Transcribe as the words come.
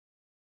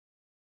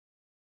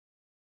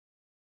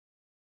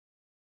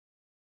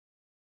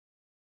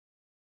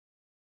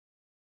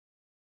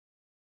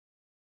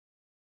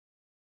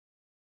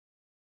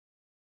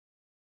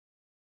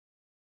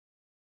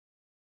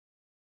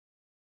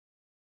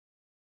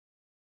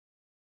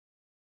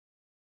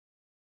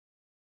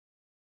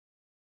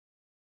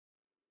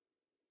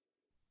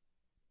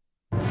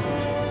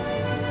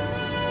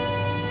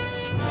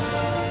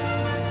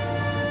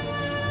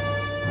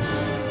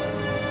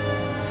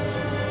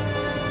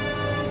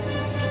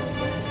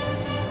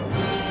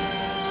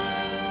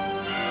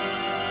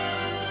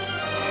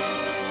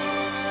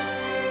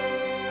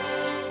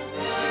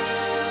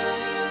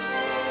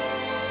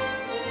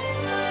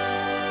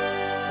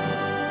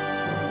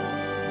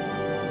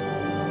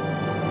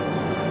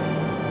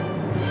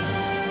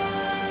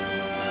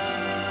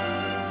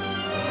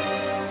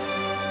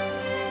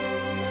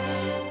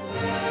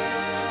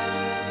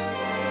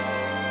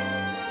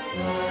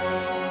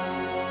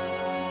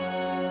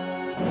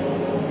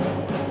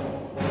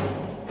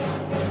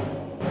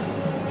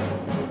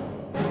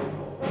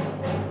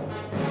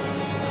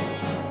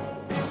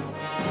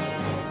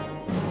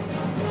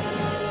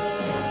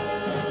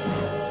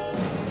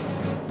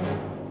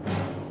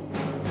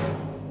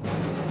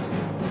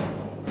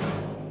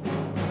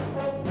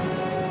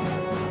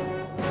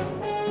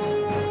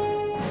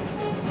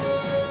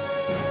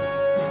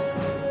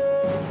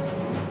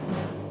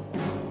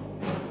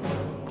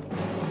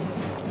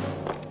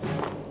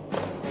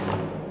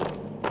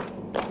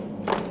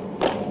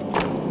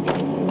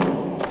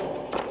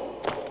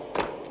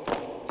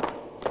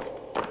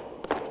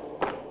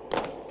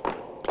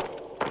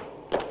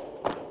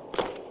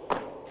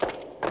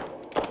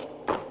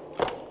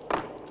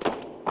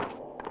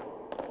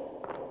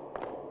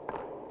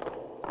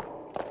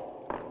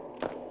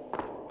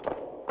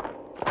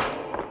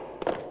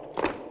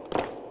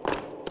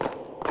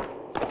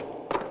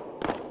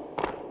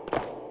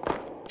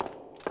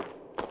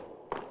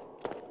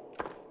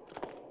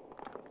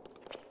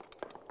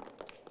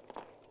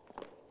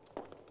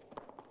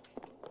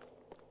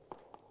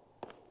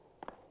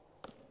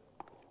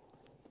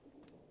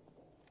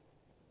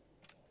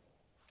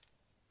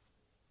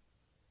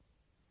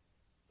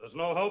There's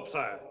no hope,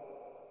 sire.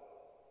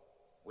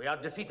 We are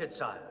defeated,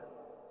 sire.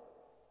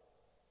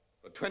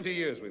 For 20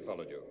 years we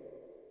followed you.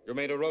 You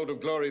made a road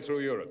of glory through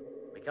Europe.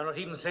 We cannot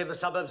even save the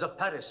suburbs of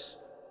Paris.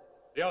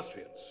 The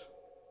Austrians.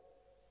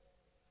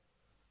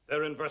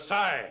 They're in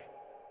Versailles.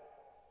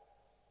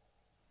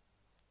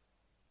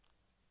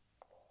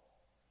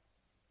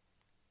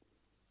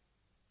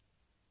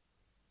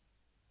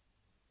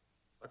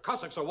 The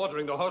Cossacks are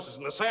watering the horses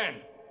in the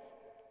Seine.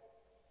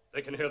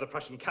 They can hear the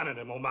Prussian cannon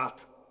in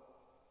Montmartre.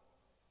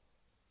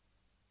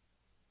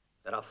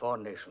 There are 4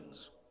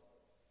 nations,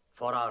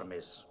 4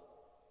 armies,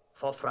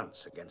 4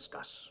 fronts against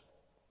us.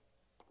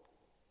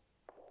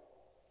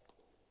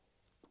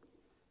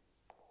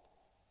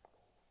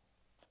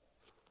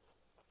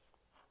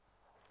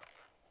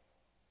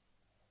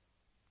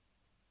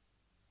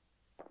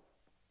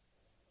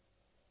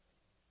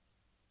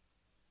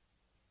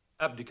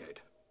 Abdicate.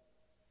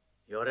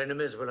 Your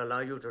enemies will allow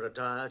you to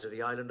retire to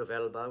the island of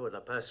Elba with a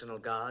personal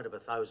guard of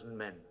 1,000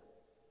 men.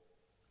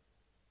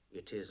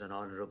 It is an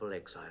honorable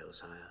exile,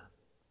 sire.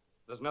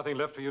 There's nothing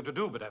left for you to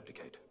do but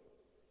abdicate.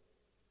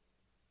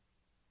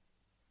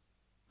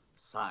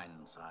 Sign,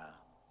 sire.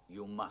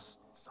 You must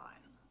sign.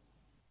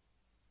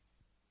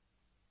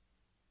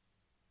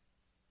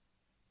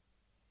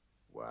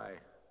 Why?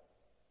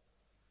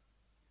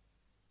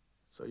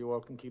 So you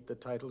all can keep the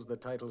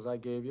titles I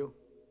gave you?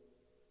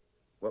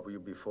 What were you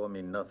before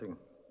me? Nothing.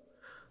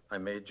 I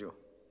made you.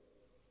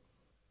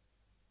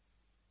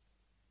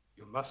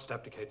 You must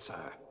abdicate,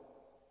 sire.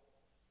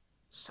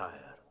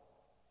 Sire.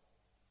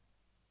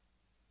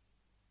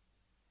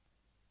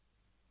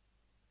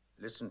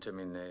 Listen to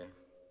me, Ney.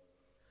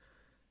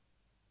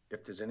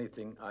 If there's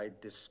anything I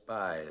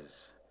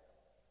despise,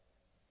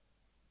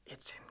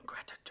 it's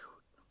ingratitude.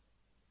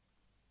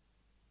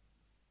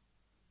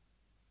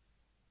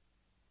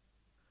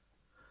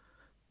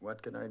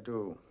 What can I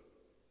do?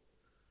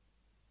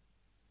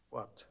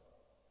 What?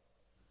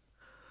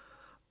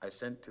 I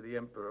sent to the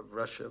Emperor of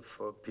Russia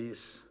for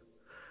peace.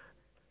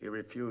 He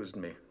refused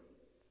me.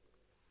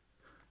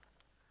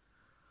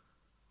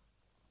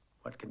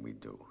 What can we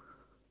do?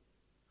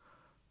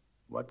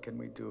 What can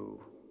we do?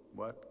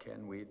 What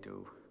can we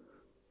do?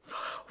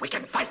 We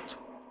can fight!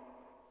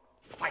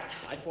 Fight!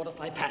 I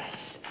fortify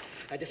Paris.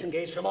 I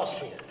disengage from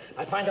Austria.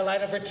 I find a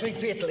line of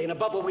retreat to Italy, and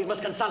above all, we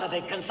must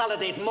consolidate,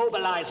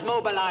 mobilize,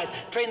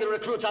 train the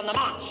recruits on the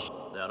march.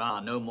 There are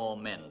no more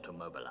men to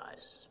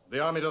mobilize. The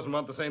army doesn't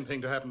want the same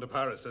thing to happen to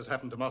Paris as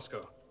happened to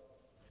Moscow.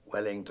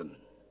 Wellington.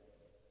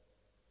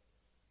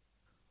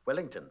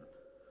 Wellington?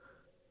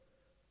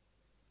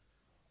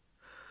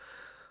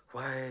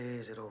 Why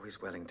is it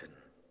always Wellington?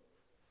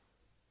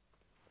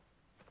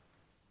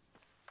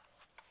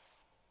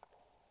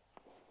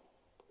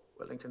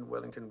 Wellington,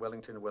 Wellington,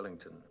 Wellington,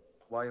 Wellington.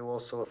 Why are you all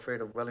so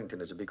afraid of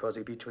Wellington? Is it because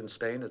he beat you in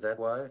Spain? Is that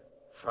why?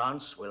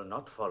 France will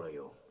not follow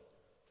you.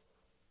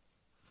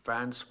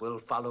 France will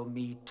follow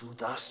me to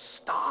the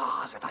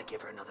stars if I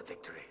give her another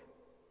victory.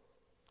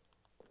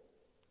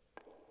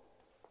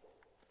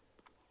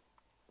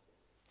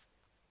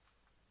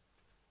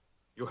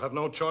 You have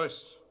no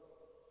choice.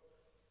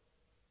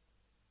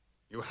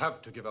 You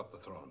have to give up the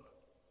throne.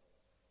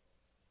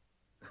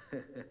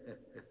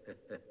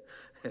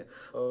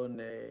 Oh,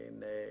 nay,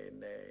 nay,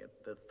 nay.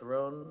 The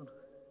throne?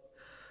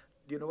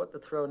 Do you know what the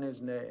throne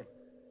is, nay?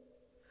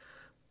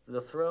 The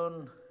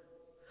throne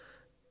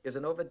is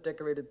an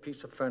over-decorated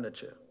piece of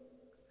furniture.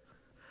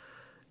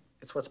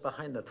 It's what's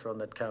behind the throne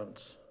that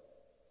counts.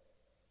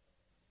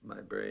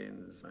 My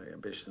brains, my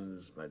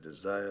ambitions, my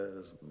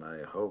desires, my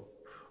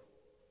hope,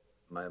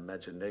 my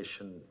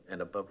imagination,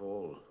 and above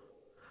all,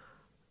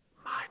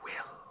 my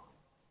will.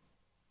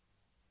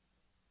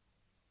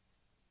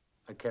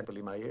 I can't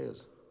believe my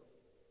ears.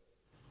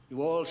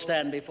 You all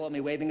stand before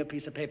me waving a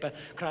piece of paper,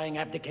 crying,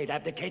 abdicate,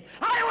 abdicate.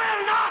 I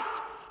will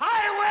not!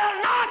 I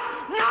will not!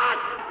 Not!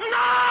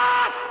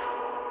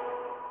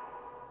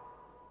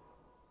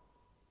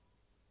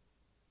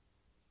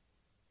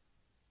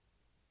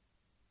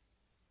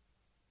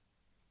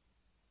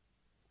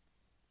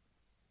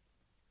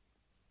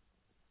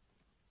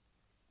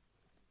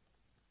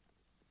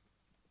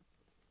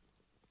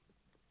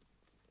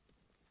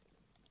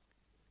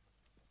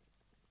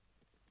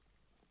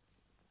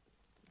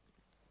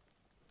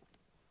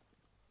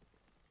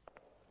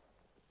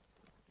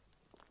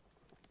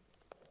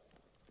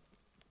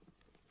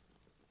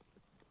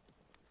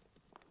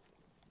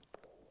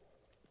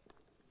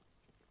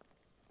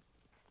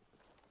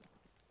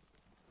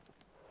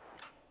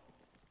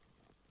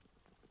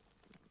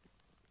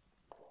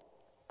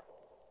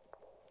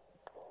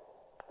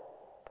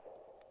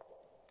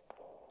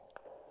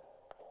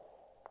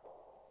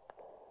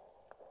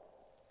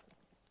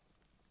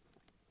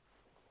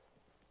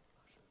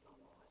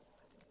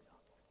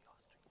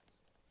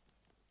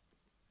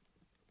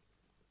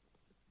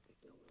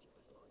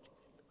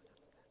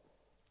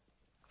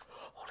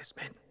 All his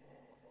men.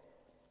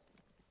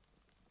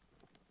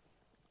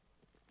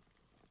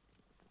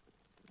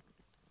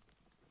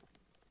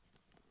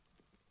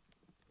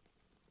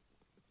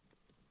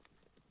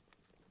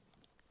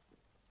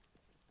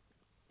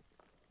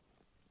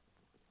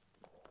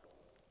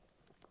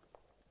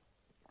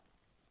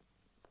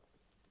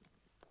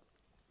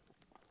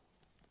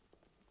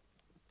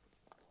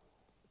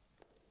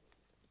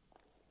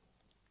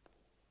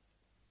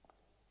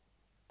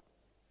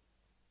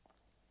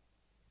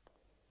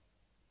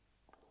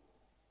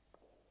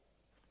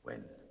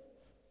 When?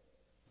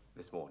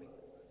 This morning.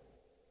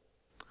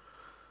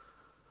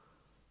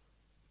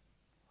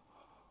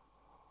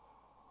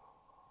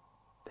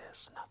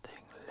 There's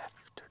nothing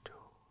left to do.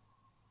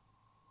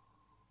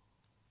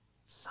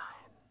 Sign.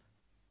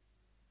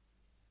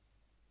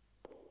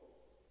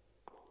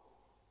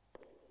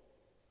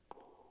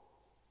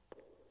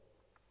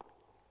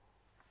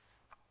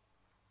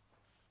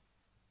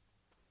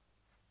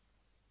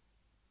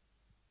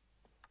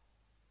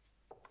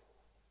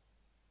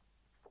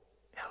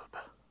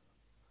 Elba.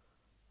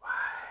 Why,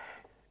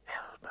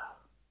 Elba?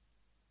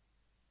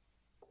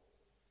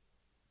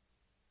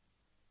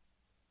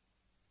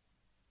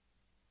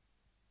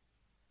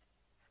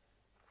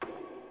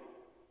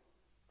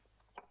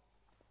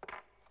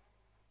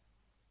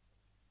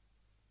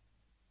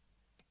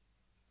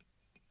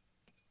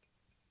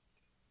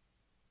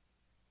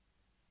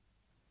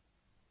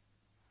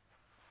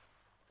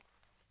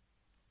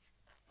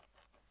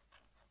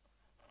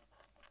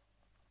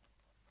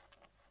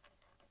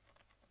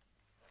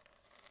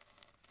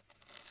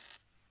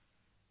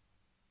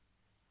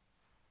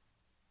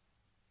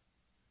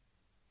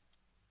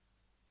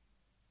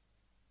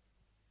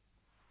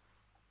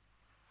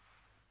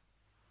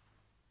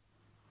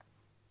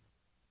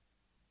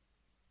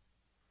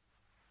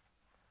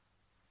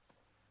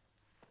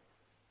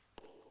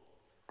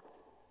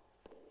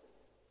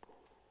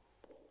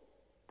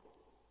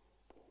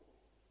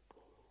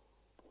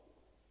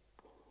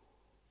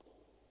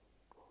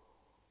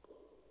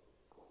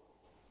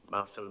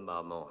 Marshal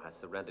Marmont has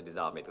surrendered his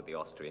army to the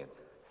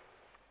Austrians.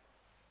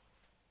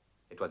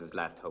 It was his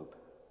last hope.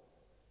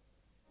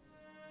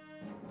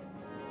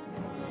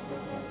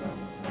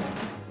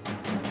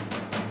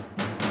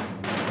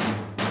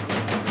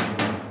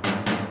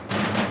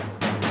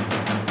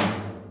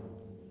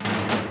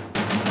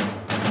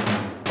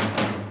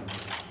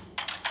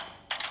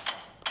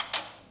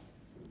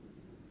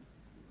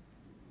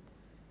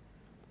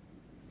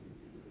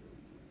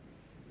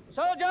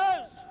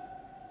 Soldiers!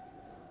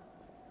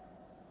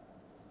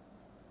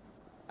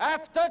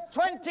 After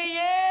 20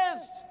 years,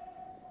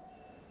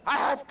 I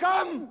have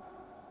come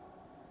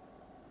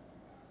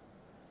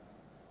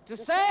to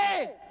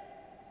say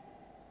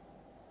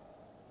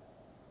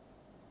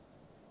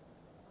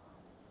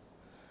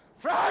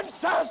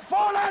France has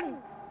fallen.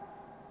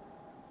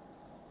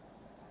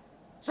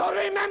 So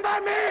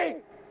remember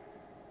me.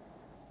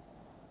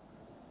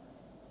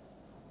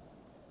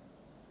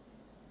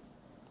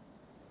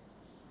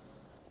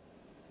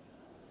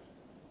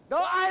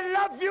 Though I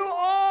love you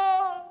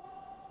all,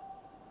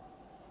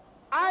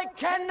 I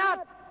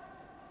cannot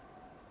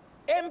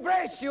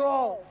embrace you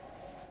all.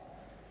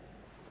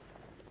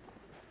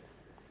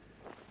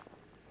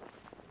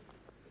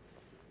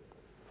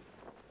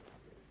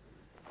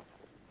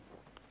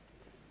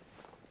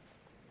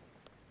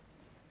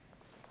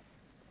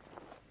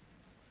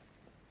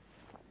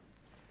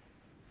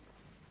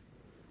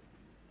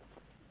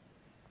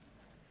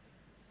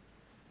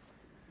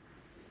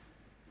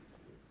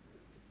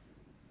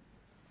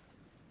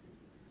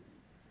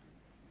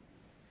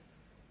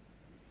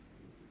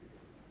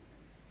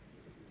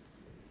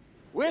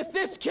 With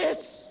this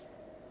kiss,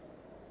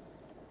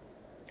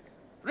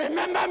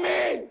 remember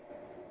me.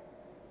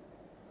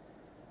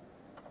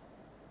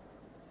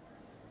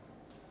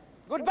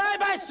 Goodbye,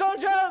 my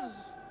soldiers.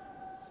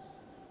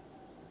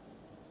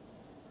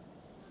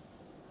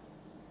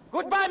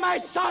 Goodbye, my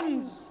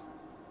sons.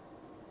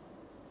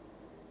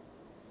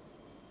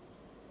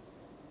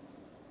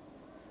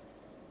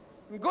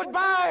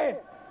 Goodbye,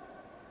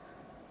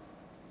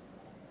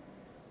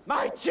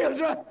 my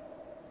children.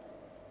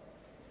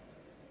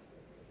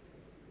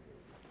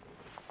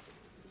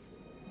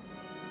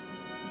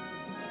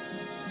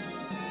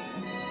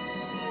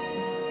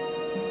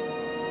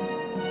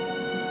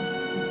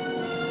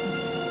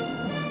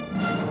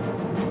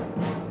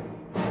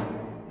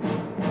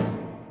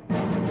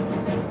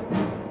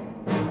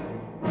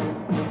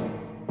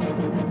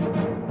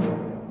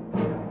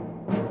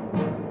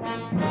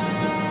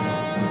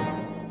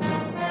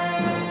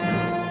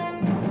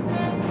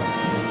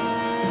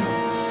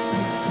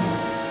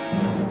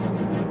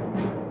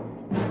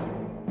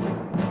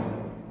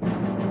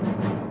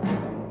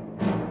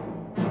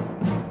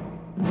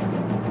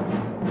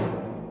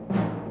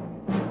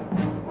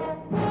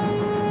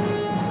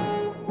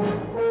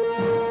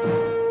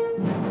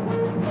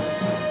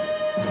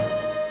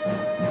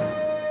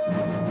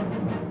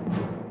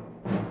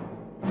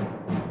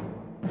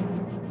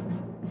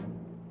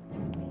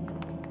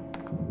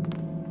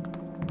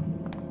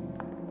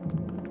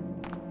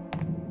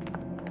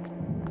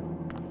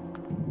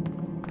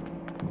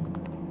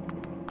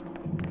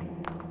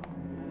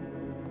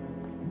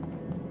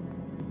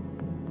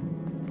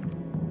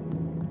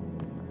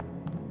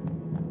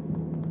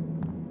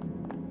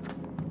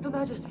 Your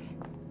Majesty,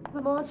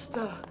 the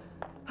monster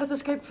has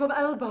escaped from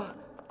Elba.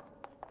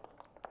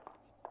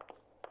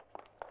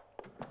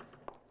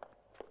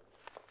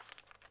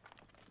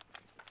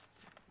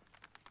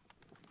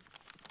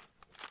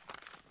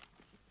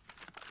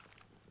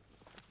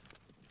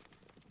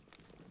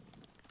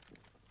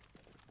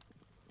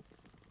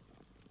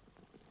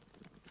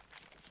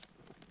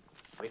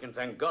 We can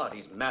thank God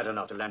he's mad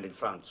enough to land in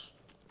France.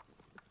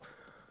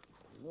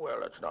 Well,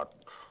 let's not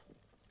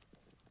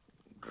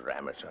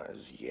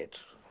dramatize yet.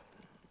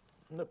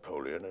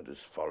 Napoleon and his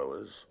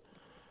followers,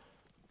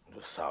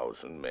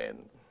 1,000 men,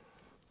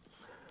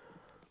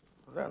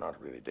 they're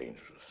not really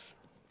dangerous.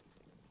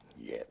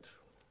 Yet.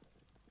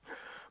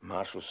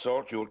 Marshal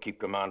Soult, you'll keep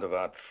command of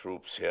our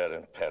troops here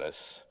in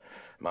Paris.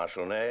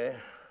 Marshal Ney,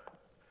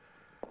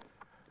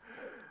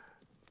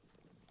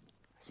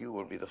 you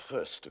will be the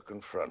first to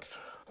confront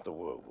the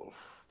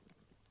werewolf.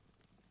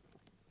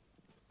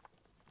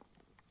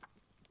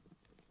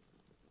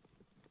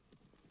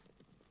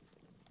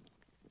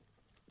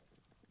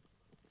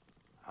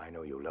 I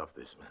know you love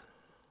this man.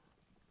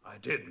 I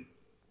did.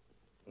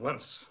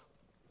 Once.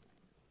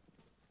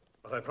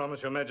 But I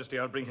promise Your Majesty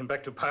I'll bring him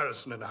back to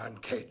Paris in an iron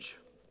cage.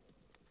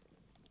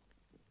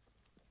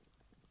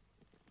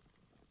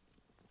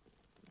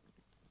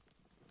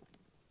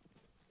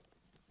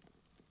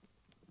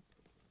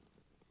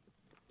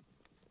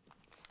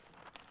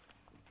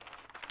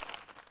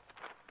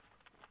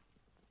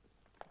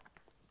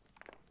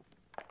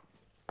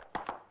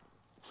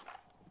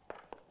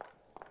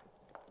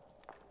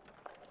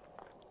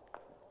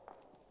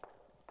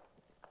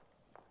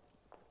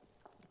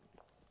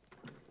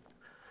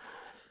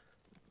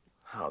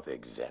 How they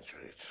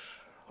exaggerate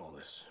all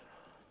this.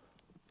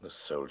 The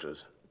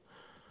soldiers.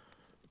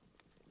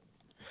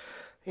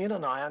 In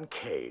an iron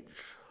cage.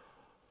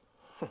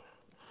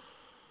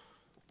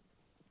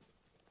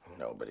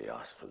 Nobody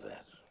asked for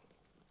that.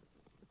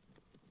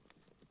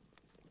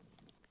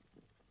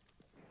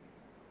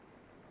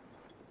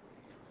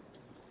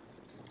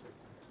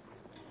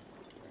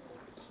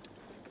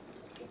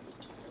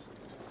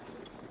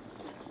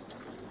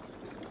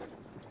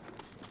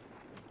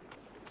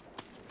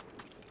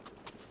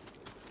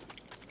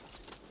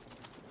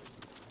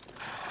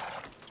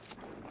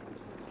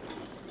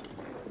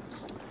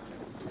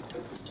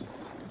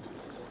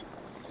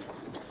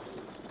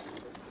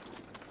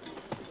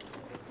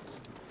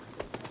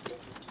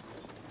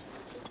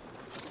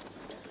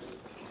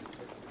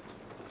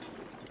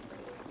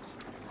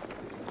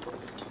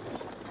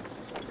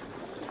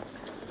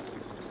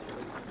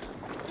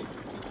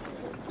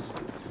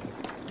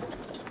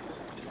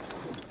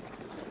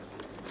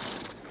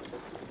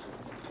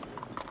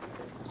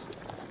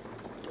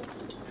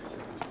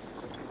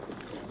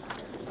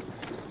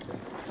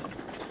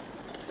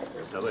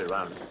 There's no way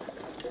around.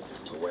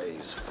 The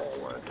way's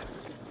forward.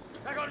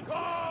 Second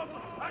corps!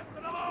 Back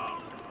to the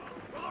mound!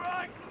 To the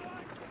right!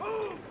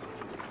 Move!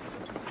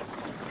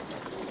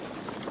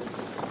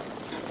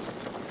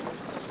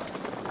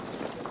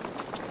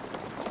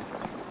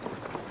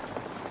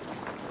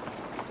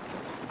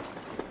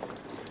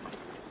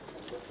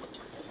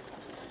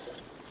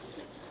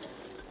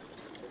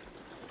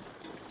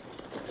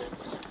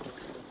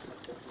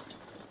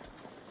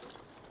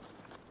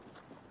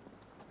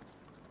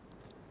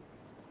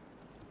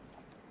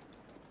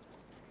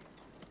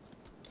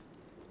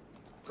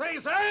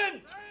 Please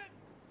in!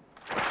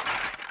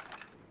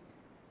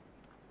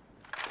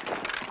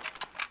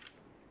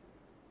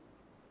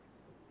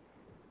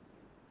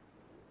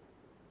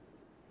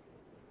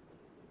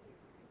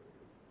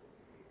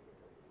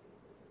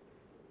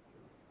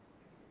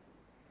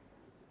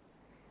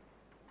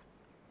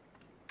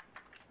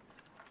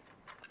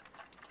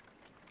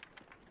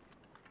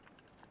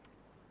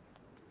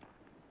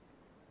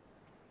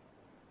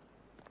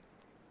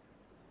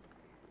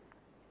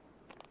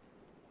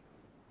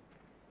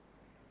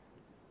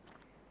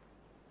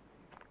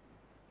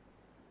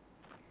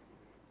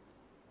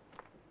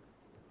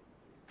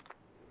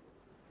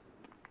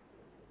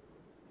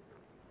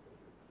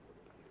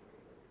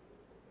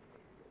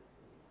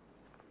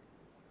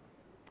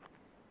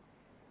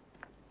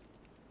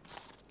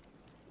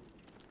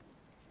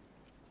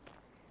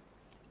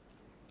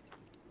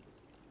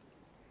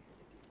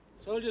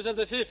 Soldiers of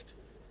the 5th.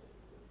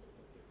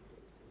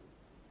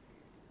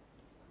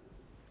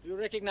 Do you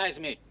recognize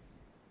me?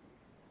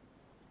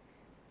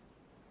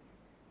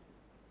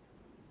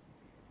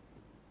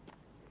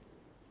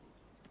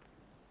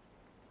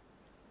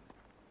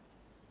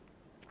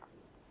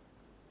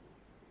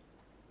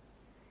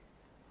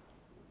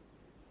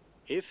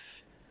 If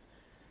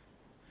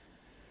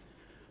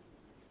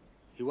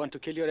you want to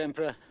kill your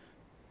emperor,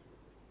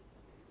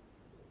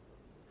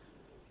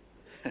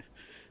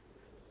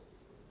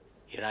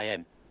 here I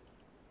am.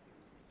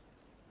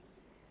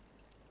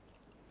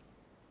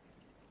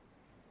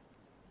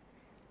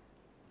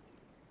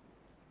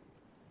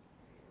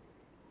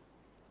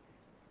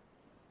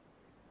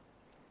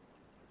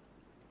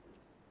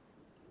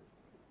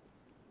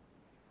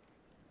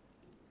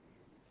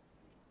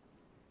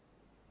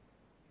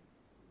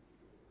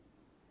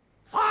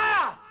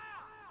 Fire!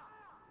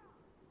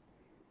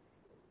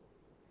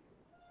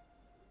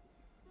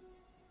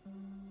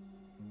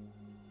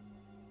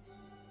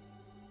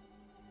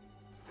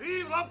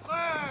 Vive la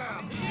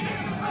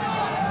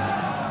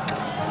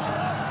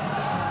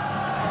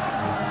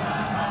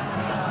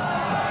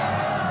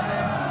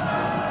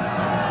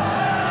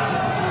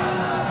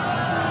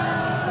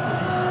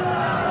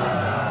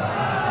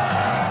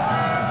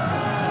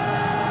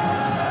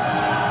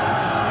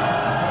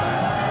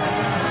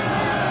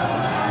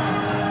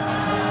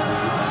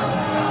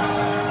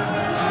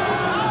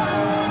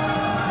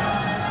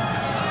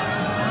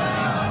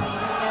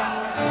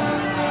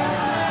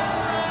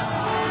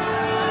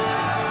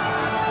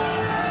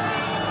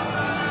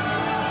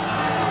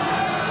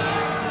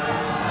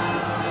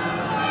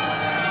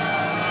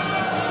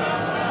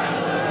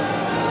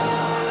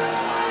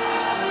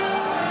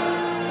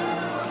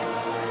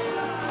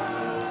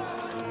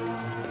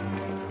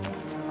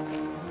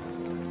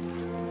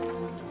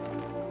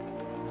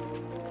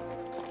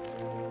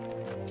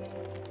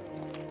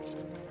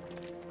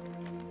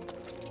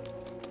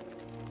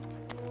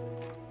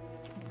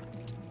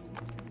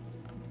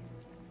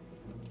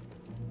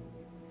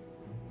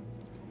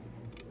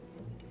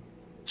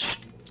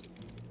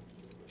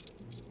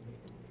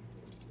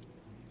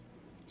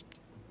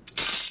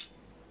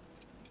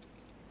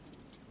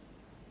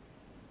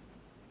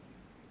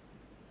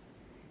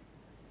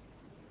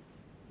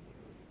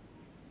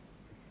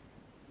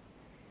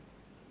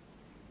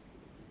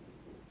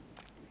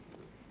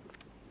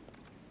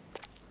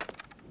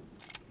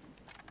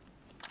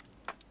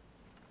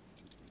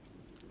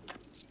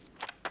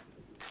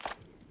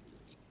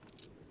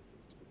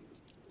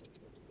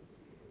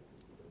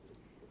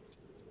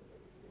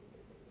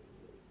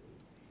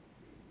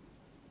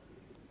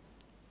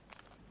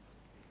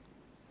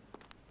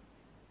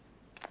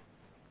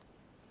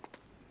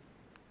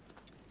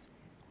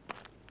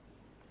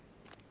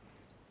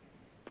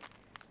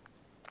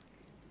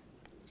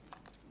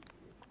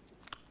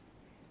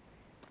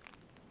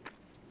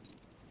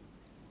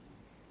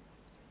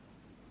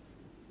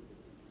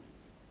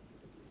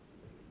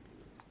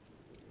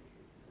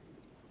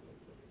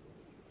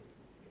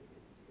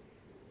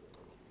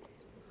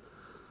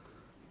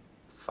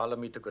Follow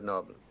me to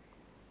Grenoble.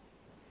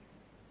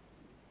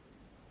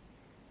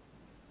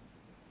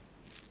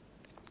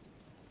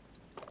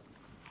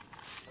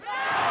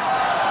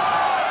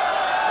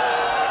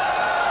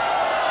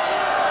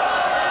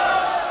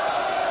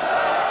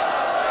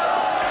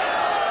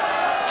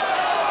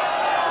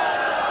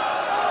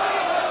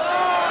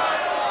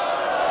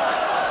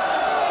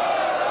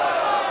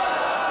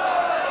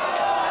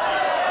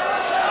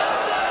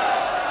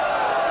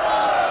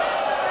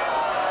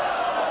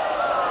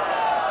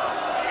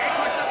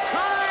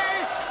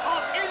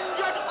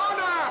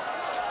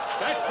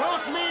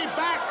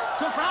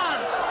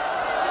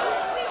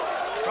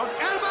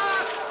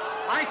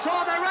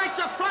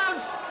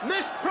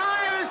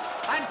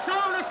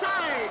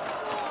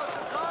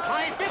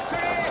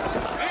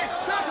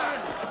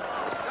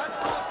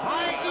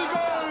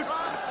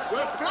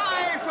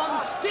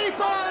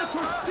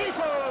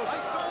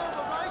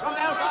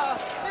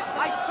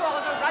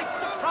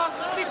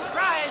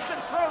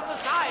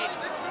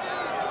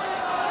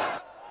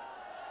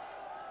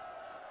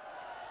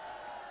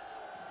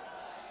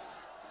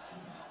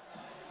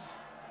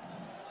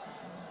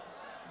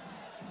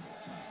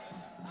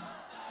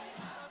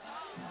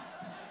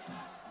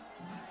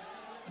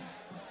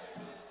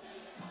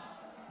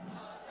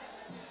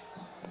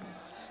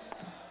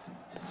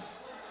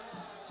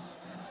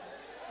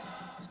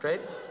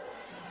 Straight?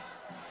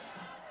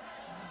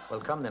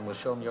 Well, come then, we'll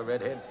show him your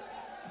red head.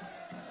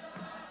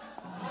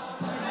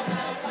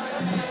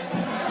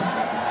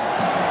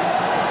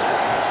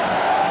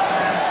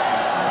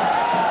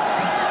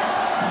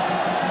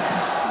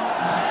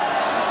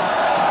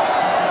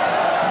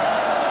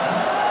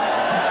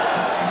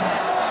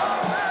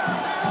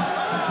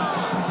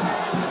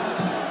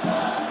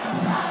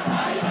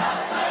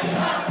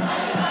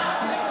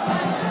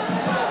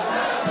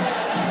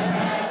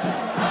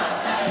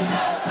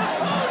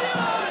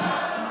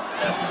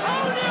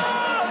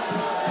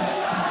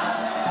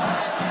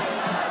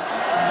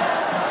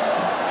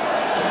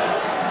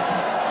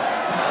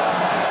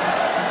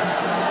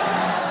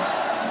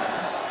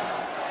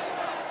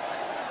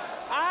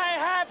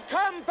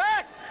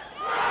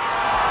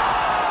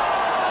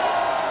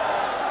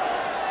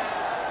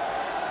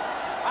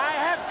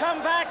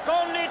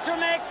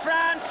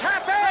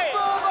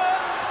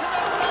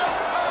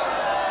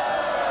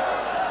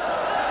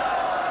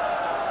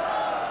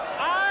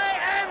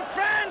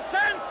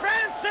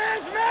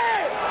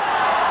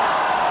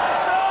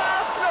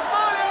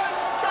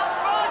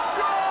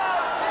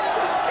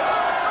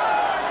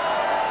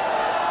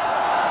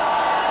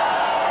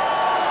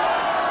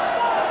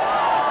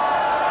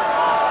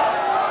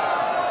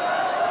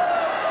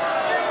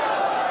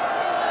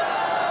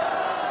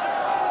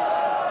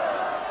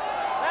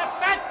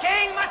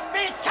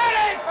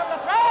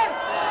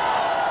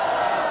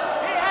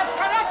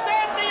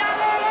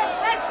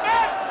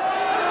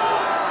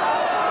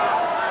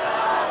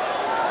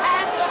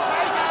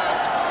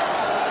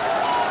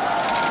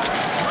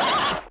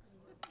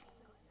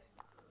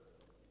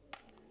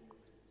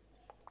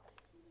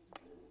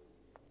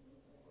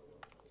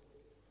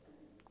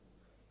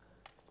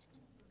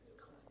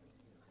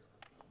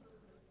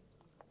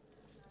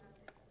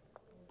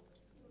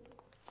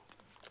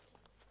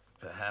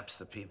 Perhaps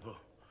the people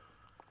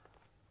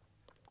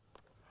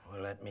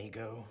will let me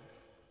go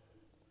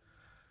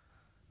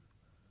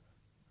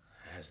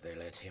as they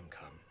let him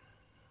come.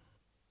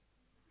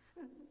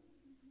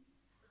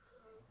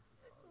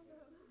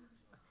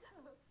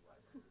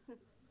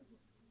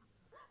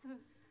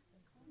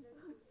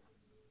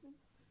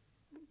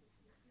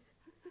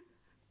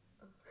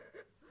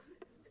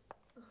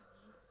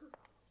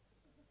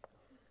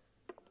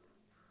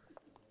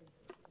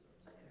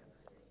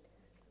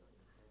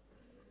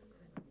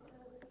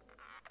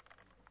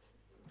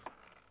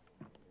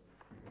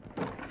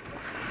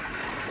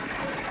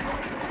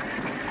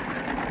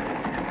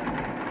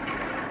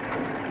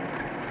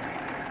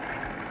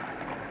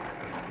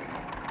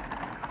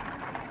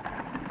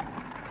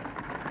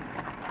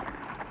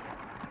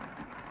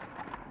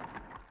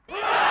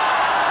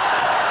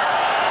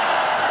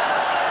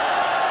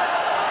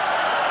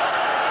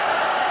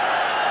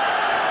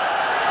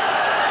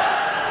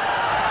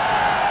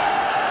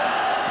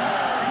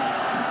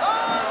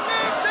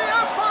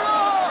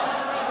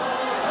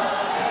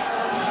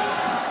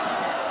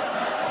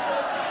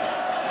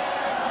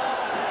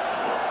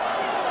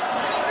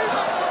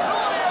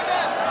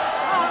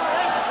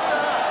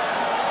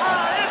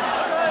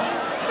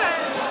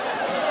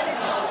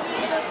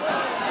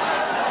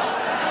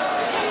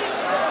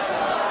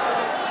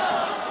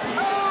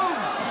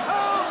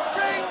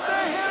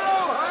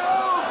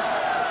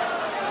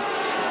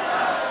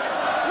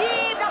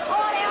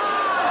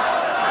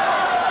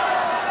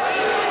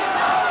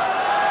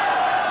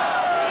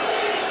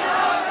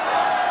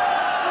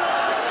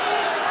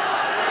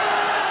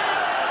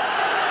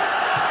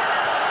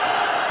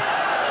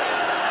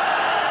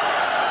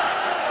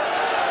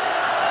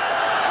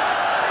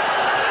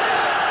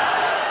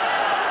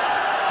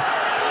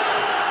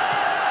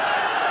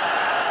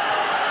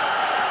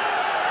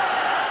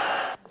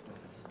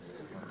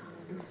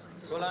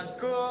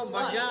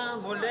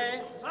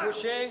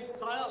 Fouché,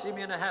 Sire. see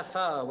me in a half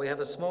hour. We have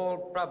a small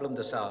problem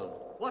to solve.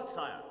 What,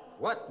 sire?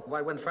 What?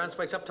 Why, when France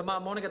wakes up tomorrow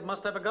morning, it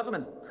must have a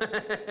government.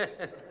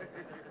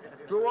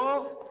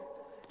 Drouot?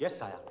 Yes,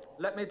 sire.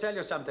 Let me tell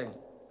you something.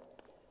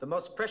 The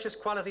most precious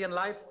quality in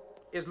life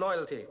is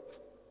loyalty.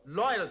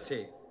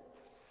 Loyalty.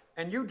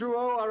 And you,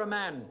 Drouot, are a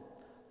man.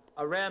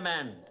 A rare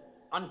man.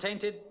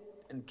 Untainted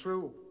and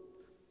true.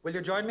 Will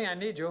you join me? I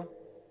need you.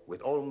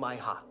 With all my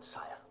heart,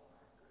 sire.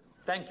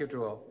 Thank you,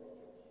 Drouot.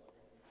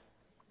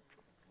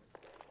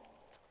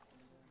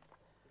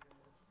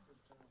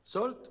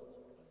 Soult?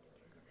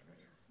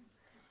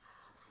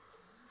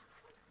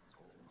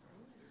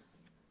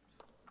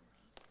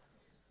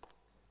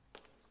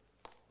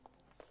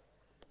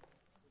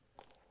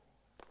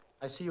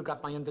 I see you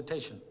got my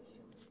invitation.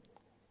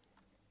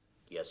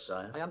 Yes,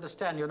 sire. I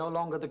understand you're no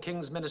longer the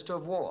King's Minister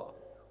of War.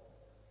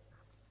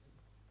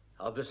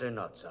 Obviously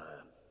not,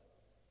 sire.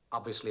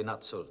 Obviously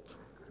not, Soult.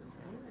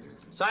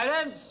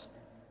 Silence!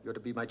 You're to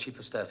be my Chief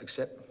of Staff,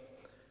 accept?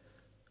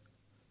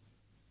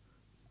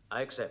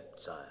 I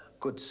accept, sire.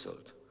 Good,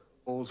 Soult.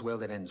 All's well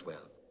that ends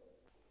well.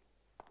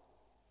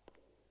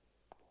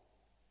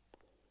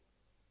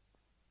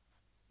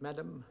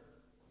 Madam,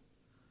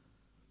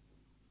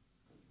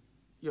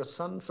 your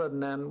son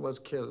Ferdinand was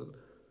killed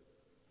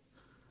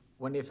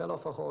when he fell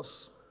off a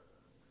horse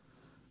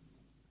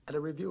at a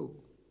review.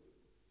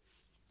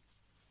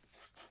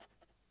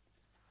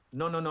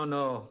 No, no, no,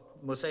 no.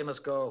 Mousset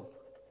must go.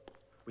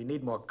 We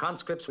need more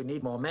conscripts, we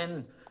need more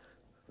men.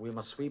 We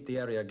must sweep the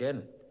area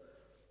again.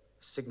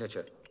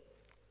 Signature.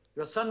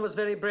 Your son was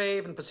very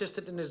brave and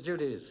persistent in his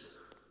duties.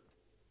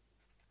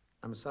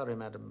 I'm sorry,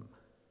 madam.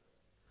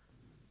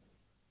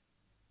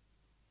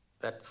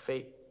 That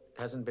fate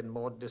hasn't been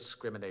more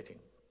discriminating.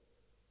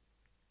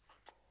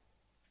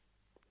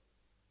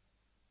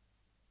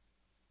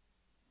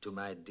 To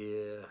my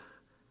dear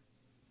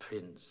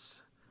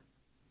Prince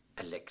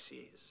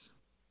Alexis.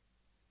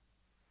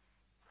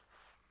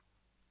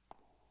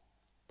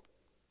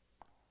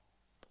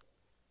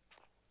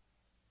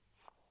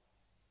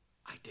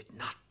 I did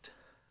not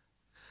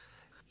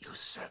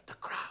usurp the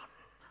crown.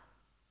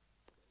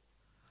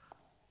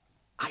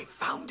 I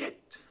found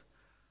it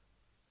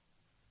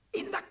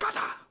in the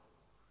gutter,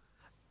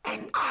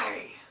 and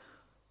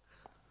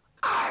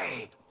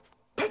I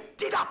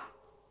picked it up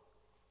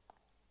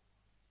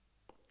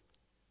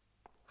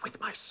with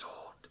my sword.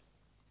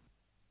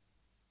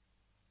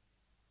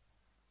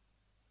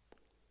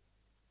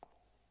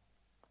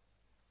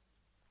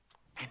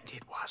 And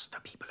it was the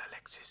people,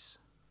 Alexis.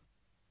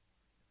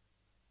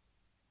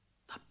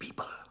 The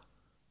people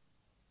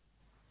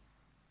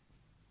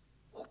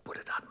who put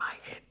it on my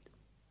head.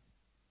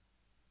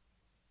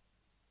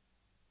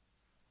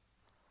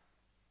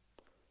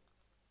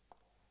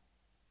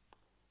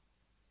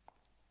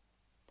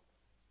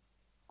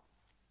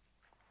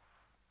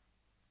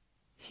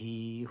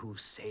 He who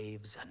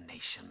saves a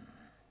nation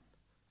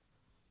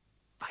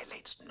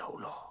violates no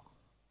law.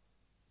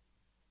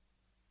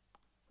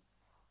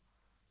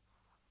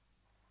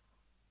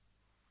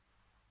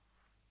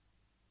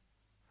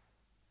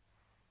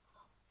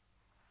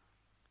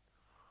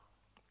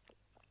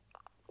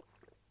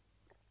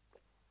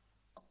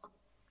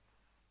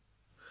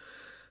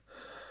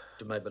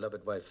 To my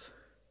beloved wife,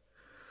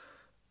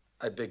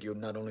 I beg you,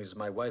 not only as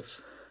my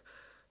wife,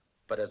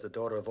 but as the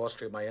daughter of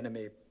Austria, my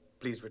enemy,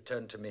 please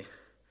return to me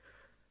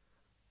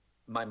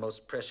my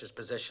most precious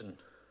possession,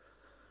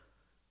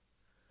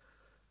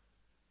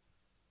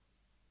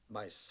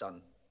 my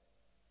son.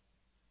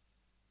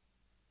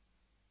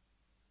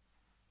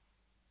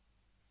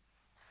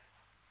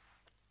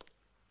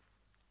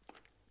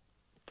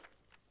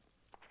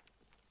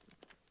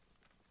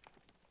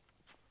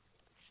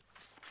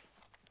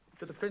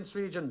 To the Prince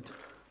Regent,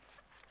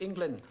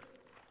 England.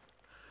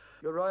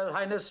 Your Royal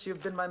Highness,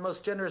 you've been my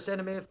most generous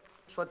enemy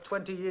for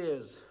 20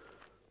 years.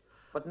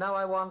 But now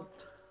I want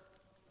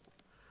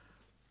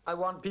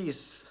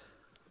peace.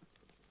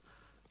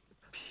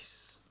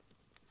 Peace.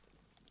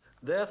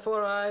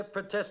 Therefore, I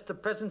protest the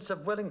presence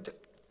of Wellington.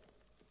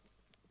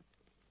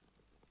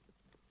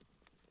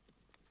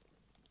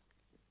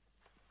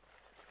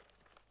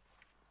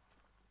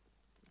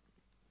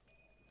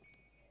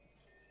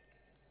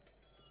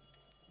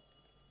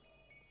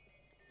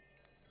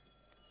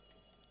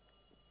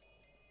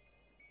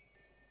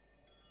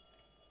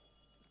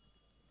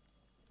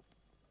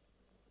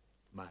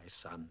 My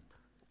son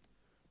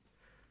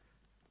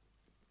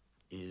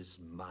is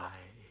my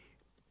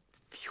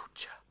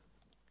future.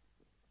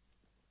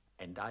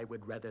 And I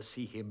would rather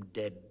see him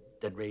dead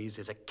than raised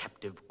as a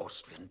captive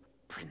Austrian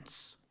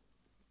prince.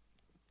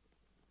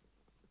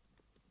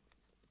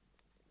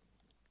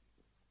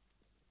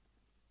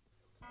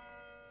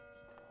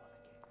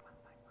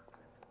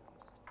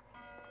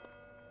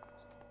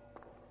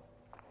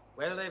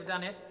 Well, they've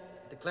done it.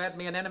 Declared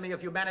me an enemy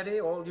of humanity.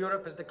 All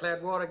Europe has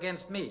declared war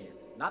against me.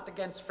 Not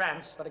against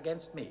France, but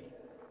against me.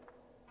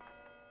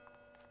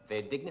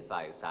 They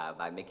dignify you, sire,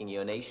 by making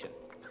you a nation.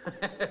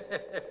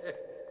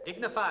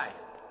 Dignify?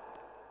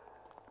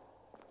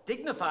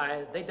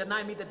 Dignify? They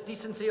deny me the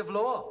decency of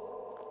law.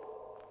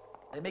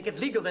 They make it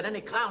legal that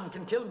any clown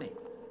can kill me.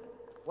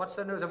 What's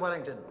the news of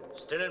Wellington?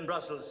 Still in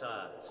Brussels,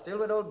 sir. Still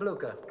with old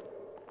Blucher.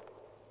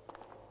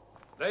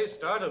 They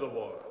started the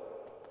war.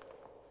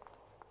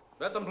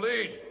 Let them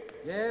bleed.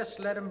 Yes,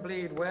 let him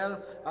bleed.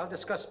 Well, I'll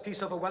discuss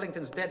peace over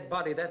Wellington's dead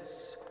body.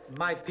 That's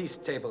my peace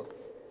table.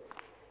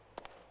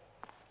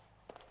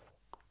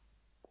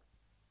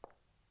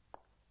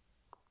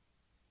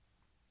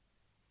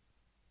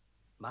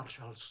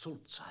 Marshal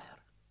Soult, sire.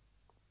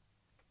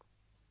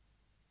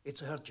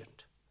 It's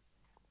urgent.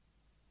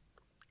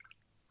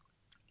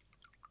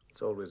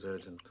 It's always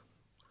urgent.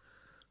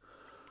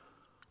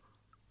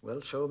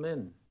 Well, show him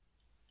in.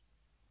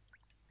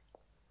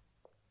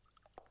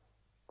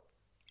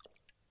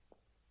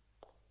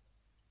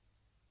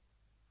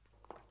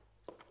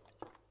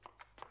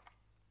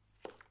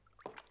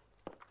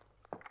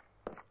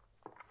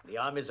 The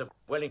armies of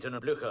Wellington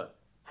and Blucher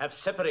have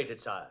separated,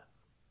 sire.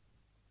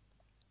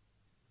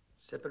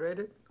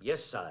 Separated?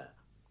 Yes, sire.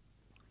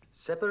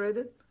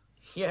 Separated?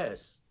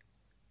 Yes.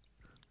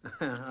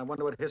 I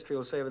wonder what history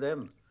will say of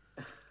them.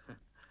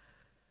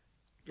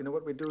 You know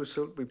what we do,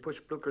 Soult? We push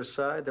Blucher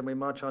aside, then we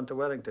march on to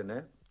Wellington,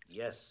 eh?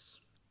 Yes.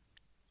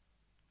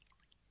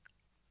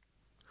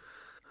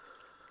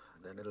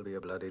 Then it'll be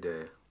a bloody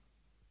day.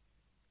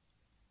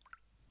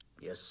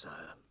 Yes,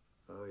 sire.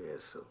 Oh,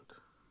 yes, Soult.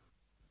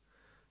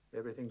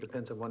 Everything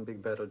depends on one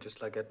big battle,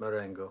 just like at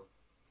Marengo.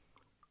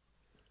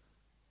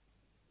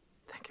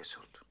 Thank you,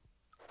 Soult.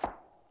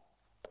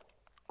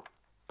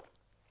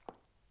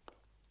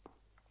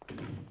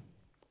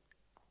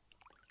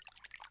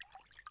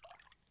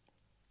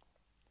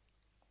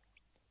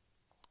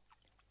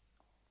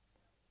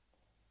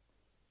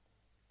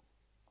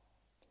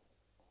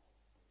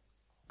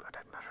 But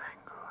at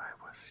Marengo,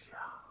 I was young.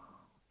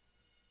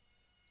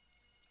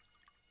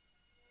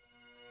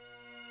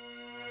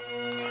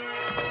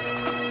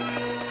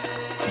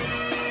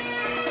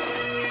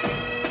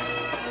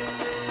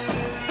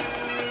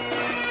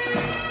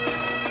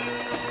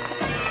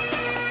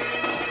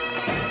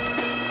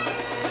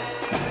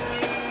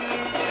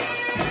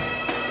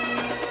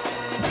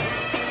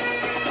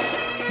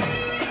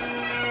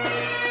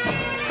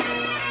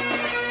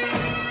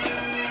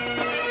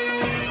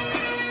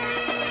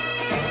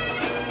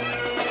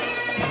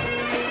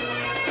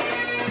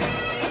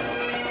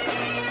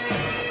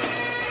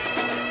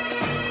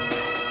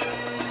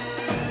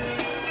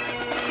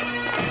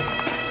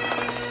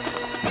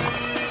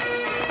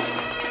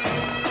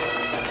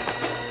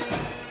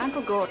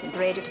 Gordon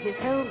graded his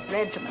whole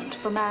regiment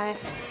for my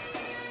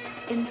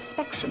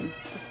inspection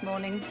this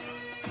morning.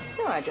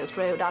 So I just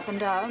rode up and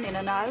down, in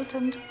and out,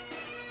 and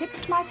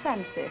picked my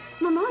fancy.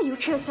 Mama, you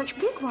chose such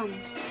big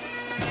ones.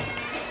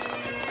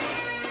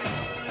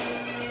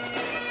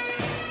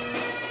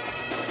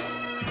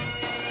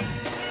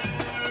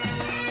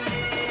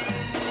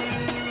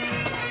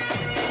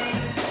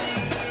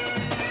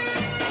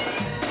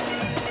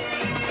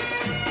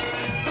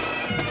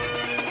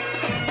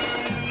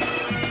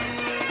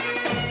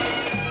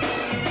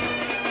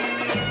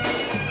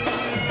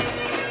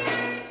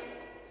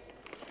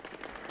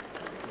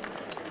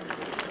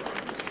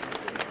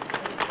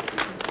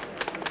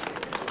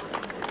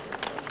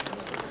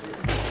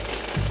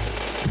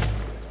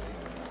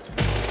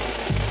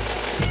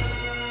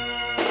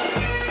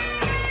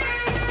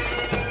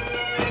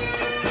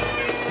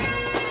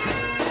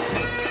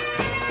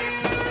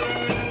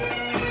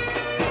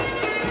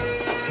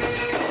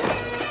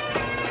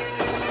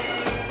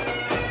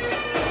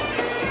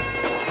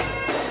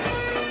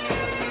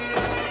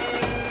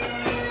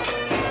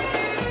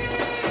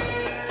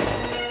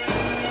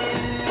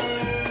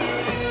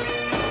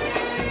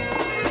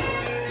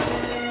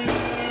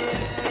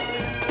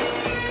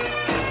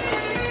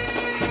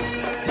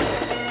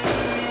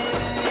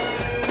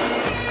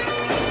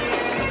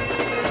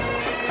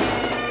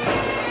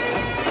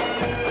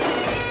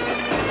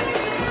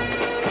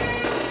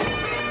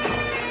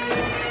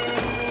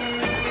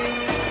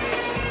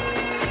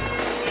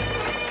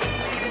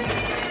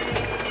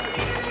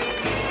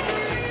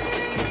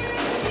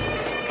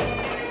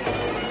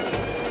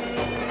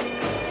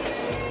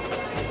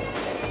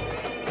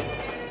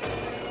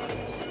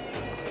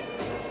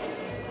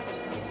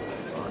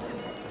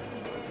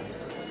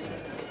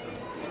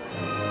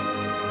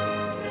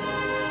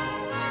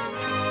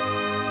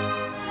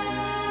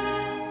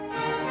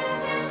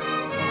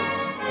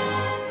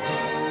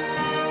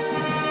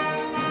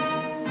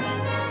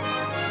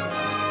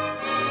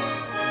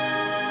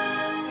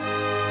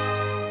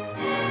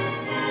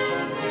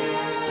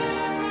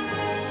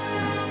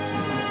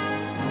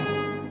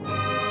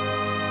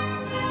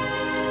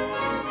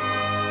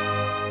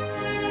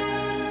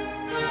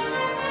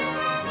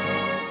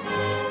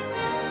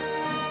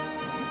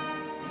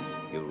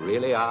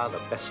 Really are the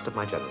best of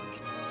my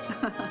generals.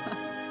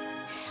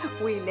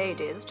 We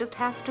ladies just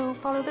have to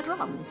follow the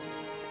drum.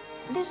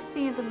 This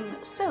season,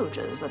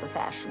 soldiers are the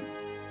fashion.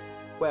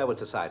 Where would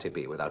society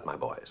be without my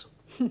boys?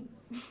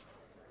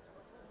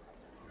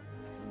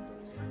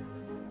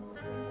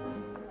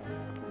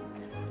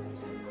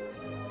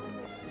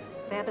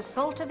 They're the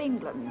salt of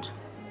England,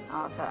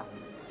 Arthur.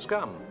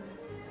 Scum.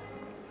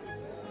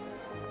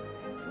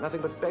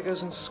 Nothing but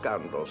beggars and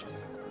scoundrels.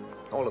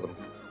 All of them.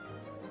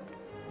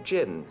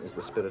 Gin is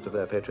the spirit of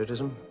their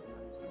patriotism.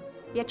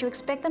 Yet you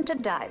expect them to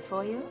die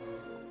for you?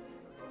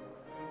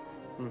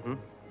 Mm-hmm.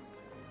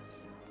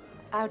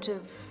 Out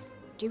of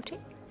duty?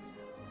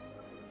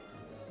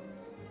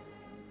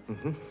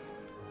 Mm-hmm.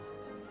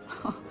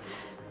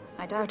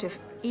 I doubt if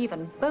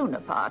even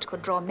Bonaparte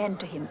could draw men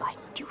to him by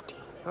duty.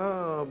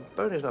 Oh,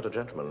 Boney's not a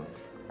gentleman.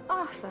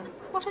 Arthur,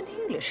 what an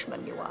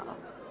Englishman you are.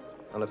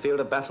 On a field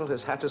of battle,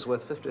 his hat is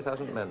worth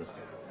 50,000 men.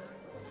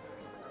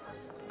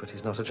 But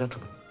he's not a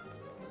gentleman.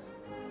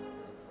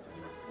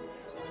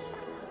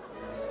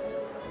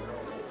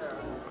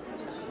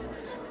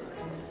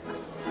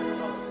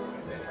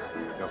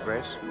 Your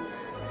Grace?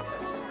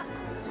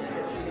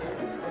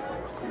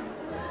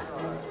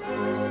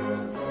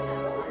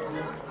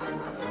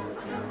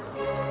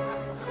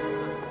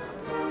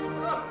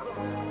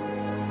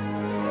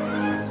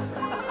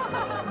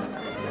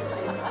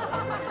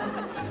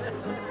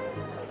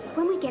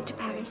 When we get to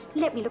Paris,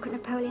 let me look at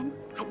Napoleon.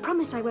 I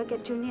promise I won't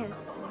get too near.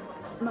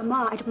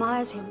 Mamma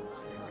admires him.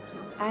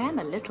 I am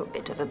a little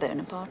bit of a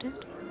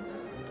Bonapartist.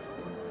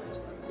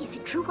 Is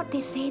it true what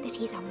they say, that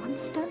he's a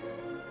monster?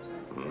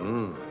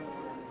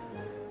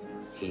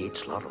 He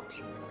eats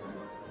laurels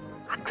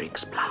and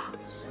drinks blood.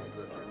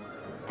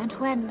 And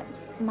when,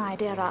 my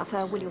dear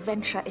Arthur, will you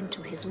venture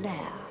into his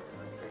lair?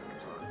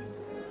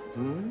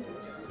 You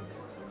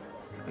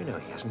know,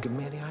 he hasn't given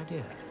me any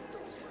idea.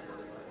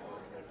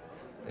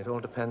 It all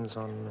depends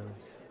on...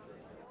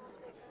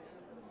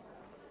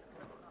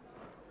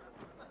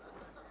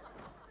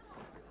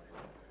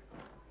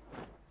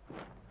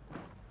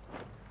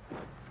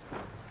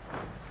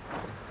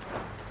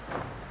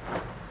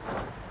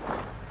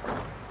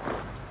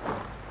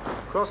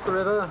 Cross the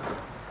river.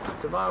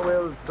 Tomorrow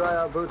we'll dry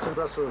our boots in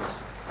Brussels.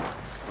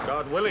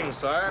 God willing,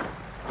 sire.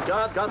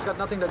 God's got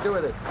nothing to do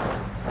with it.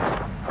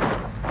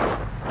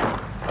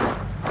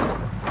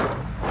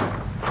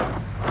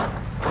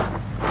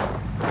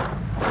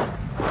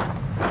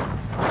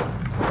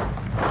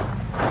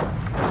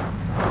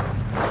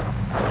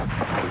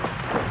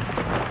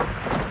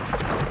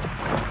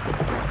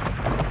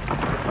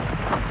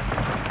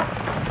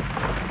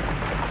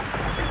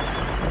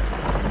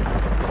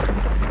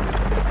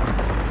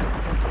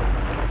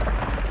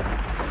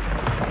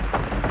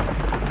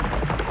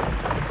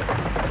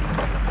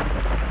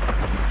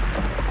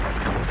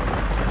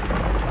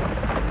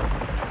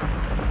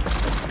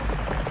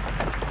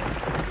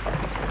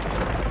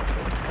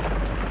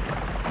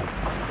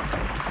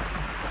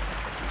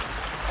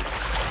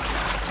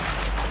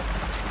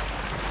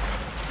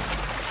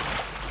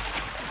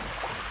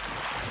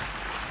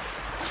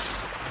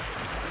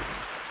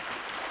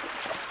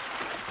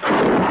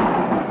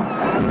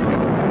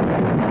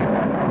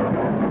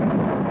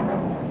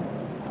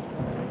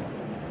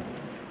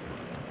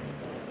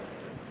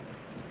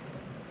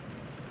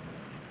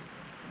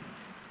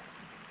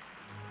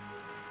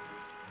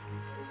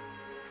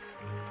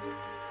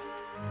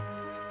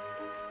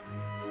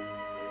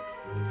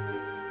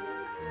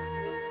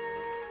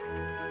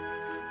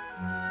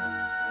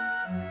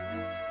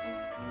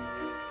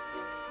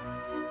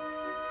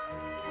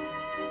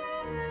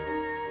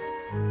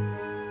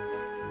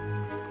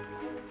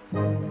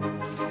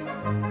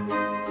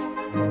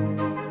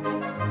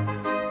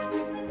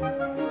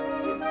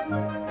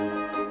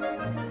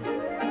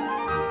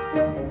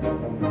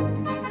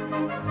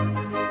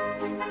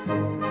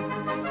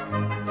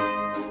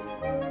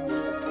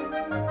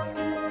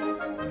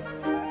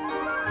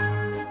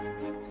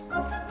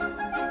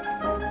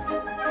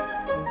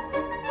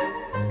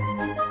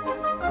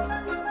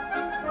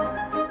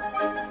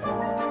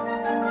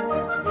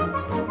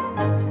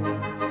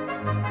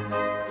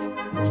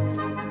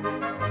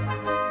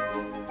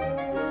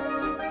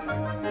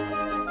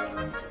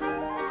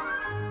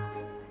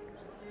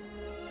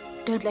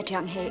 Don't let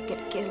young Hay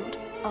get killed,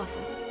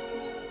 Arthur.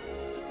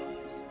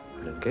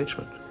 An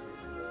engagement?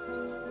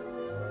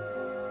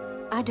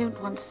 I don't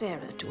want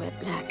Sarah to wear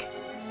black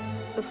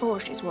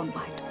before she's worn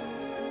white.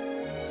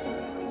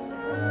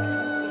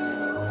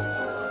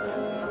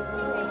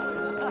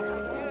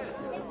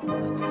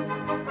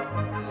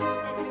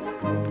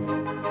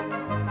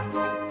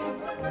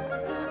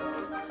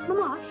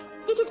 Mamma,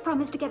 Dickie's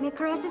promised to get me a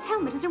Caress's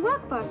helmet as a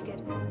work basket.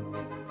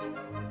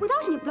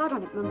 Without any blood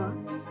on it, Mamma.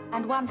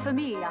 And one for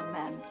me, young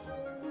man.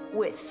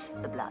 With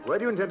the blood. Where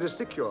do you intend to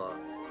stick your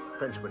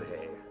Frenchman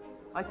Hay?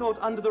 I thought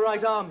under the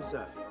right arm,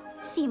 sir.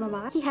 See,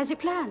 Mamma, he has it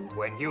planned.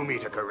 When you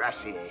meet a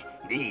cuirassier,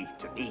 knee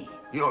to knee,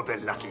 you'll be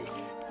lucky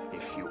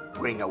if you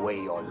bring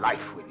away your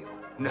life with you.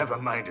 Never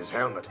mind his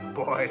helmet.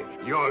 Boy,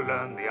 you'll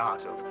learn the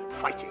art of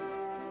fighting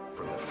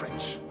from the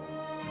French.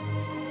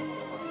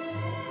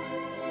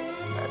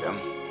 Madam,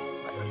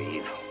 I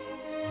believe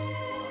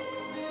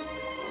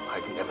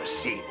I've never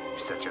seen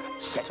such a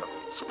set of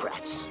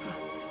sprats.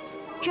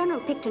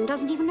 General Picton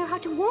doesn't even know how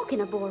to walk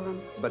in a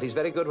ballroom. But he's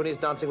very good when he's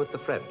dancing with the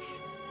French.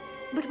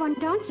 But one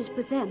dances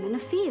with them in a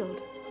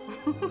field.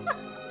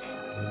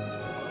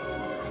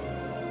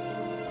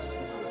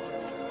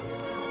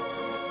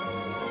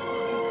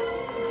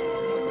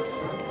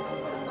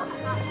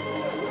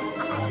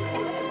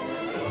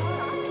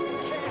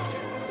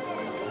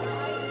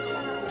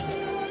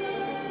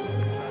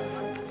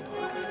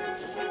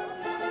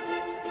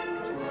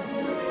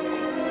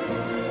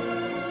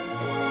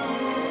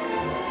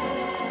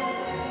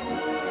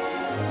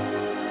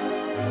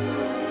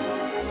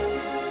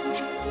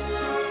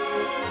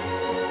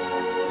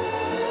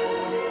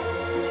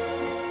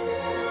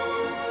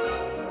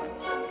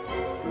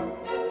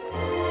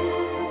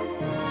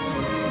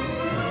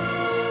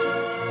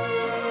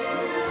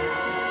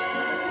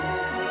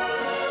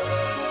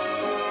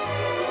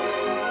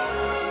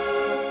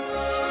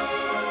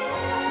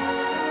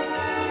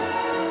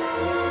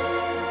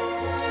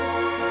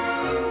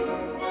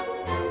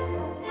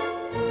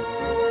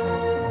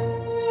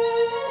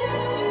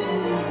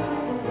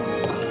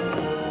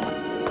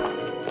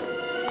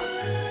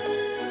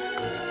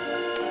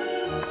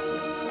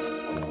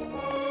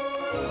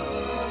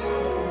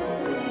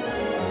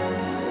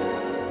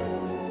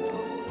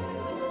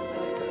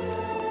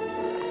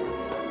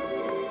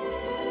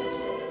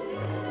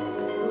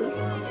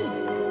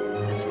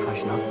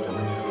 not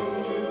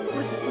summoned.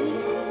 Was it he?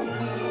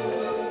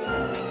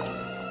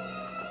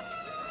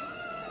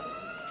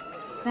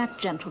 That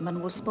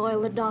gentleman will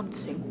spoil the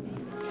dancing.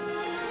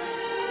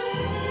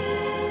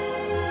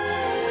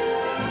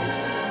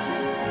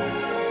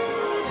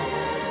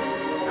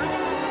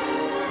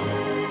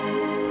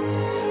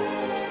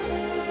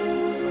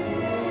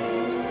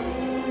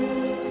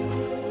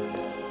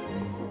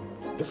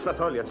 It's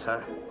Napoleon,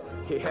 sir.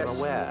 He has... I'm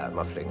aware,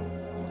 Muffling.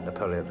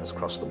 Napoleon has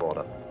crossed the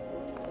border.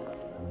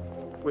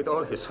 With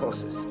all his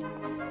forces.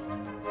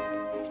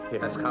 He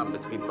has come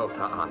between both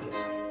our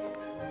armies.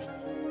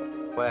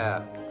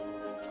 Where?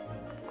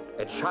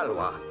 At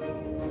Charleroi.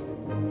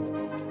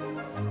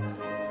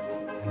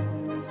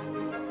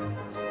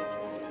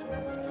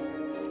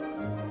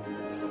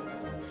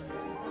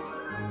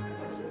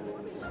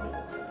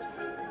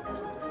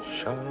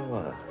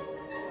 Charleroi.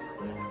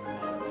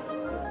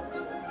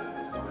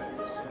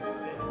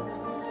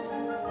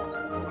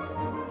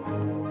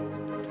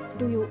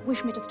 Do you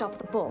wish me to stop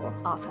the ball,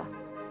 Arthur?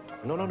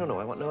 No, no, no, no.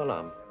 I want no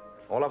alarm.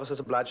 All officers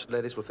obliged.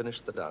 Ladies will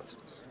finish the dance.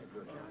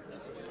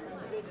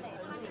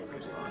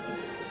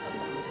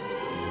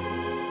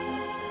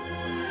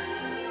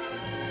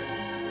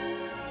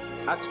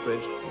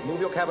 Axbridge, move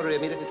your cavalry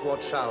immediately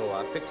towards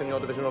Charleroi. Picton, your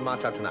division will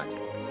march out tonight.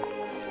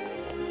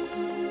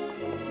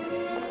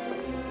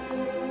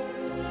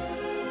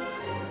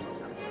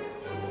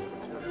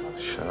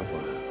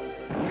 Charleroi.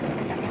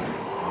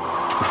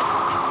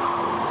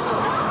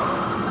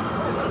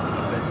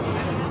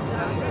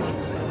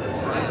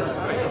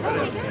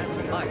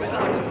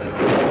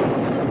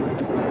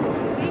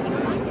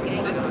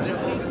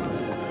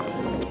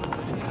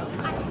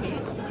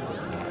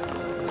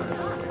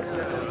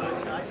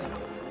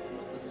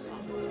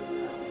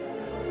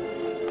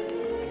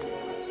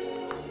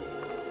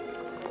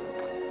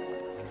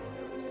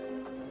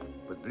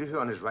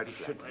 On his right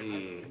should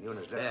be on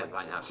his left.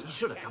 By now. He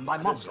should have come by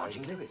mob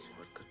lodging.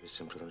 What could be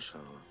simpler than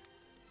Charleroi?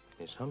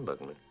 He's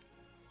humbugged me.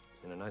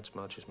 In a night's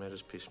march, he's made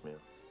us piecemeal.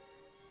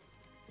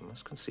 You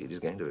must concede he's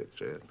gained a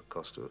victory at the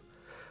cost of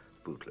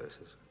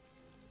bootlaces.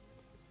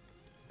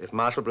 If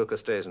Marshal Blucher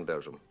stays in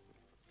Belgium,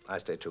 I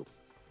stay too.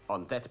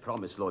 On that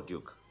promise, Lord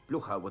Duke,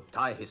 Blucher would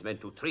tie his men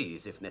to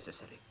trees if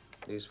necessary.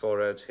 These 4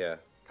 roads here.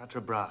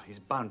 Quatre Bras, he's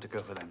bound to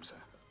go for them, sir.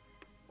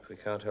 If we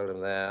can't hold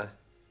him there,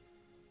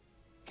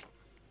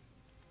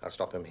 I'll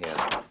stop him here.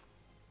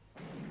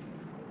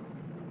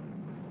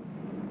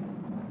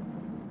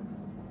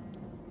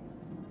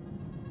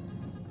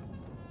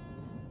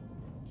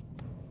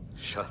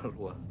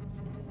 Charleroi.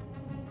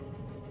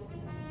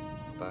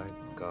 By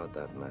God,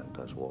 that man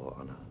does war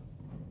honor.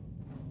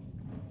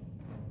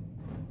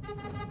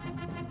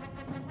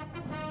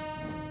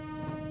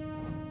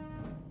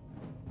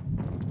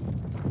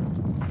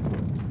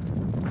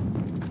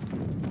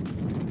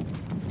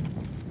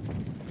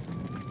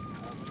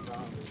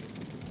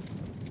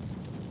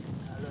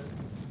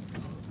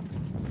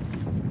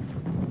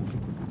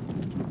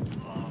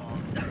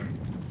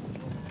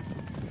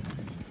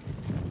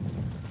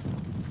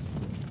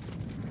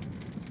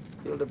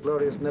 Field of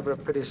glory is never a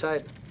pretty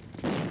sight.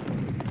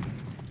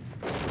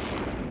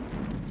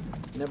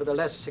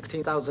 Nevertheless,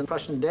 16,000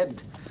 Prussian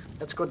dead.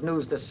 That's good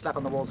news, this slap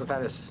on the walls of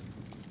Paris.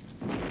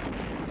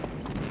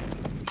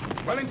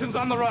 Wellington's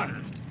on the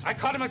run. I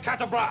caught him at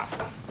Quatre Bras.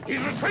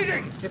 He's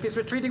retreating. If he's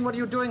retreating, what are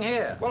you doing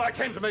here? Well, I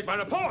came to make my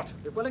report.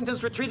 If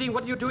Wellington's retreating,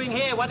 what are you doing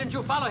here? Why didn't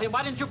you follow him?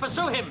 Why didn't you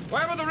pursue him?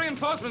 Where were the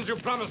reinforcements you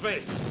promised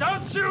me?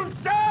 Don't you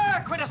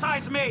dare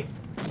criticize me!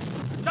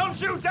 Don't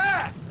you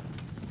dare!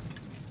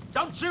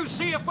 Don't you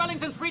see if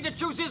Wellington's free to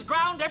choose his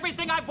ground,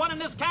 everything I've won in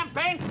this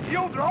campaign,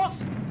 you've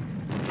lost?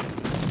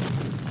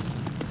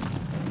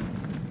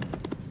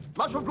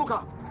 Marshal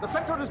Blucher, the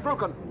sector is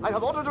broken. I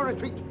have ordered a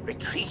retreat.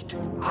 Retreat?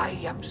 I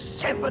am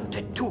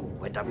 72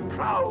 and a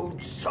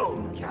proud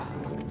soldier.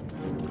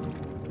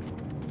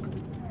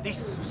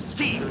 This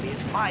steel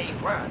is my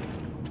word.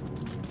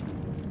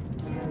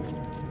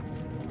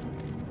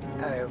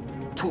 I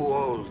am too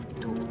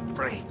old to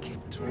break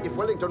it. If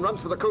Wellington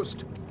runs for the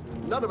coast,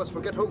 none of us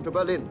will get home to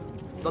Berlin.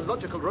 The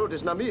logical road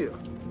is Namur.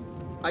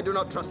 I do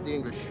not trust the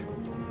English.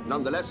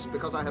 Nonetheless,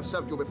 because I have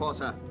served you before,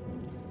 sir,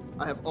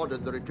 I have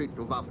ordered the retreat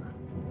to Wavre.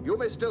 You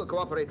may still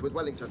cooperate with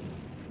Wellington,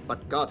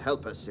 but God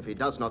help us if he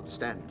does not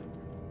stand.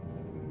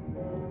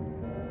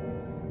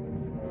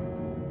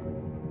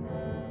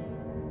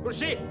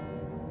 Grouchy!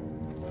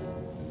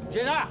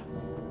 Girard!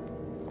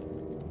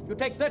 You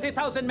take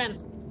 30,000 men.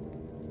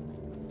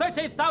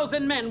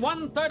 30,000 men,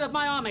 1/3 of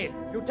my army.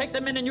 You take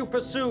them in and you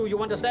pursue. You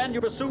understand? You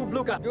pursue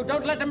Blucher. You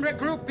don't let them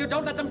regroup. You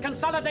don't let them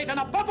consolidate. And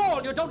above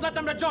all, you don't let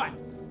them rejoin.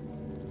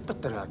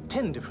 But there are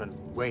 10 different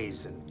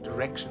ways and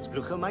directions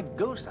Blucher might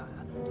go, sire.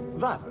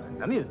 Wavre and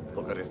Namur.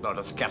 Blucher is not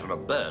a scatter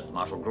of birds,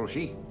 Marshal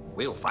Grouchy.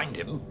 We'll find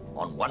him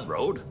on one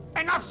road.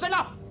 Enough's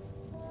enough!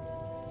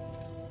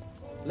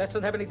 Let's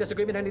not have any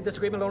disagreement. Any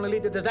disagreement will only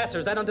lead to disaster.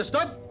 Is that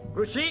understood?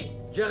 Grouchy,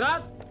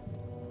 Girard?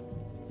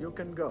 You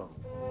can go.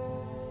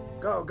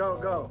 Go, go,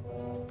 go.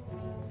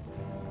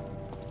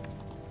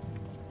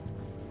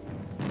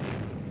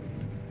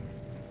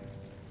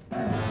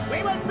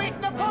 We will We'll beat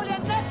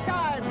Napoleon next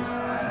time!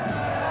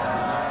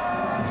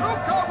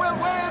 Blucher will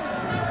win!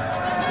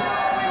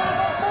 We will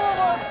go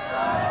forward!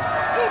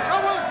 Blucher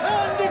will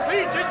turn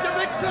defeat into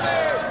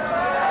victory!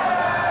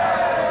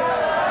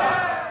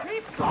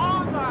 Keep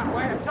on that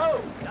way,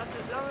 too! Just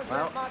as long as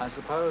Well, I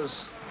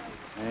suppose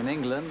in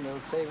England they'll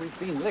say we've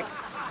been licked.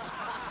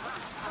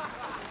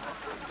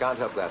 Can't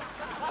help that.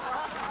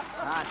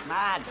 That's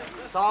mad.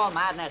 It's all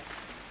madness.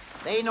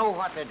 They know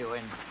what they're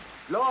doing.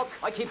 Look,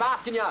 I keep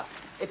asking you,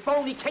 if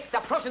Boney kicked the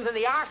Prussians in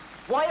the arse,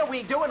 why are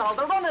we doing all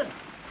the running?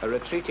 A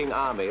retreating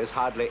army is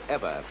hardly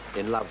ever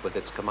in love with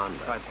its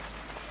commander. Right.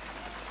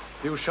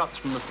 Few shots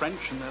from the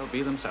French and they'll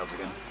be themselves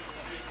again.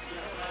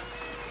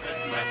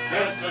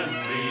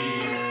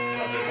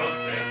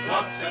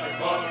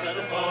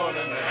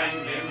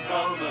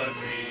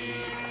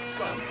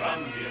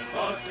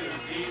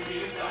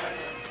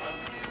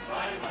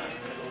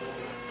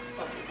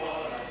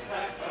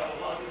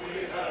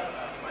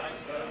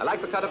 I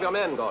like the cut of your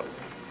men, Gordon.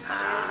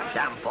 Ah,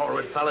 damn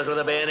forward fellas with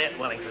a bayonet,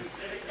 Wellington.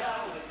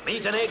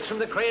 Meat and eggs from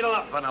the cradle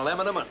up on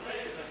 11 a month.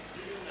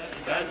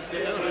 That's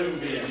still room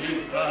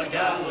beneath the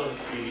gallows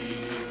tree.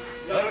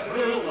 The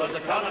crew was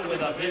a-comin'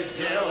 with a big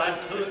jail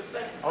and to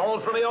say. All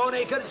from my own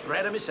acres,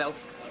 spread of myself.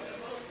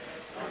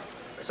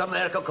 Some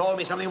there could call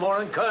me something more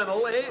than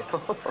colonel, eh?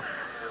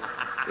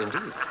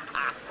 Indeed.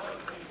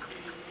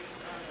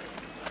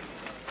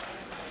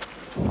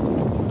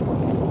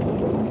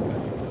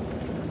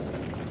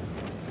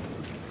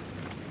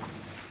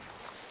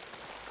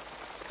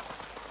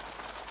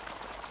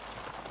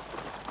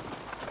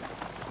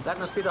 That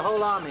must be the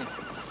whole army.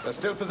 They're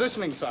still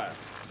positioning, sire.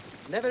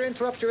 Never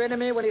interrupt your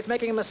enemy when he's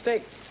making a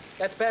mistake.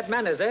 That's bad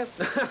manners, eh?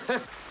 No,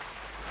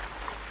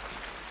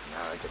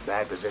 it's a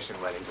bad position,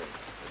 Wellington.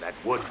 With that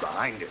wood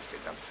behind us,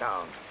 it's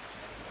unsound.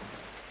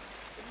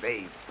 If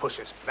they push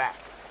us back,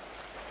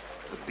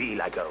 it'll be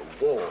like a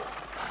war.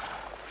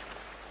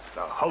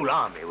 The whole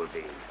army will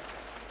be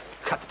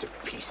cut to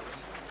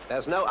pieces.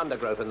 There's no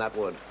undergrowth in that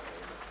wood.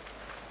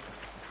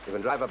 You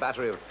can drive a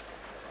battery of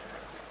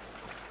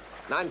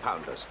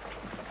 9-pounders.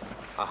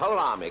 A whole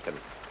army can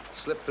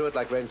slip through it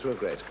like rain through a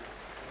grate.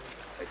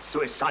 It's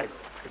suicidal,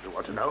 if you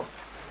want to know.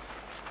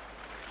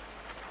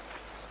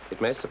 It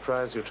may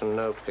surprise you to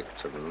know,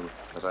 Picton,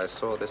 that I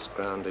saw this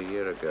ground a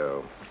year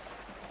ago.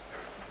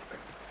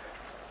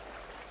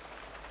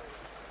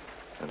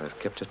 And I've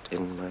kept it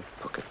in my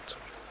pocket.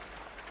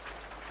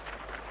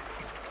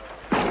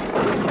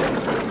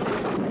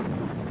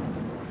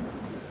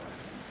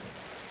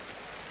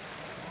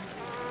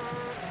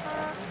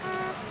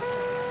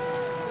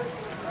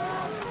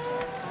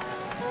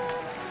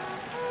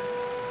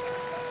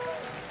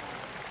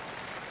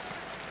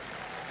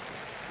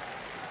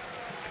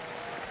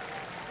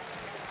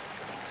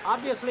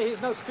 Obviously,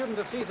 he's no student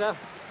of Caesar.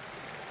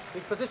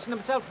 He's positioned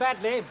himself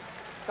badly. He's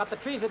got the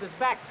trees at his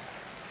back.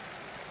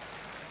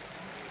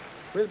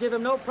 We'll give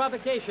him no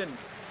provocation.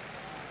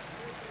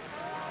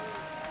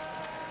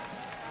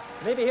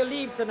 Maybe he'll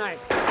leave tonight.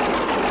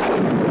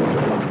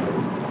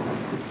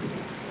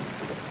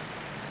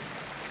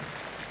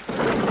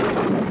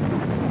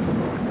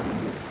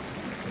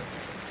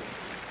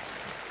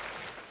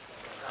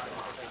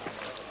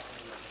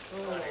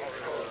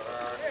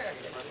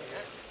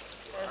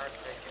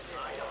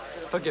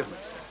 Forgive me,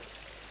 sir.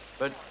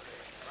 But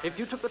if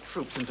you took the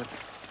troops into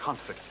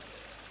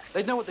confidence,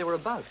 they'd know what they were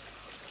about.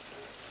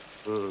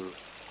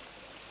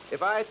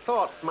 If I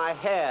thought my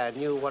hair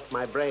knew what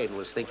my brain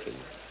was thinking,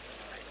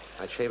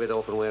 I'd shave it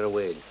off and wear a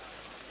wig.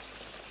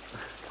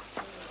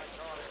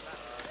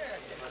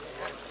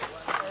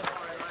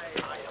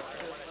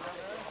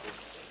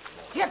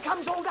 Here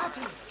comes old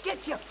Atty.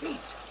 Get your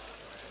feet.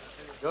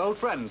 Your old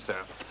friends, sir.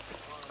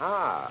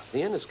 Ah, the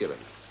Inniskillen.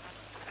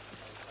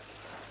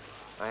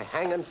 I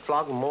hang and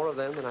flog more of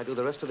them than I do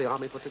the rest of the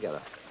army put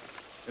together.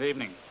 Good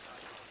evening.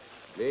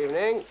 Good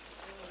evening.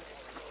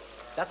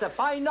 That's a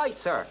fine night,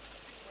 sir.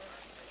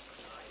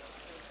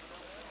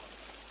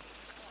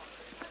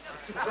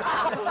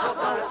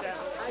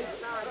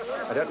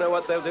 I don't know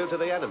what they'll do to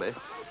the enemy.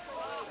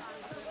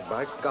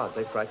 By God,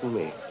 they frighten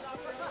me.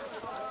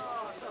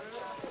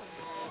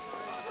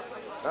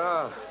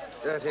 Ah,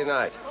 dirty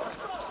night.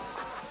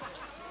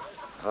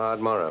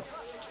 Hard morrow.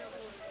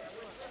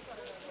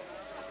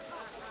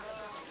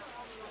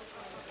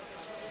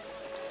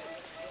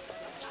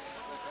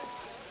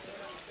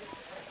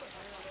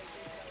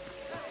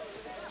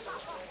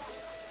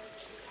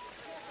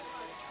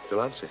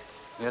 Delancey.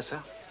 Yes,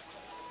 sir?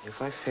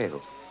 If I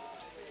fail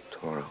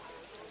tomorrow,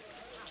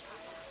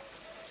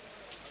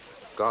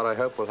 God, I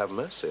hope, will have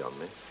mercy on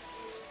me.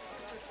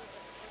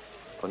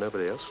 Or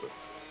nobody else will.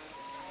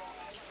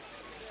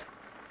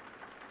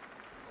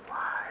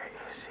 Why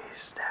is he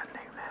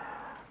standing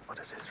there? What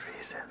is his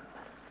reason?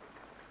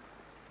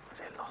 Has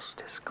he lost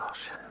his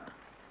caution?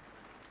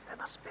 There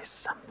must be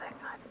something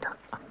I don't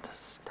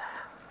understand.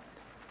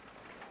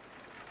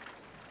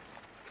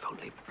 If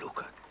only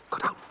Blucher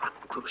could outrun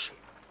Grouchy.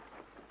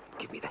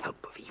 Give me the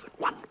help of even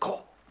one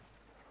corps.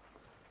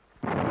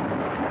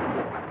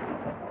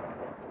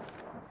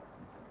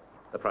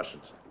 The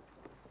Prussians.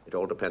 It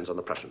all depends on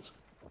the Prussians.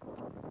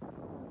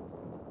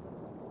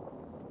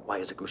 Why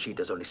is it Grouchy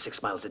does only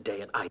 6 miles a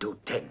day and I do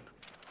 10?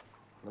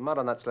 The mud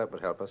on that slope would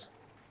help us.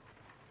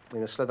 We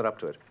must slither up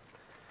to it.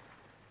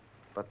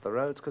 But the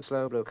roads could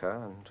slow Blucher,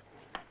 and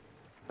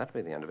that'd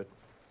be the end of it.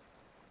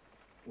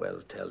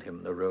 Well, tell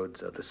him the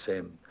roads are the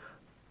same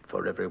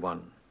for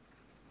everyone.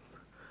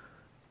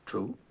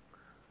 True?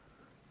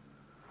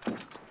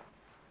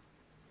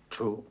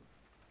 True?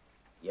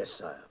 Yes,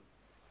 sire.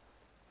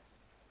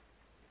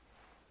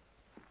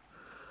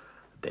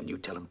 Then you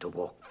tell him to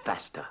walk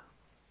faster.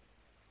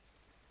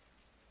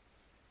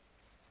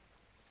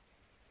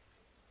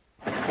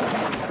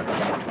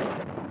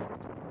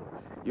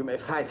 You may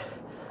fight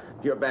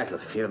your battle,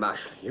 Field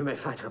Marshal. You may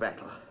fight your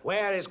battle.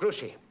 Where is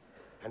Grouchy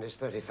and his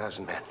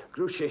 30,000 men?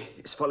 Grouchy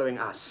is following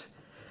us,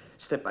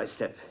 step by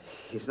step.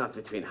 He's not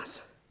between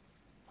us.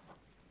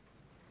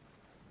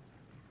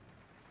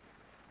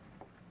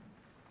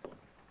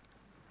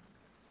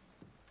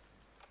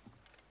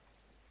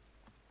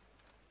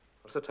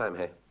 What's the time,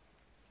 Hay?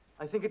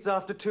 I think it's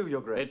after 2,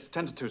 Your Grace. It's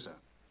 10 to 2, sir.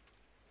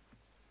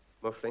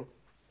 Muffling,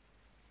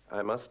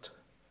 I must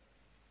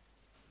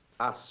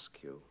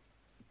ask you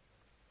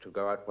to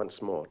go out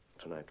once more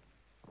tonight.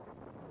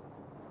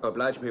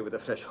 Oblige me with a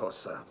fresh horse,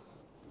 sir.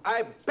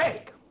 I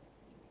beg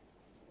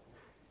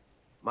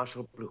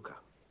Marshal Blucher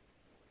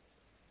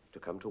to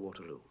come to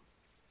Waterloo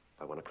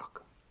by 1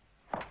 o'clock.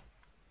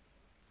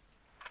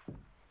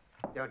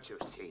 Don't you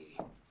see,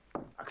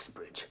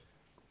 Uxbridge?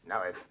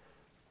 Now, if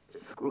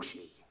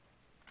Grouchy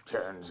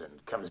turns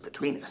and comes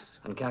between us,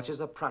 And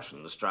catches a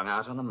Prussian strung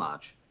out on the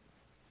march.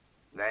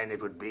 then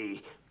it would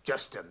be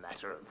just a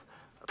matter of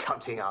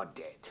counting our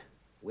dead.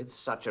 With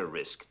such a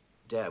risk,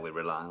 dare we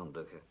rely on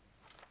Blucher?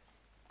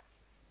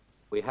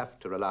 We have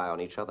to rely on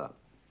each other,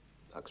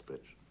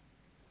 Uxbridge.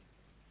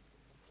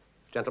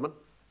 Gentlemen.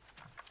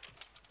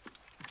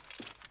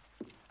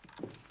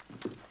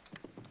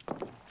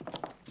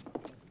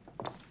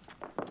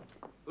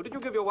 Who did you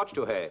give your watch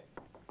to, Hay?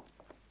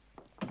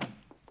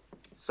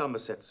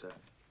 Somerset, sir.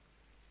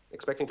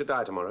 Expecting to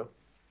die tomorrow?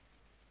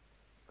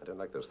 I don't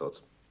like those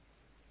thoughts.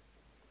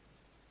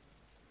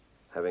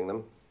 Having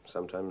them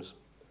sometimes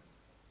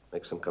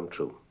makes them come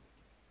true.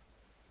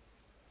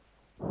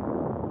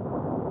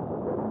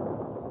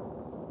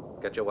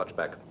 Get your watch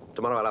back.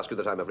 Tomorrow I'll ask you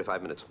the time every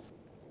 5 minutes.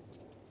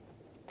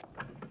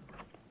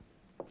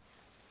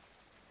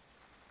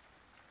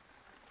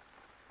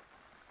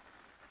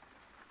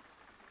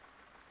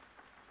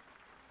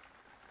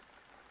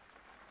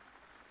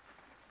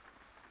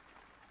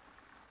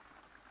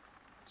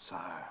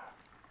 Sire,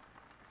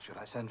 should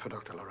I send for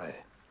Dr. Leray?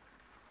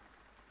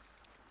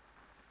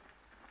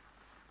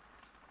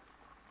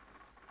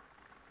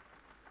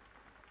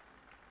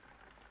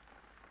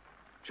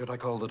 Should I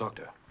call the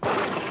doctor?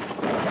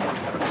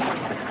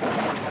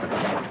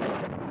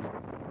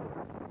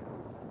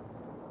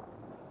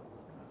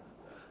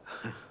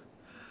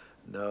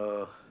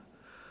 No.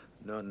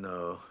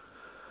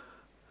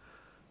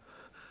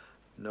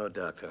 No,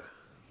 Doctor.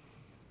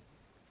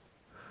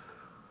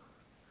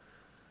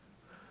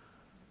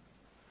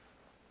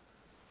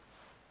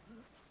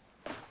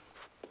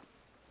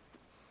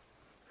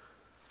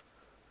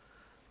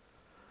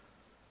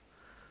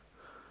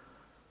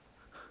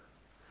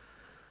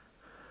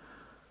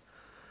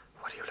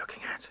 What are you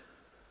looking at?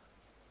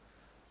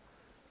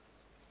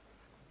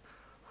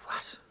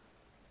 What?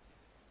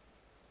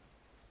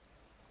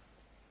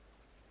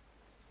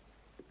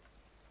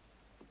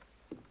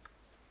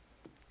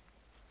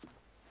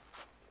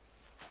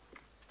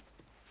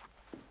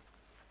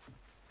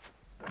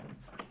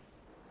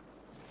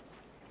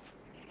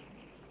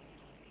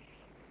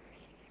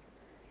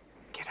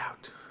 Get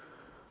out.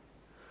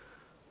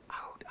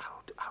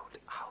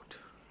 Out.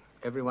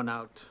 Everyone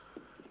out.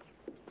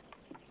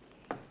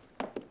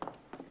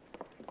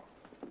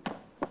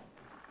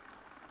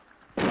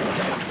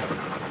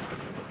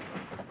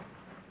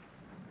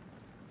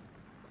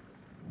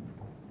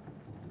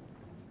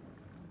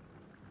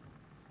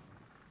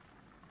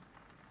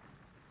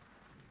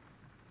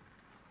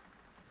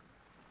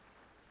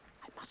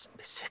 I mustn't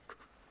be sick.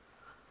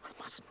 I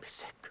mustn't be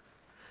sick.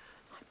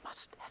 I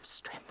must have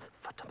strength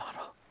for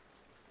tomorrow.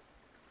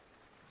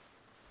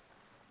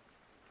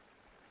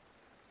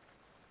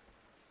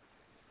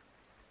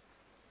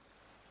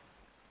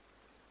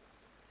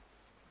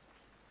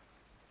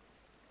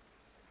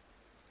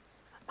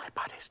 My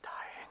body's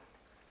dying.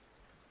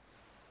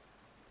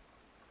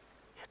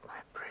 Yet my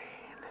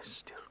brain is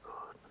still good.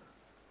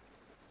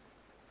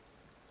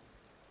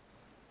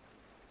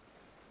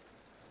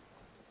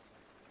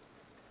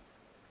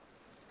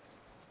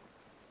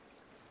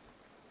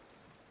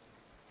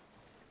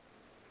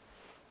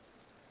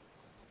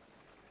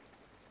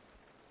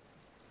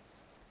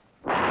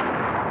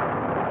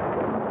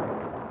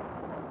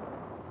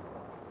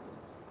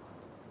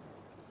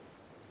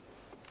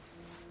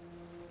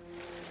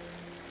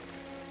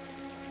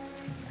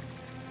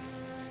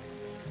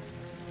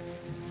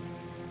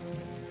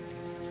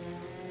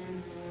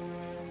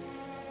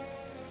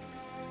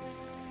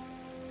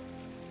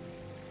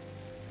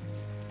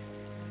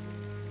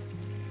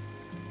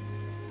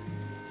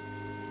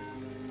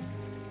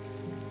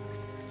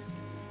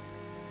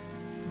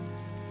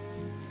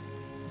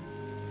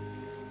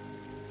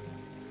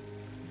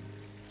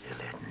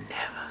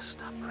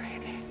 stop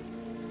raining.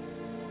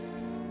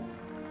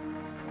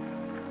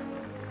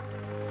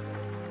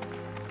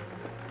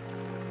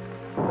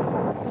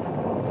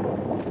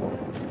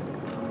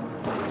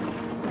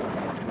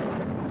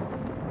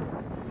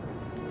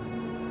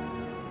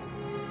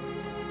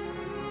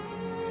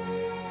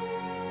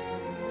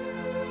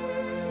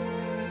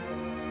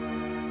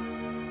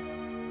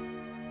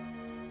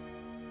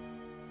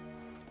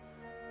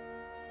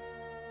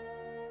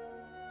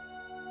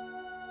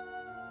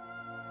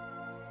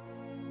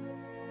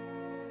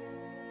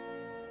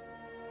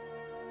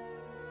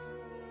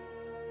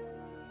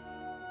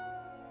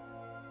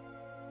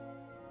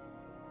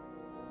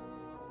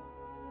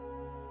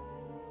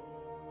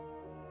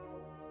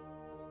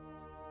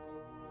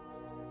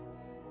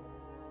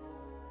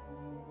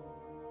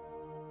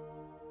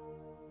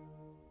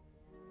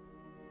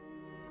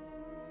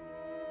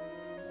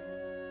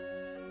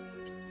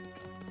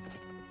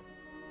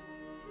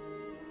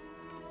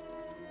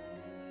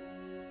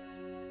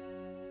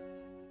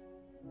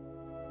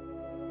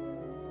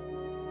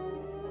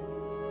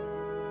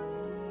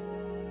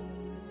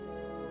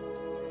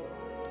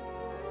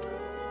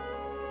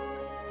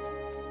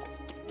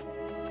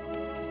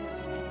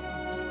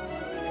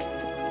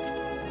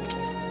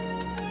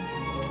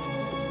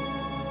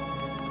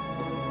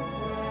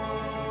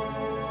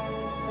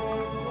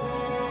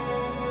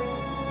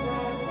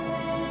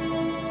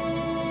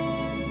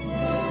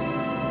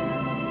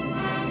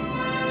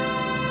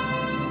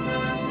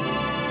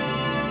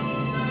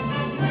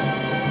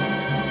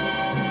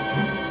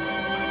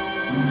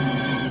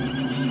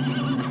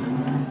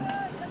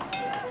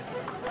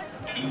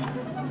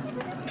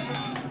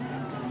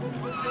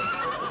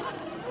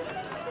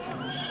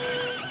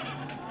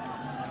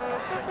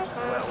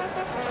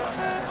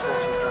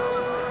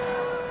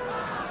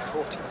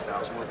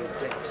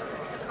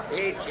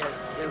 Eat your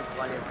soup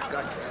while you've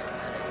got it.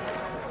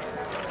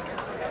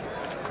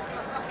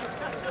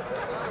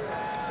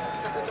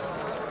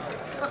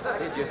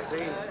 Did you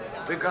see?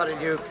 We got a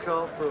new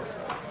corporal.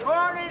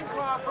 Morning,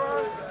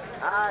 Corporal.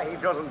 Ah, he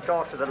doesn't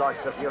talk to the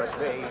likes of you and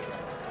me.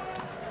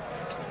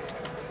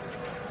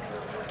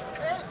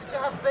 Hey, did you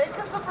have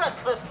bacon for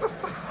breakfast?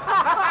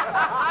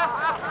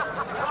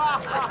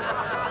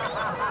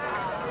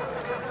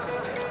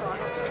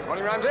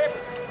 Morning, Ramsey.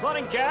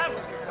 Morning, Cav.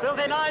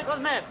 Filthy night,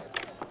 wasn't it?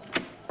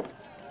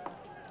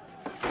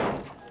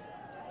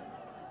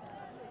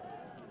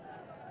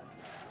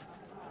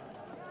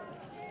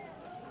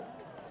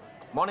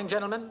 Morning,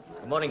 gentlemen.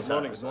 Good morning, sir.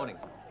 Morning, Good sir. morning,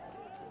 sir.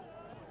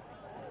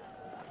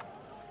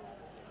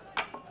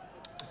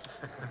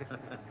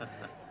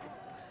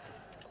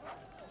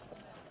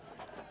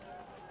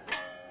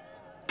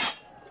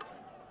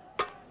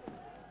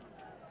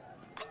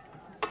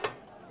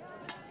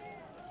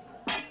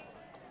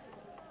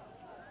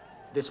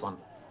 This one.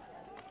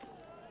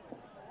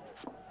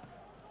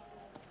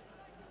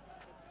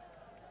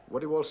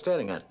 What are you all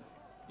staring at?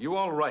 You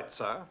all right,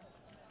 sir?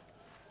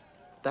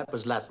 That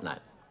was last night.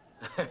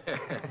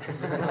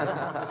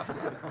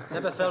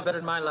 Never felt better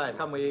in my life.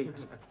 Come, we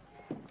eat.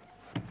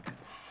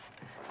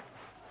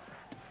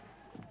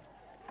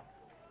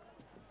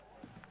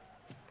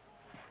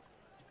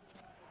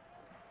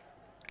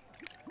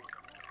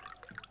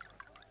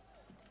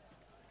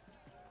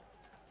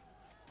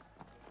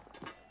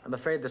 I'm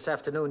afraid this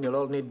afternoon you'll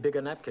all need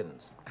bigger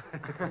napkins.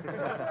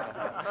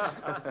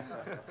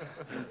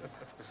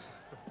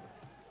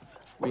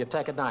 We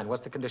attack at 9.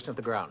 What's the condition of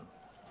the ground?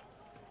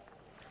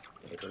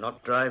 It will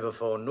not dry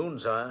before noon,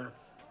 sire.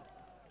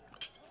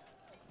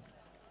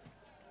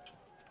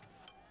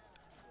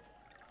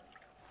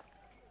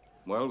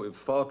 Well, we've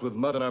fought with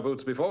mud in our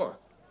boots before.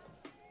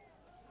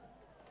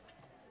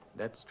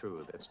 That's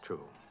true, that's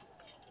true.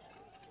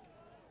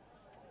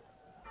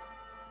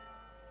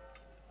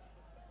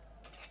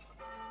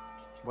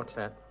 What's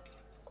that?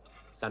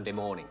 Sunday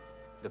morning.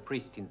 The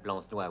priest in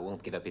Blanche-Noire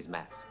won't give up his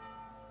mass.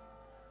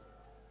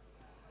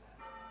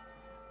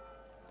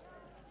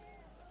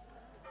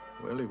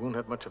 Well, he won't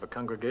have much of a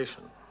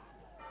congregation.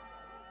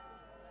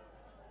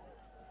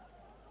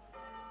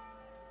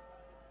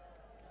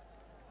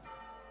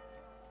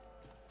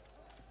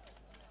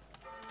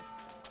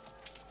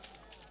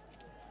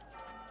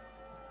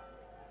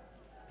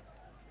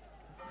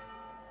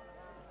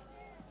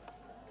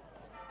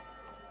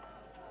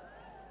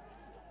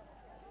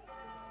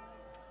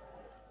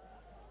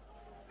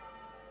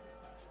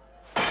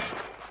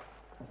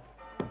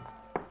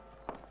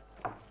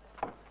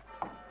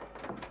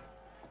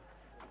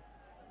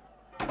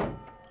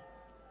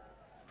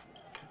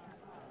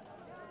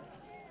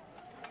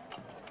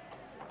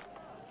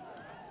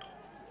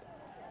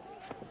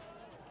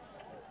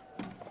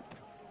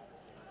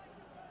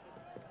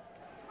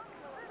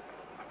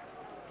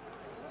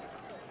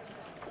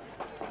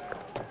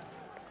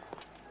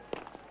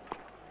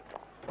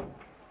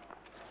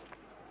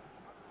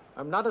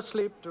 I'm not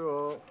asleep,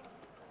 Drew.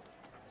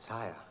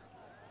 Sire,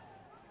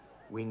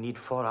 we need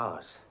 4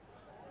 hours.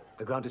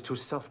 The ground is too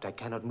soft. I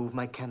cannot move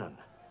my cannon.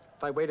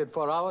 If I waited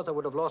 4 hours, I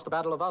would have lost the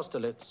Battle of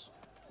Austerlitz.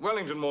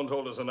 Wellington won't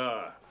hold us an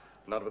hour.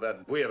 Not with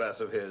that bouillabaisse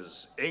of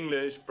his.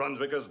 English,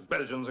 Brunswickers,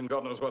 Belgians, and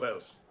God knows what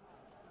else.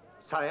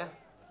 Sire,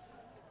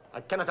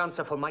 I cannot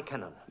answer for my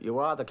cannon. You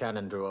are the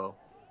cannon, Drouot.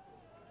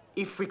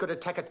 If we could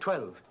attack at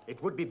 12,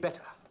 it would be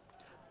better.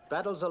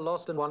 Battles are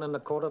lost in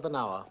 1¼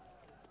 hour.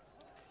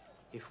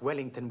 If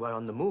Wellington were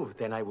on the move,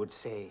 then I would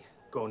say,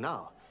 go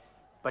now.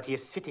 But he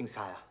is sitting,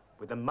 sire,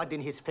 with the mud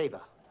in his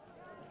favor.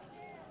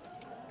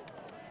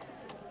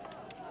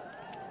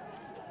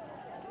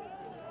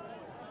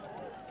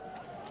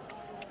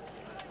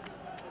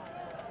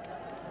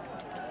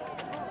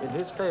 In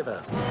his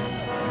favor.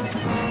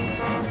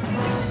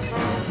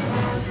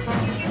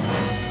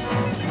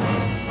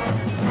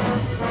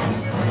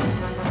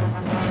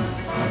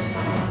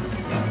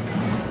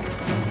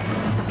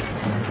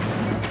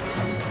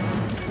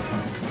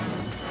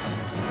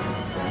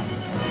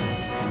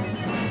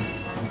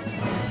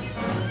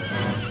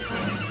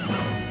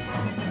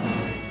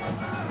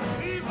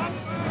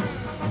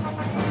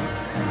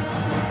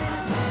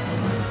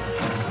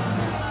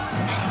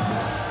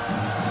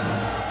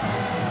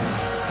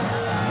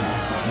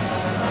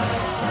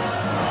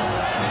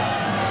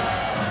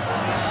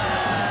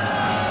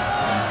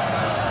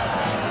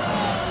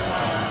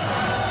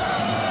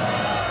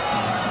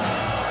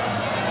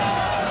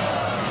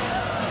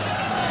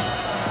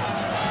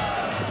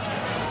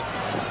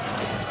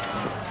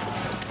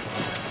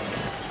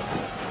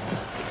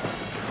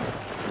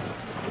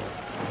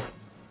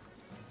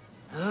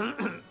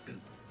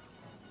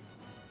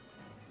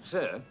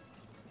 Sir?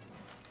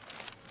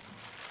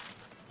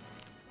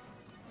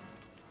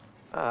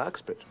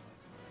 Uxbridge.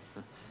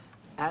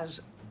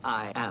 As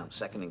I am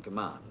second in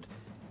command,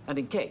 and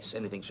in case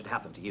anything should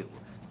happen to you,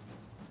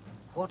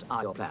 what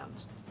are your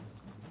plans?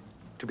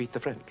 To beat the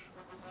French.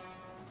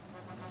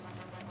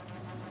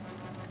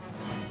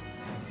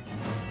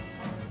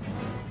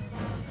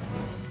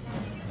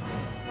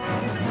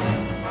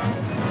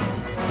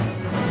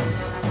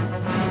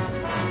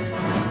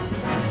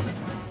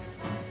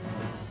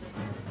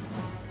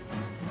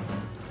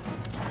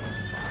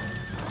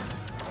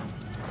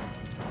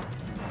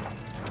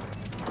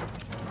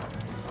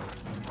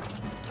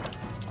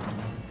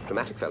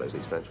 Dramatic fellows,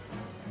 these French.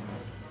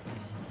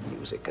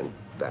 Music and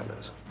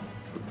banners.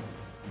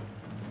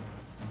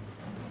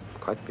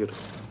 Quite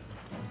beautiful.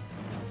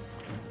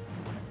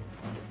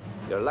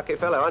 You're a lucky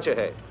fellow, aren't you,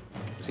 Hay?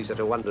 To see such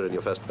a wonder in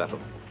your first battle.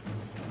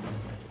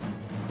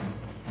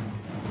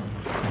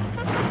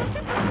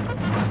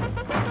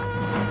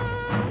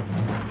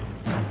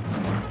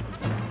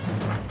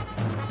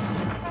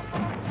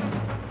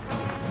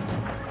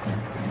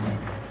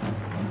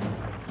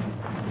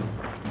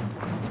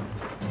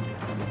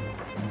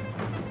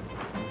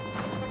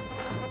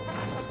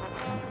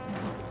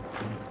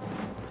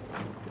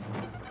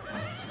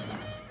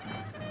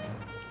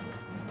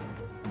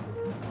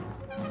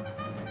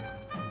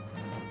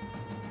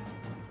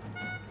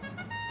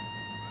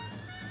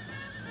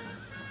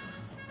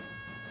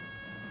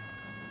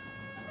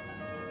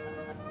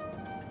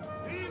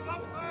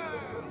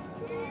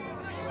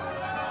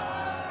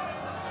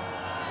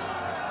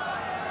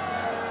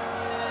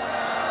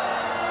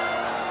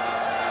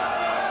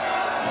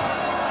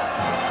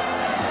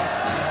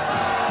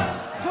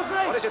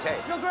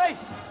 Your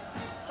Grace!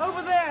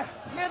 Over there,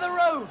 near the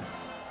road!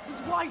 His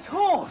white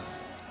horse!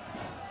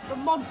 The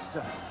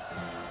monster!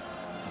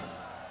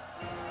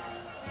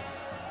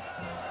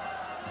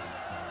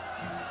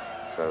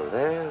 So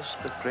there's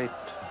the great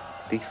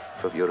thief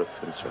of Europe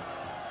himself.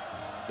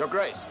 Your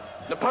Grace,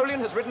 Napoleon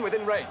has ridden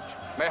within range.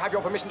 May I have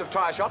your permission to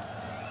try a shot?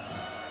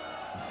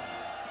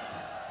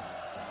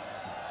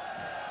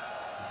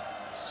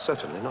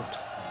 Certainly not.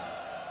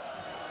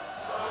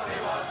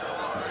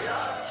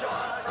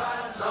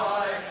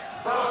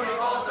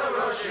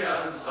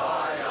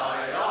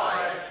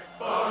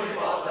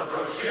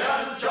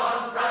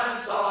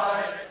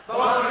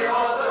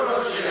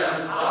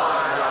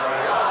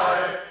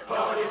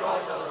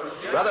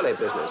 Brotherly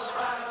business,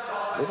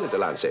 isn't it,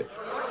 Delancey?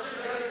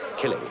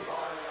 Killing.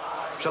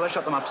 Shall I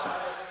shut them up, sir?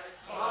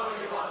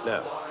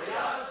 No.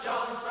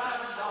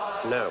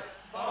 No.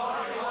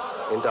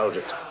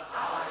 Indulgent.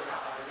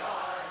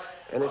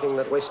 Anything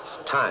that wastes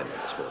time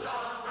this morning.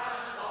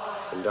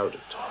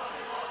 Indulgent.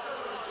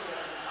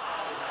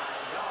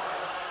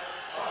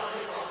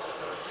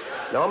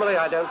 Normally,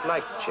 I don't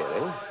like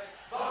cheering.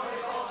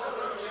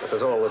 But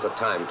there's always a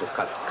time to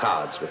cut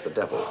cards with the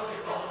devil.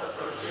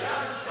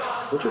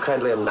 Would you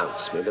kindly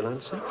announce me,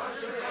 Delancey?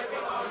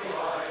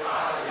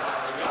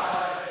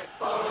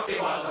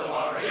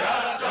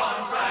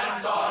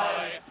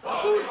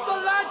 Who's the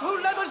lad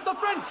who leathers the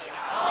French?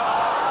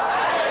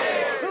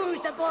 Who's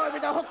the boy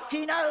with the hooked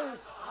nose?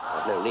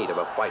 I've no need of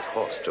a white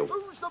horse to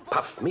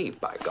puff me,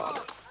 by God.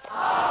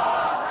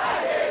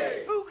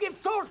 Who gives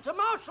salt to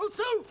Marshal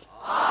Soult?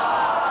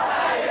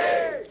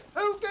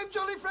 Who gave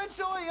Jolly French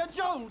Oy a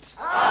jolt?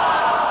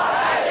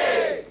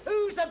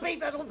 Who's the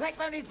beef that'll peck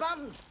round his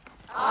bum?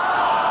 Who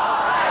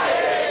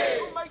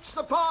makes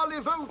the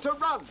parlez-vous to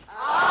run?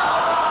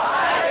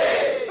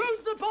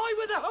 Who's the boy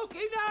with the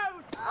hooky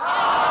nose?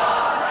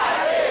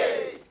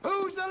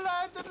 Who's the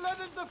lad that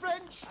leathers the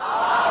French?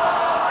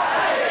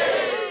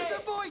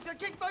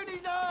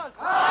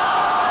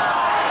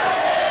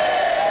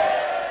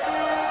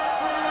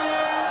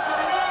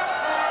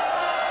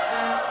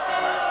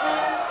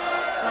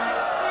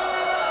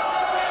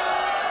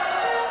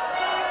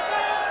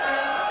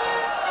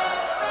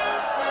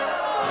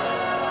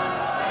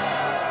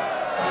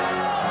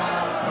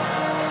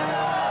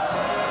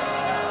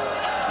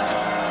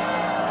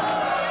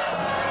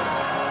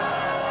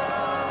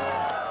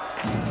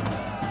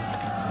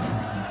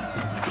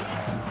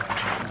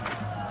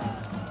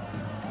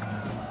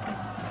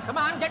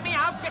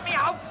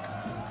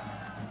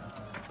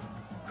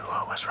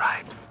 was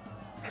right.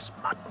 This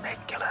mud may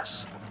kill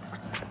us.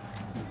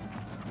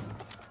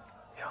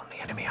 The only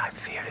enemy I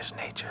fear is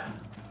nature.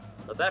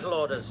 The battle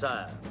orders,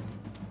 sire.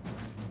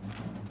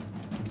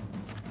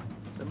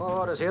 There are more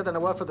orders here than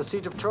there were for the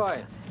siege of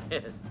Troy.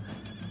 Yes.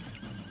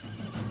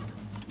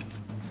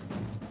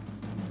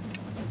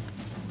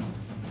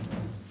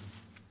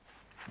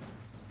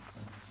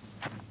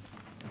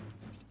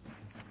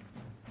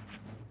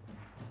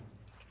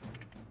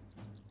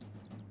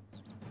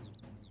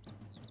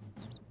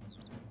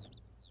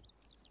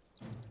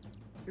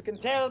 You can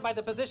tell by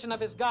the position of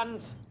his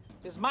guns,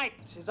 his might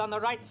is on the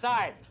right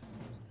side.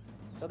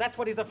 So that's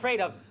what he's afraid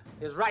of,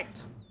 his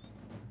right.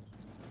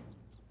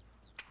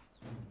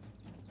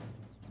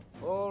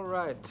 All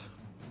right.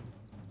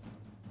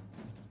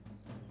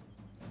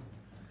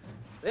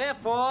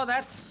 Therefore,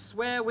 that's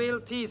where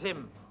we'll tease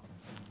him.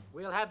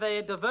 We'll have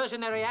a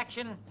diversionary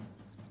action.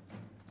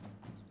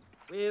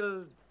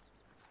 We'll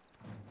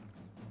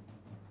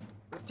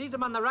tease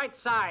him on the right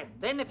side.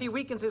 Then, if he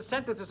weakens his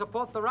center to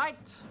support the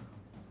right,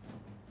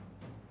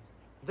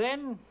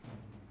 then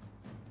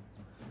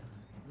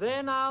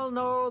I'll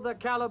know the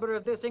caliber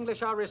of this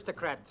English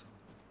aristocrat.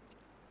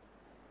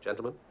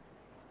 Gentlemen,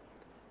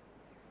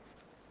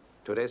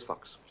 today's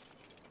fox.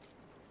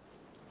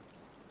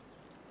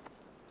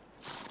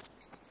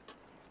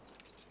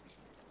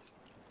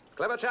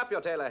 Clever chap,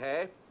 your tailor,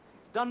 hey?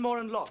 Dunmore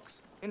and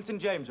Locks, in St.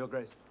 James, Your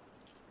Grace.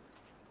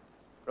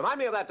 Remind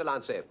me of that,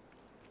 Delancey.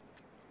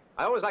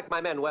 I always like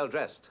my men well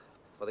dressed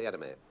for the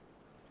enemy.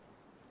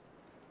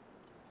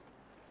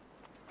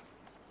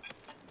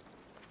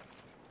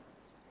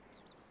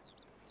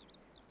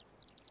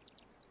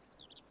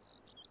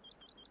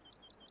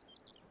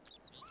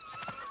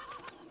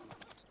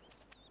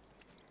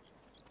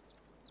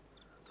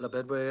 La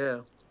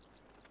Bedouille.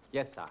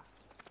 Yes, sir.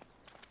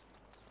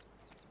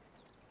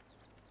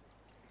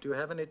 Do you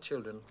have any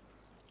children?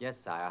 Yes,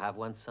 sir. I have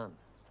one son.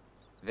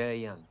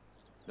 Very young.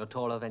 No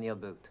taller than your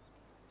boot.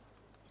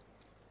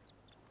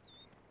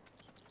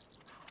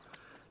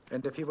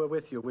 And if he were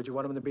with you, would you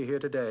want him to be here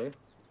today?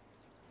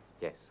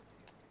 Yes.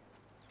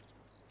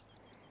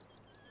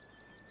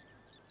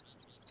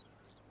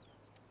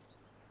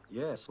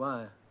 Yes,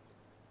 why?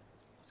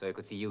 So he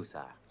could see you,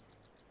 sir.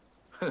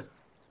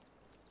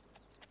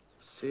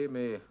 See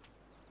me.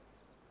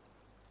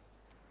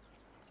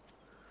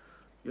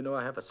 You know,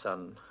 I have a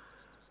son.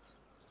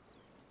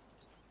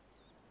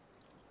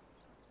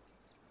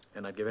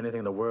 And I'd give anything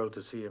in the world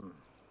to see him.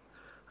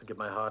 I'd give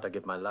my heart, I'd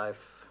give my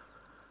life.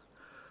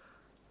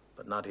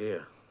 But not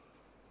here.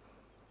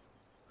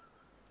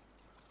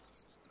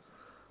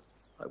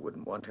 I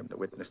wouldn't want him to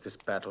witness this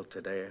battle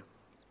today.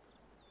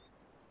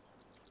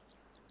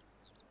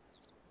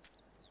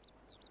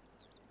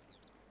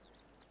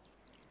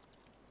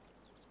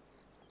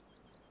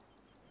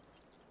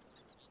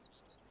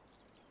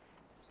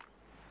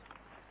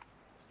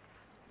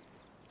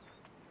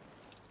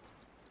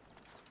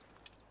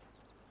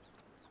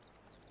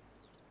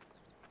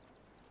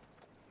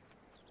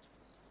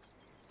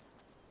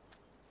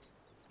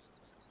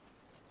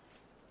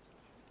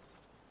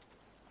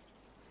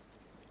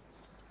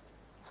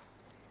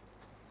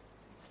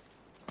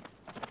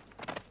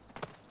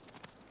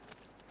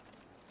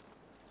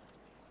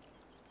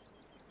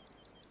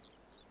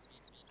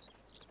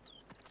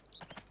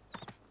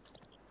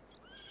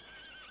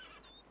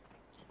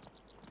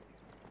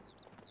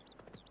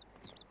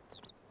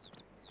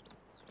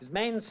 His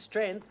main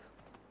strength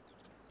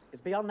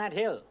is beyond that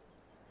hill.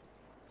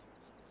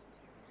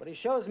 What he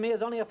shows me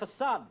is only a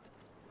facade.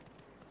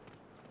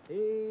 He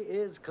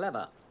is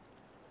clever.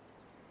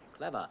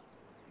 Clever.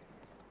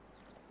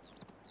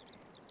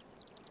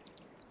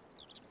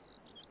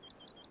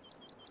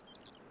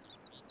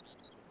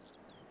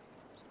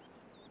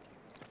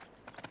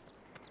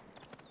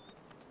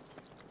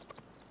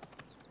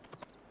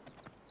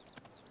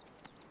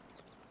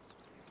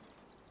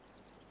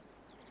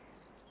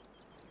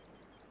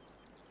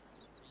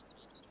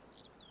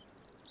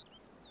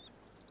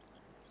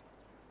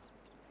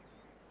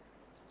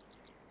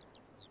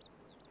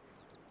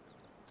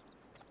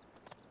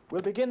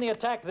 We'll begin the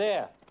attack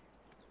there,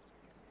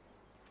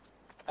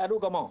 at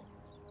Hougoumont.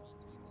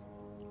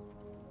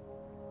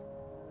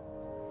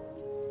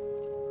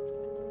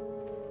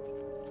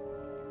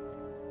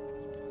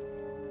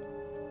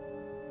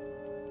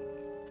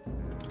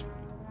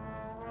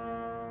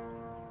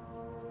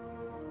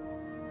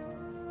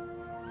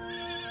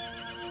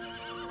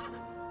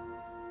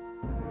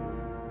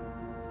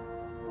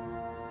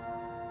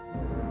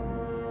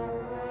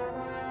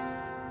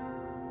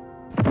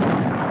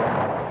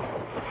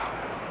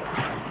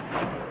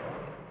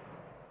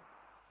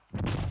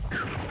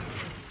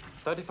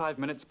 "35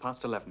 minutes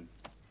past 11.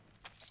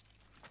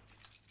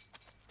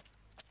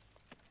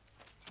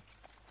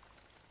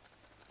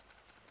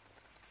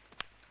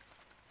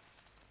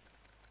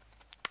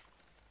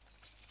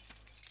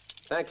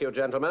 Thank you,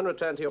 gentlemen.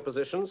 Return to your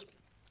positions.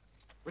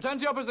 Return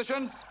to your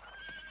positions.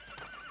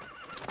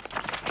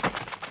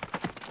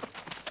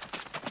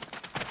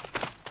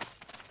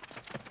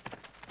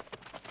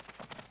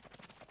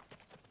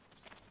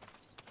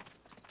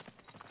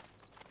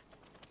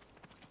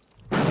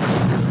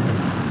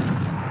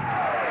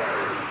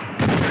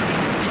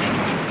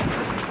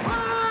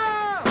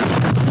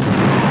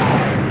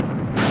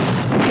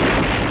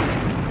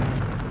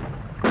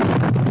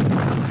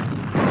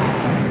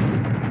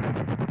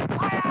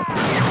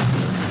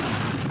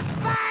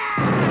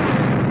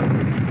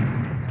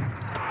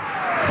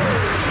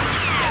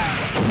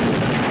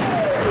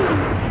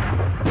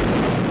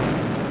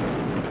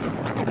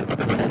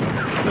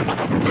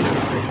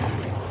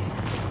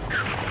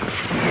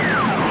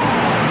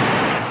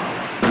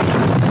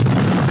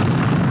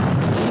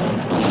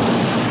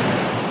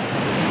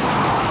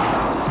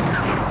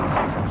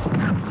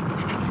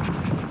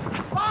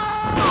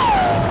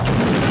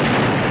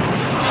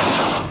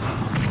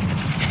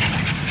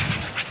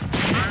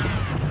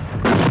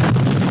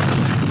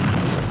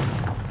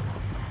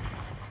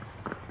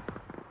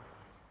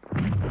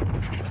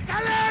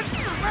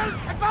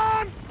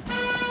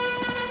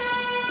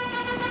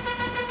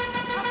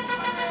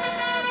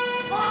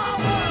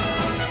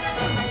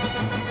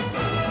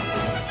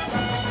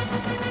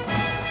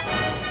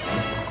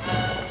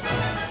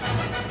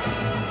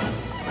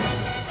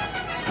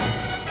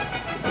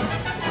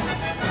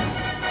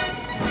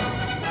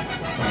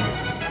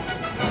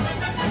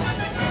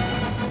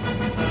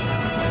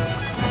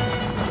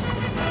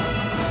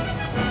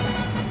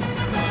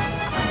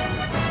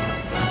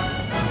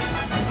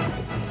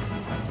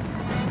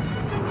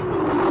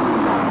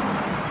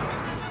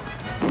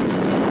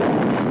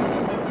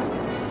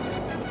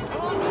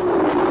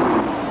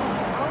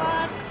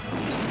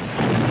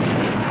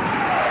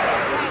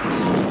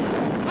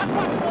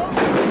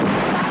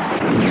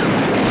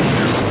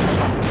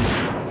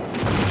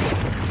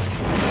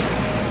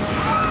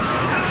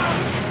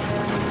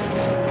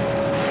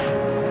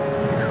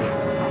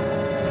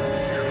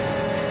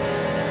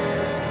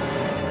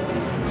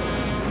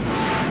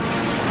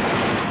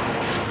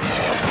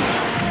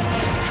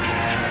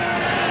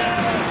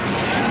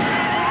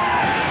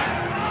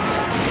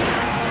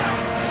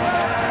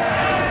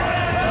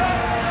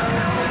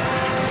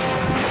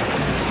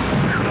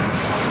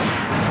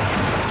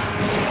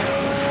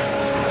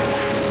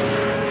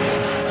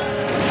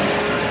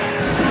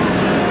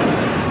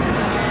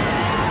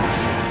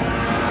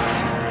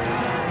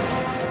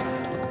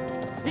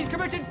 He's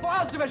committed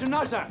Foyle's division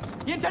now, sir.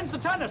 He intends to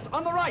turn us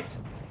on the right.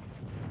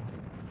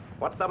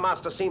 What the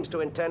master seems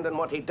to intend and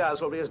what he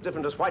does will be as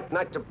different as White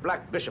Knight to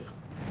Black Bishop.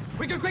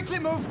 We can quickly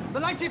move the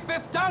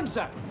 95th down,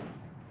 sir.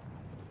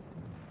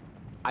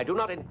 I do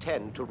not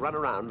intend to run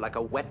around like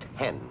a wet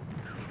hen.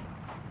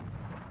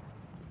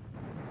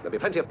 There'll be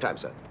plenty of time,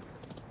 sir.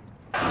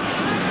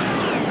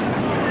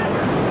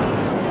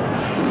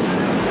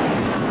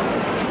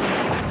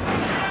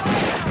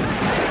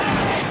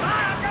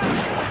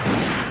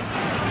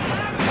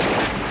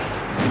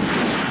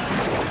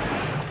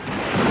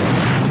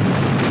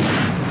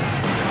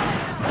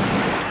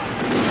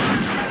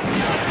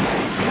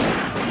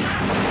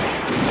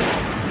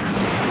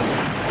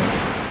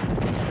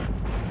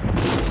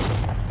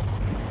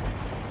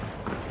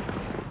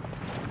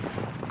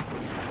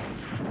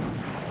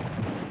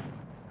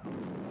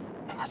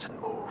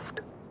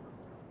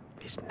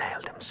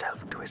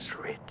 To his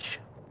ridge.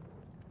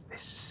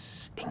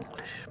 This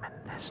Englishman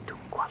has two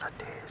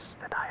qualities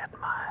that I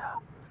admire: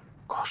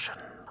 caution,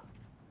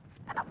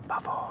 and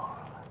above all,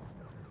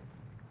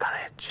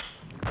 courage.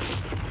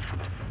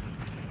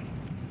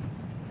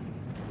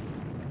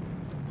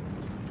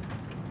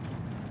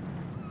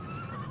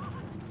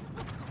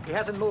 He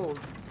hasn't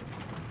moved.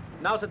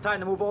 Now's the time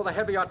to move all the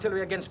heavy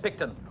artillery against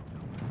Picton.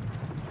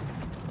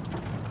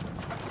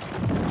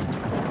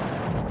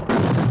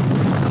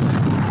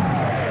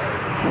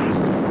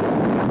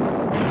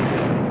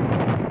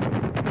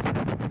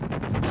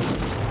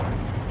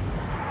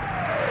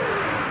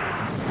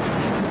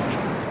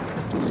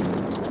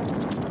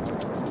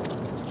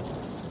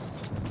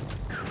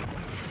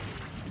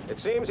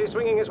 Seems he's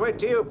swinging his way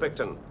to you,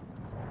 Picton.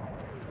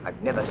 I've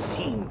never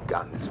seen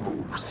guns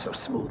move so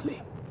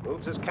smoothly.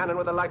 Moves his cannon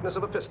with the lightness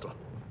of a pistol.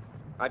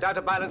 I doubt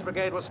a Byland's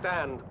brigade will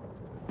stand.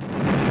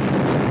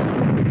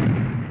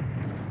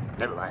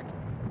 Never mind.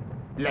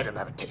 Let him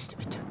have a taste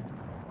of it.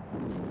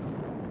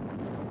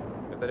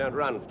 If they don't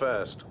run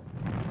first.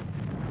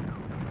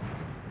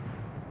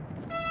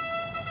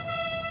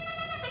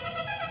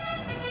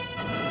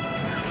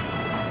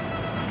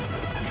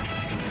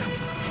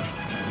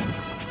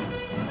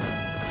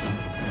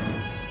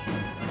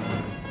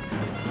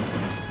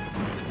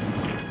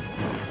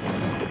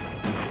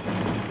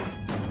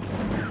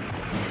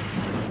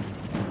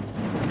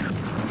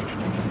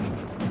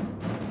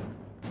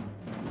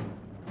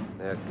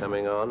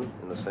 Coming on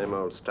in the same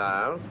old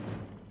style.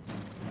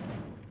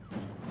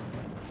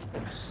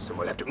 So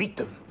we'll have to meet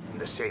them in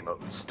the same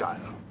old style.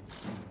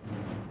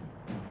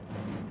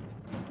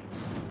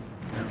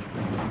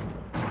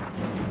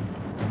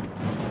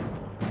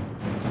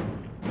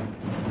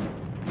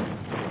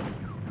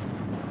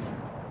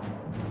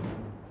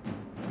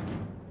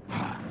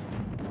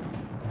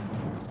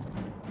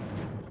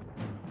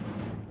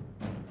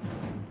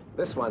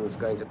 This one's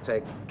going to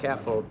take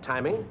careful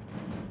timing.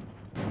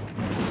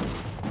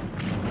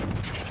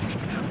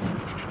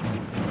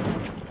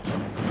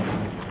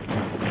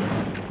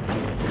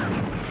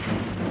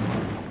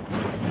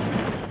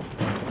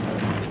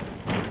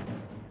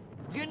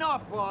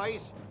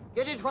 Boys,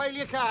 get it while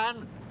you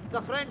can.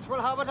 The French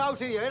will have it out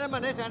of you in a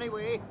minute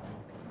anyway.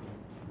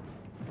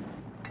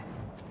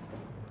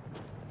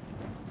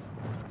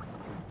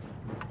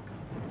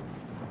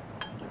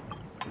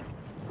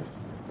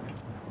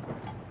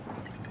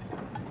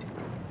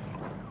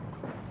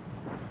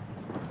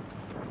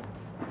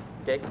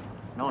 Cake?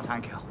 No,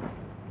 thank you.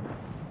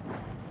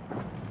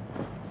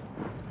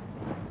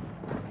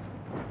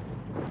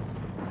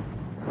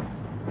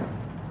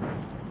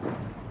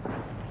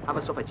 Have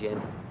a supper,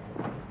 Jane.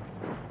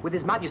 With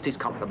His Majesty's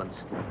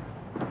compliments.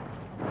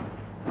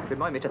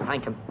 Remind me to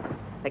thank him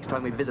next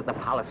time we visit the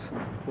palace.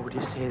 Oh, do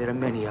you say there are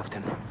many of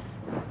them?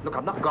 Look,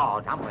 I'm not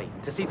God, am I?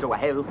 To see through a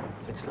hell.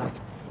 It's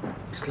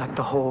like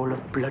the whole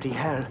of bloody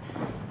hell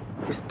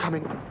is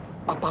coming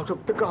up out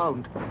of the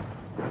ground.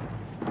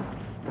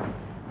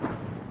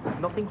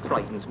 Nothing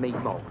frightens me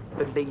more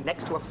than being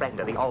next to a friend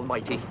of the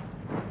Almighty.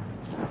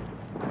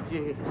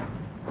 Yes.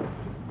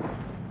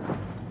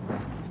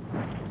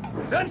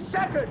 Then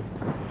second,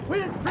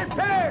 we'll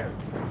prepare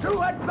to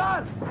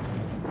advance.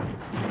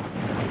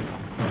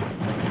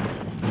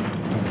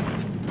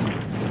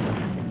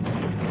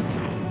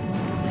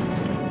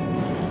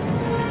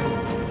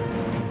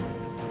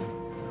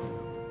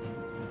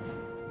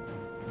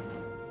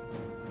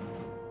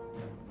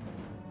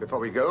 Before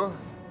we go,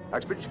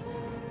 Uxbridge?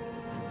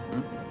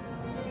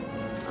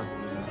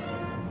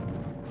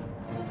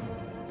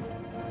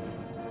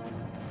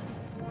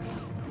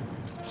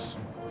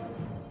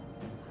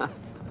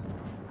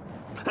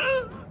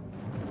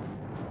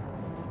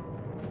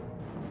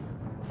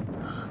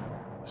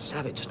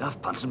 Savage stuff,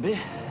 Ponsonby.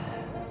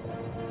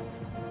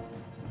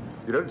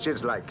 You don't see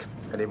its like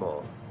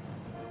anymore.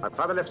 My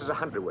father left us a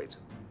hundredweight,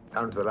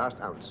 down to the last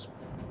ounce.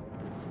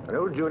 An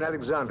old Jew in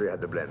Alexandria had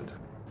the blend.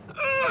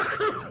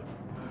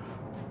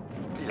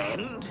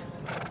 Blend?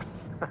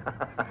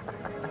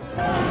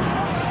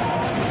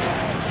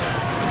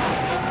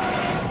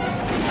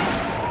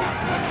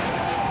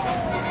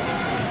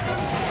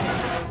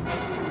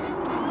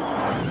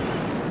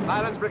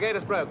 Byland's brigade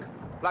is broke.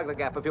 Plug the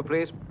gap, if you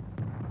please.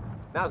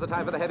 Now's the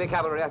time for the heavy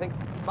cavalry, I think.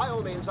 By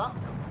all means, sir.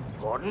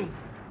 Gordon,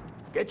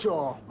 get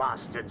your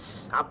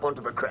bastards up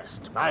onto the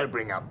crest. I'll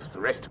bring up the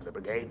rest of the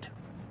brigade.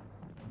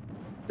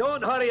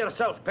 Don't hurry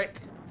yourself,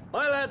 Pick.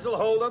 My lads will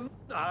hold them.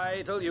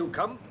 Aye, till you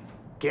come.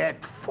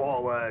 Get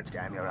forward,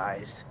 damn your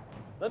eyes.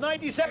 The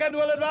 92nd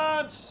will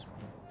advance.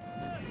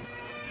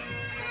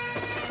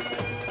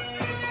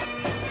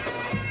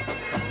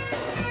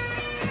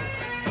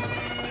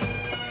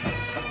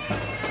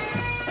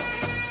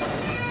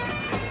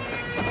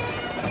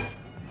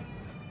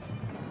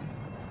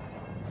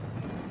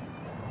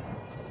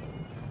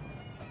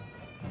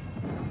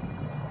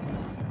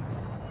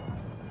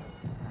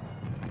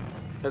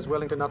 Has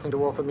Wellington nothing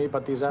to offer me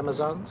but these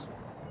Amazons?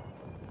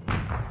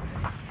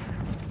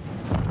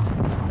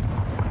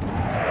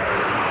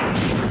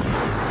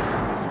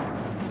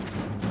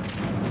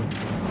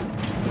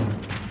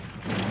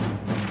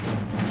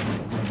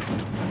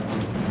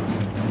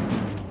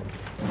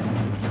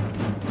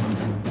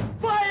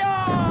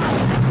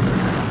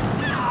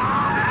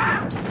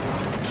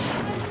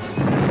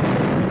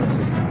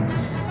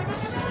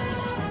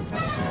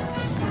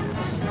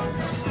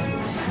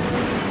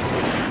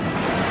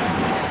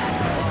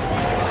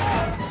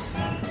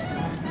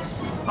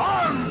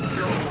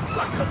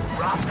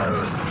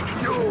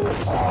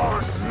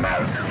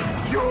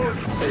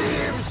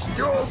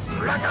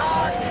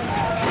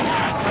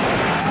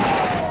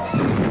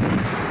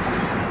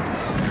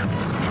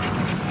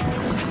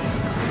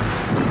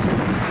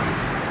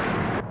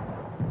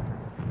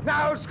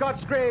 Now,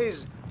 Scots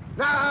Greys!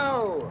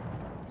 Now!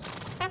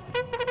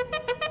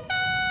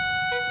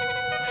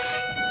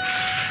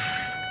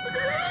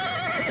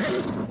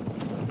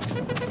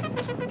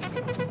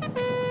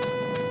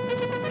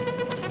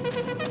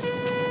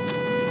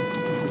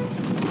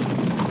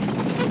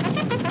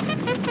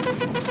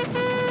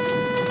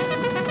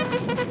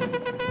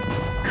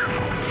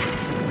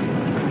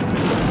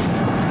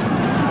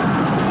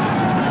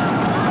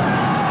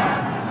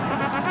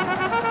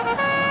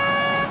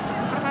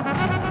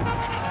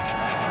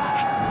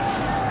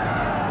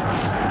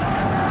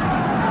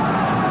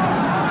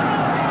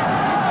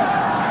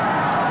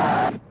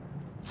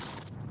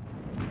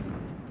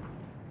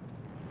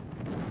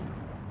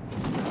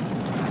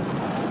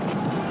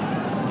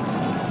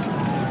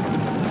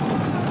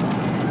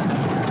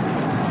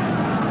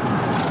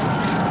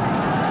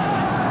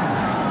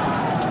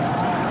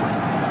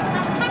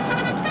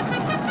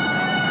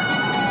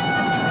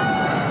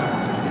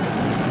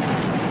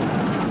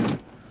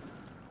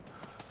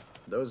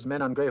 Those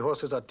men on grey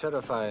horses are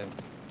terrifying.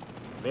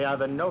 They are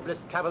the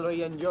noblest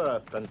cavalry in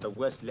Europe and the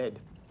worst led.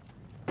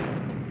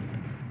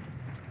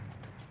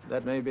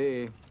 That may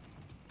be.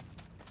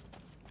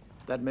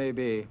 That may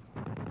be.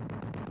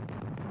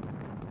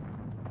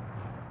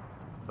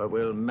 But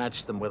we'll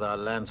match them with our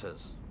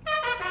lances.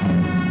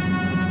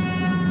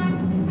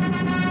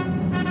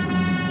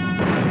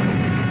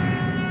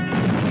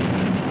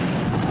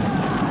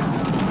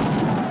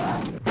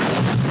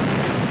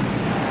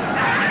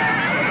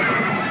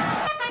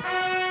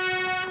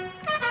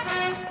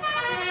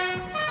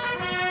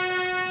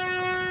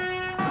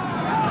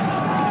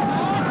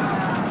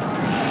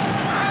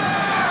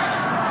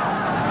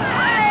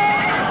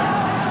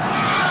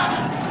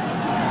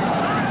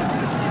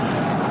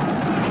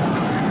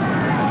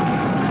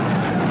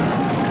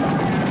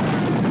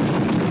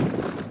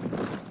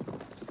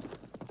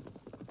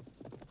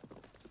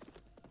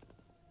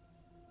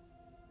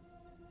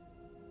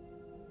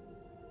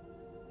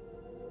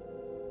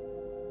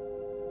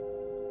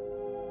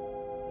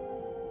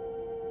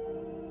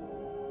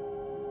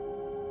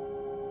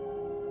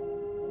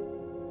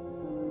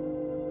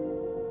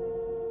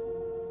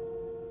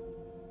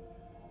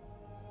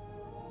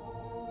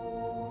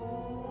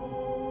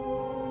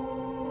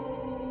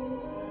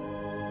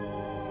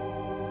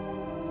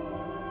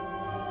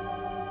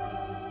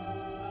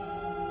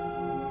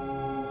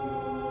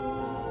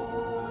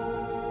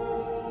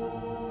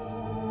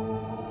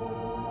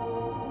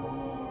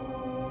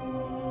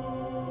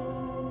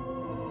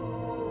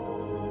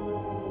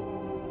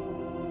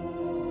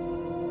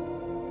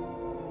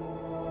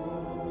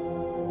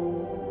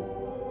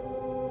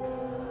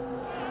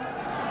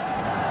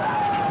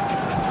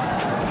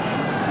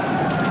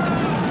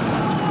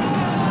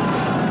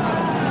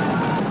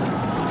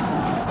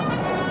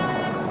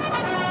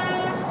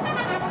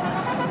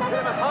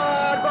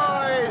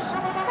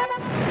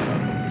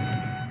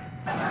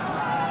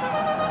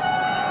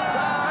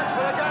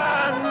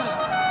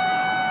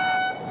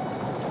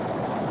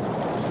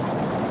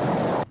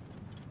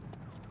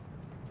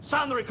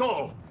 Sound the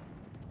recall!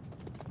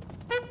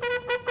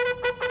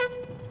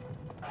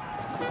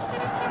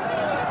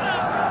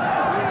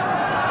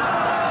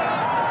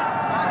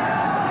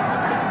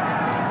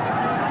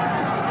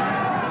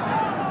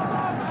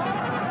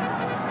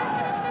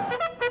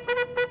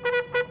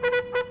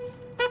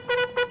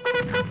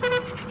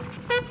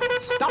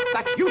 Stop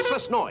that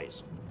useless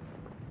noise!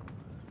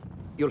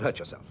 You'll hurt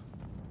yourself.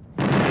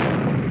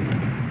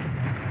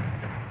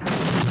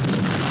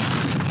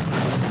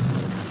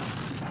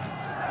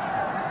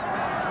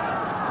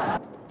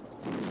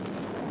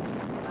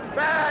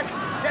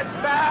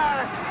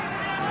 back!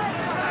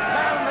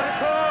 Sound the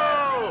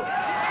recall!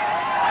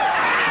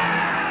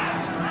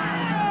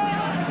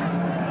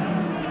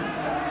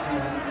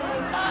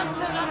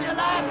 Lancers on your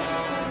left!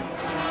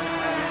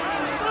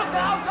 Look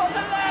out on the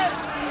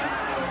left!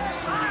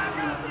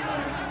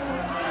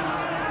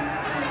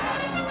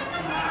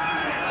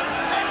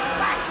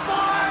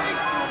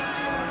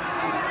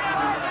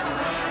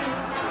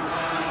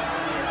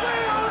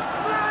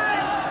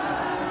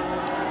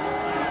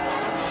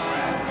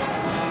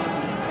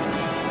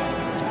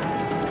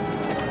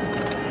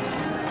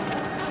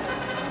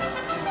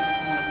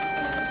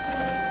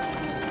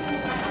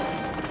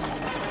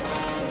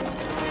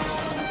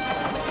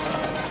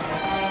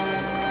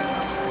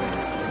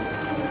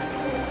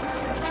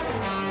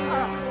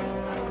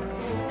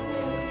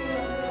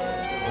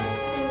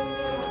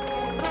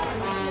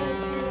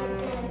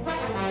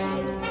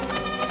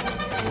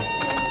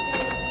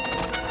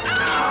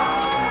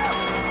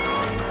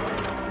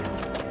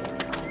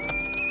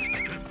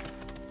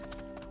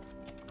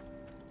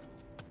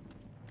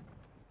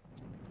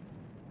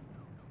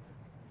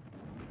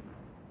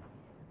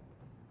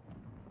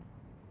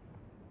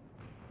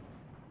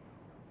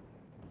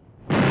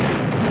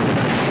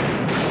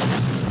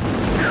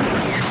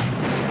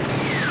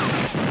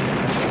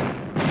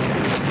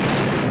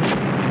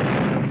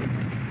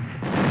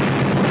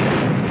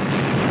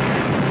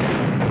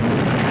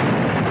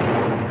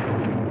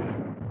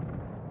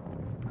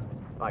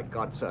 By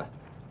God, sir,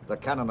 the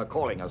cannon are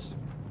calling us.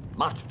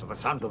 March to the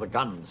sound of the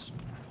guns.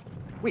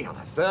 We are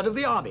a third of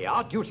the army.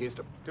 Our duty is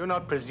to... Do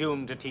not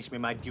presume to teach me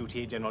my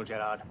duty, General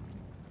Gerard.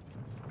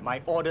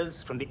 My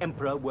orders from the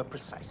Emperor were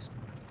precise.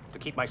 To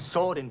keep my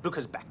sword in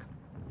Blucher's back.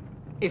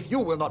 If you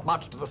will not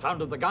march to the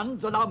sound of the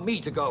guns, allow me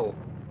to go.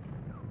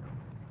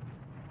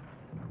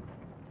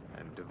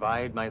 And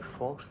divide my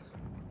force?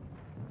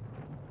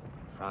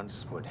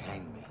 France would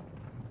hang me.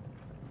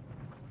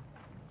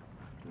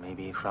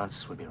 Maybe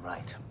France would be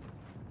right.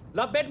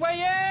 La Bedouille!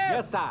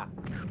 Yes, sir.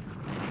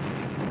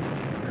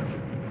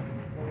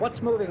 What's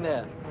moving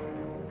there?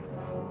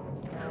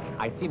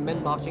 I see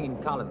men marching in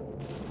column.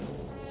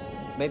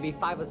 Maybe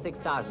 5,000 or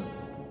 6,000.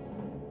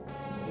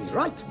 He's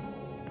right.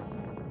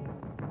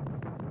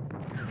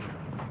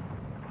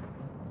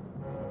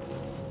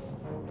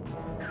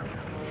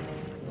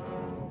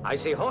 I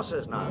see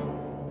horses now.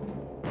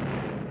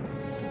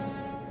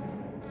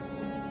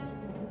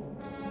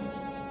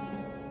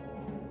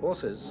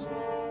 Horses?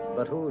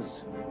 But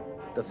whose?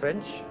 The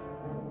French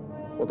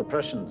or the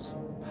Prussians?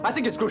 I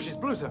think it's Grouchy's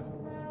blue, sir.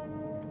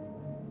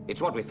 It's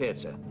what we feared,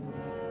 sir.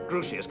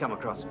 Grouchy has come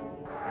across.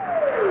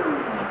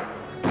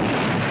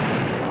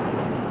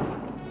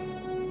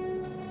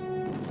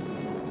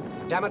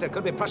 Damn it, it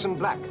could be Prussian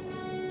black.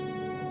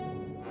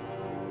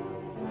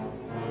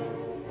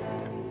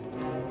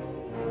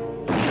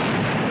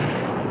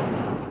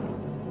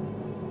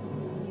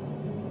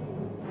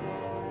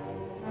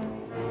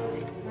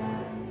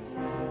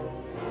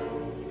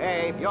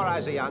 Hey, your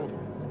eyes are young.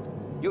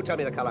 You tell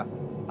me the color.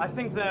 I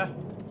think they're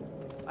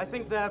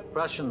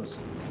Prussians.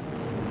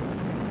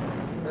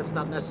 That's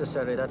not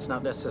necessary. That's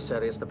not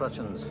necessary. It's the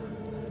Prussians.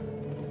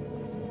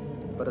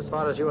 But as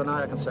far as you and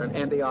I are concerned,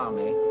 and the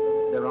army,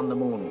 they're on the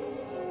moon.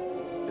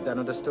 Is that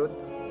understood?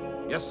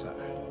 Yes, sir.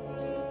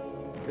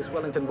 This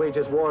Wellington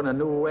wages war in a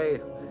new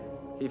way.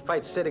 He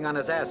fights sitting on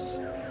his ass,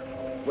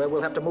 where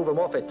we'll have to move him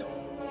off it.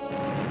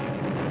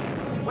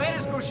 Where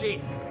is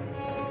Grouchy?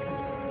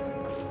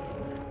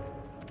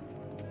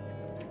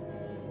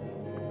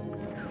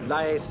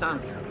 Lie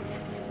 5.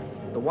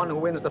 The one who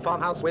wins the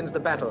farmhouse wins the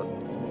battle.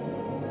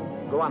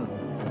 Go on.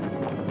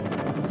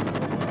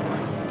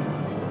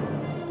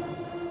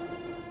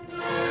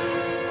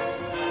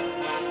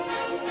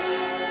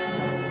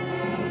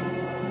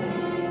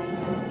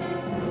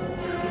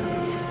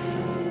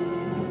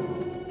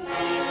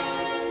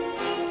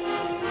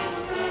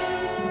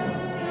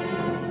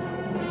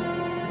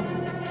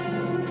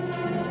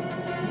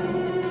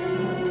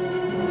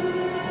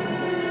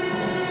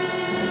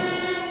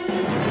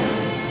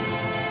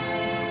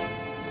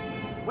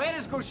 Where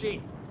is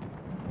Grouchy?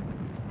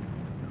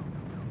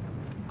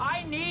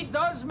 I need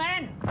those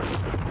men.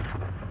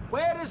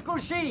 Where is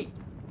Grouchy?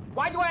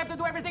 Why do I have to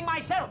do everything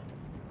myself?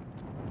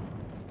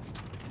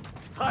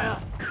 Sire!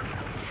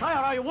 Sire,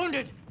 are you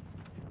wounded?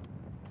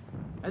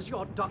 As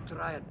your doctor,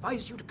 I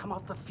advise you to come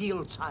off the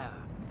field, sire.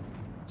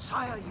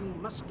 Sire, you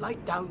must lie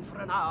down for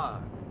an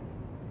hour.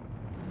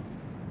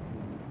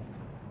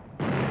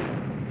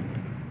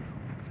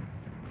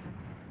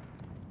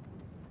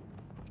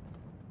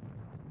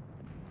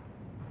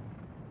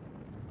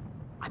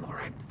 I'm all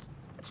right.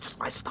 It's just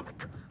my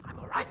stomach. I'm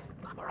all right.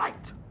 I'm all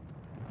right.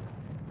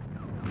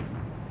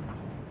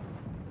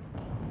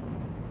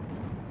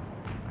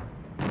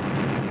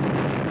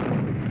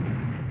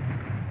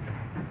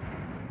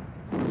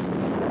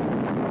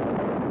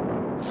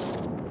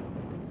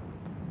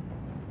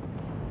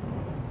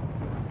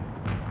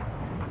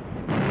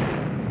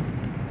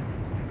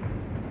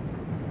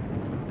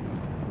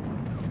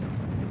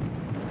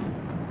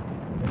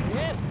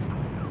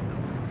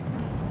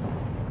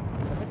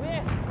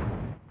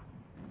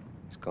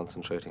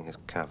 concentrating his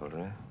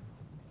cavalry.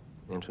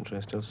 The infantry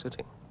are still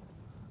sitting.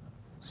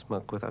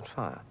 Smoke without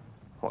fire.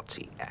 What's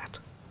he at?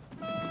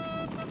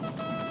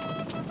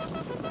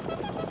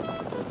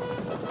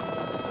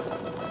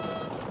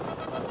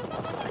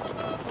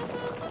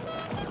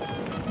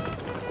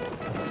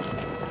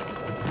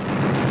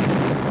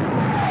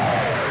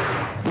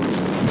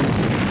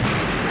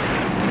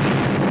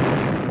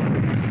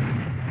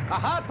 A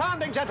hard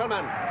pounding,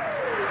 gentlemen.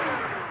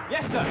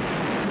 Yes, sir.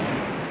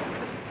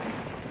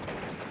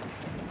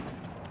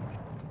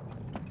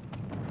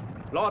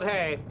 Lord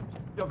Hay.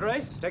 Your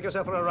Grace? Take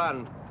yourself for a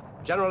run.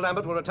 General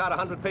Lambert will retire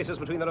 100 paces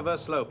between the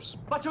reverse slopes.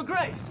 But, Your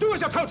Grace! Do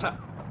as you're told, sir!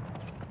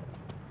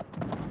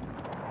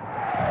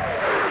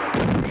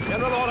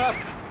 General order.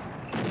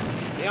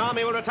 The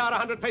army will retire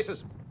 100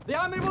 paces. The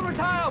army will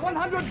retire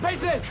 100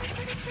 paces!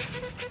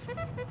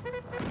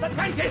 The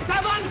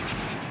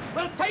 27th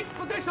will take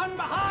position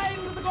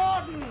behind the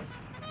Gordons!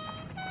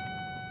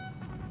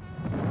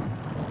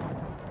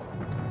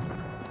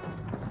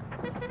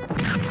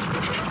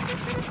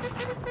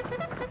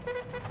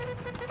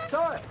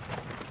 Sir,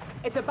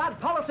 it's a bad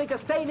policy to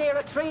stay near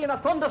a tree in a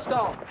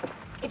thunderstorm.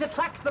 It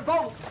attracts the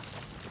boats.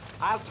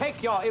 I'll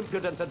take your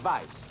impudent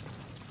advice.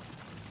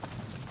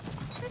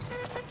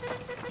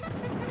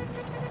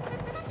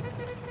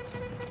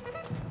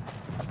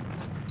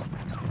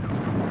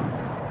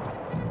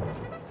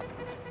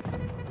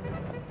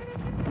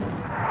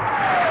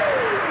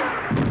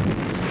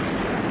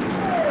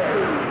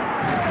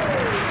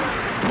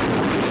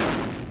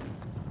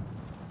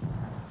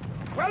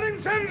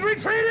 Wellington's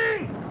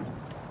retreating!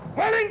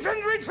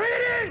 Wellington's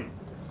retreating!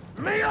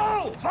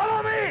 Mayo,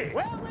 follow me!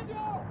 Well with you!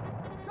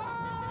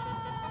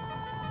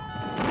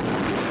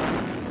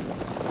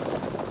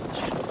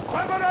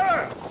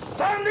 Trumpeter,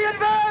 sound the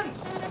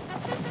advance!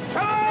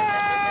 Charge!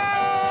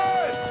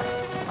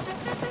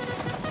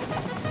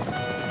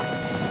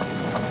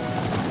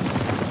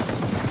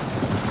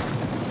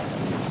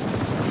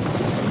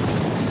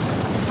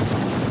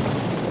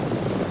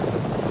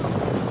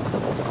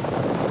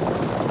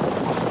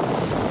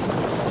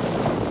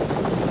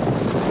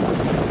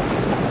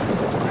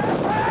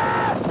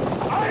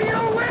 Are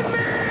you with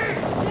me?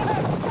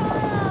 Yes,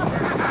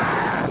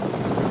 sir!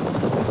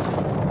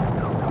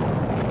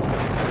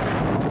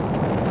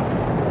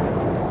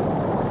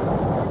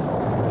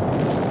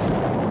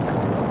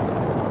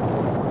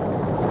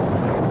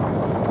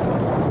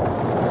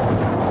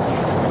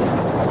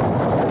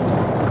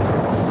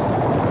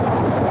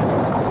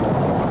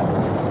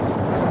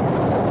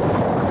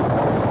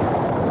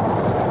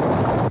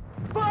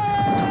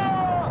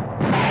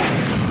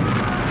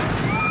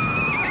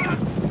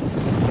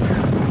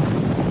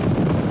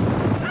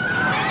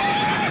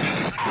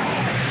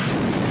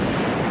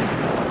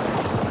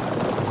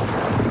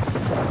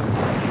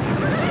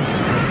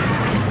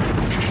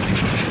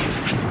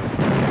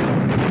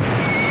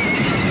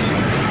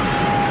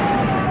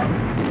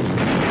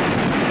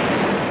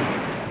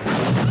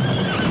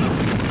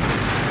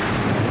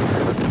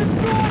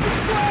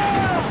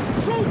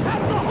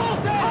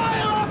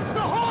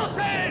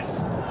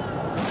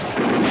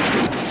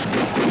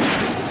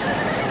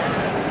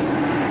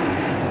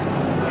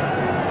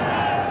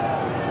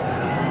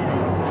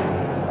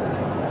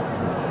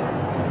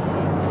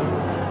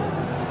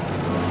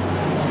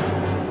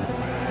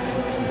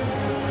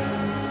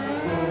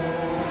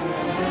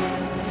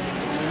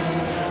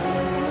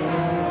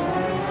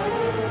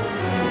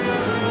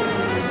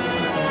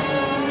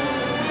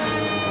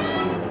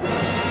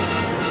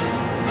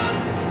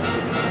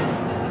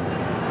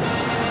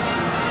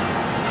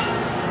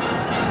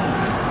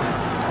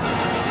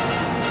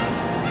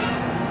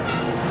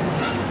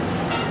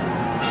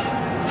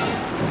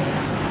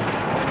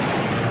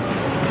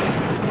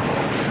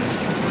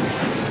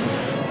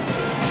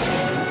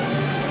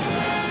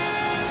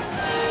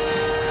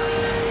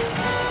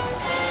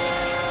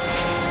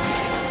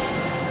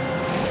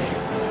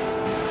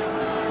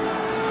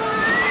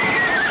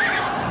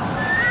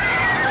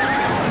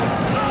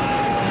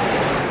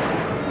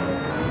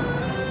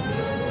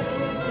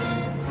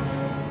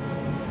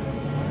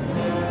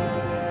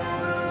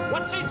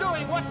 What's he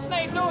doing? What's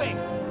Ney doing?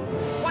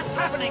 What's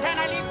happening? Can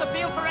I leave the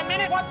field for a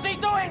minute? What's he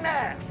doing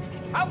there?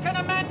 How can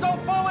a man go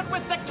forward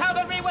with the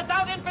cavalry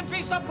without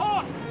infantry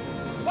support?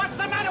 What's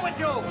the matter with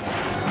you?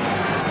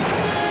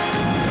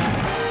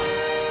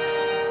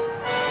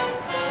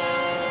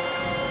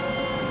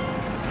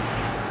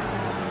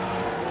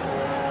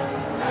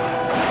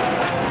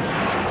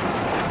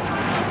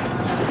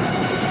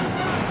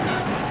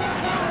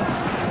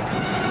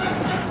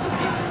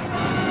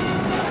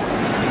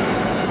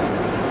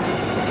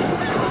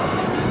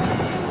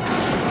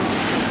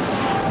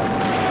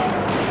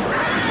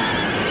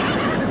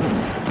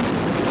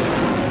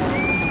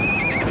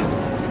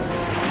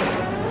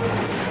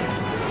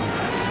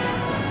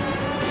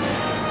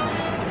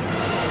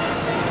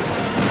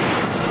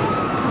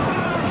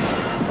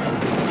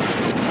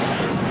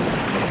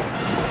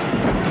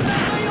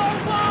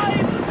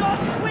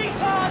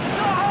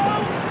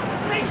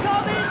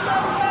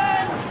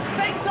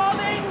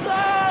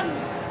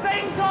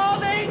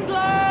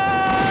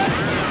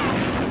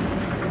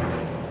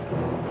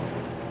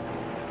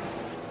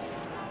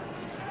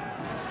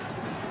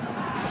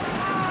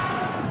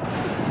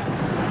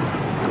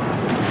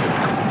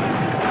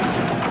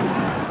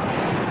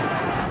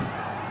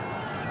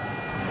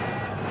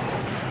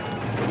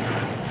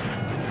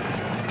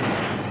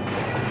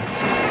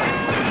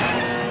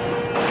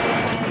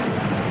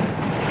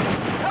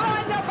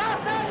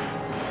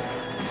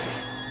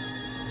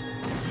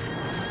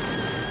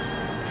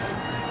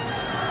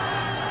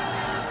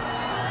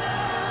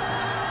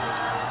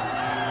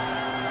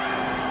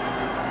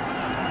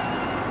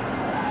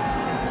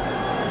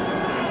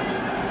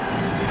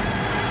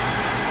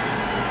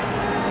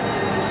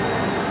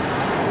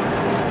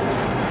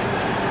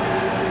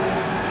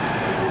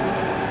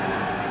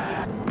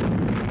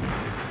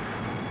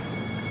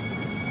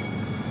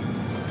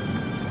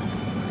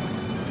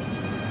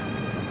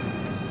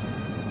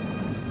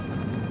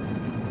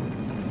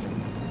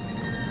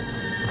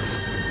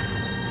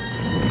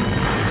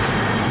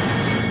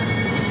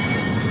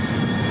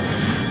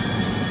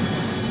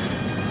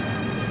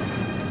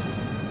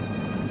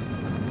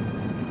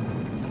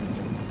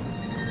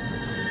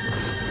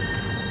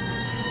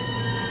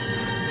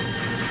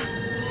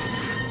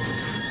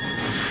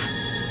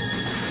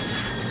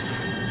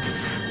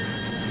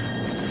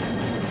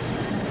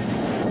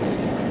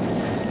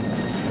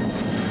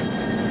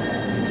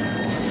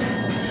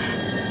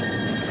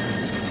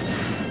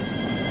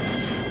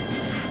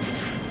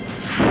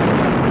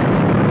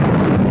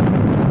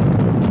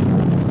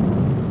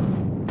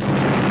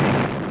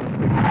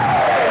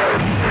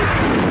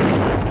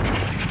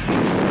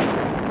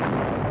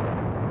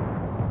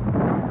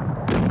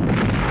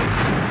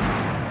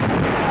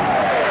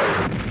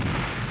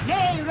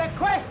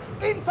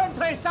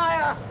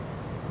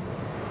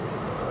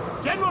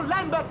 General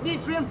Lambert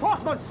needs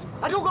reinforcements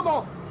at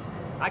Hougoumont.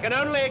 I can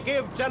only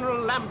give General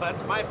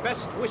Lambert my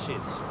best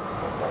wishes.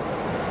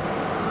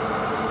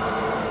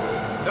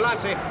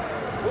 Delancey,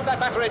 move that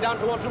battery down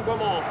towards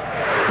Hougoumont.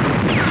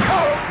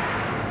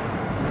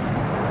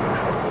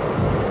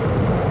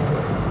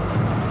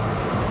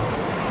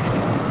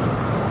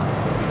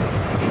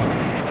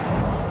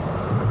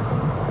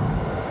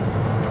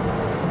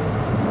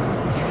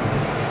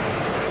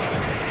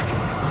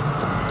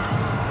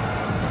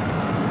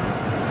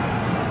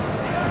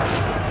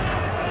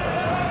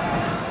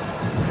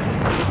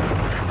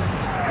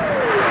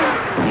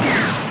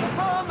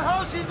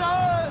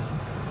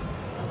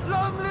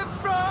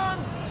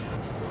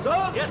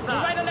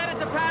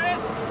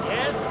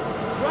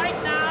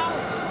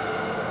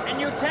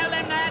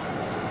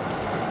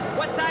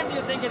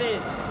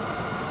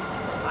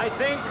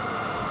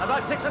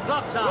 About 6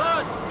 o'clock, sir.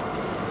 Good.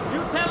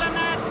 You tell him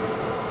that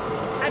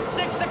at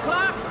 6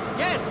 o'clock?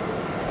 Yes.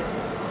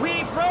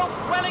 We broke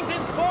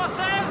Wellington's forces?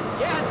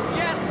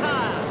 Yes,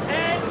 sir.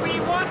 And we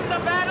won the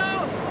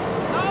battle?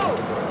 No.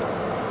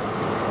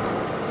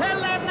 Tell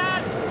them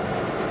that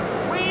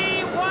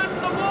we won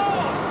the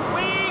war.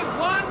 We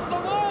won the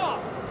war.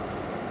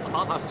 The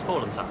farmhouse has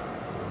fallen, sir.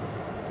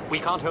 We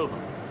can't hold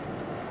them.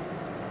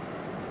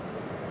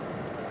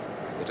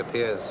 It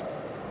appears,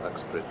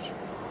 Uxbridge,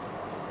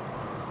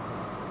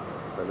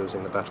 we're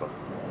losing the battle.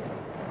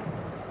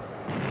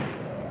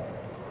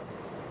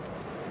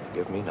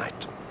 Give me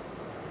night.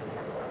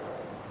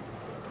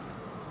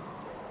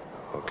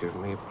 Or give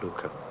me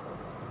Blucher.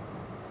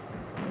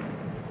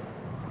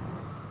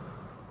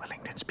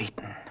 Wellington's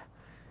beaten.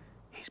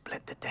 He's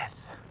bled to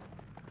death.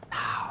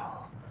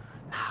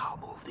 Now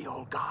move the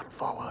old guard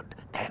forward,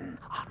 then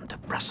on to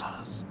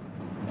Brussels.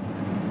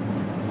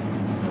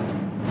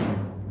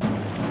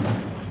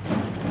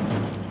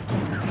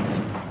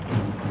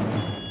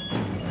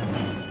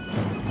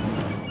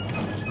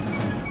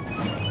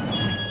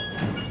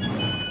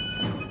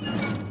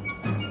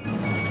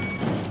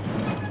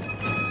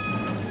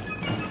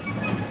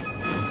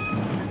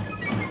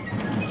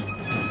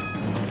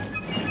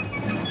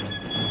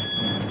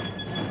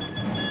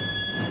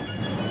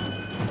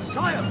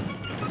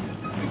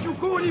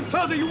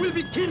 Further, you will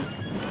be killed.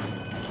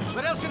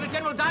 Where else should the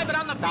general die but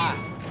on the field?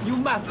 You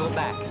must go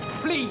back.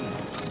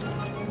 Please.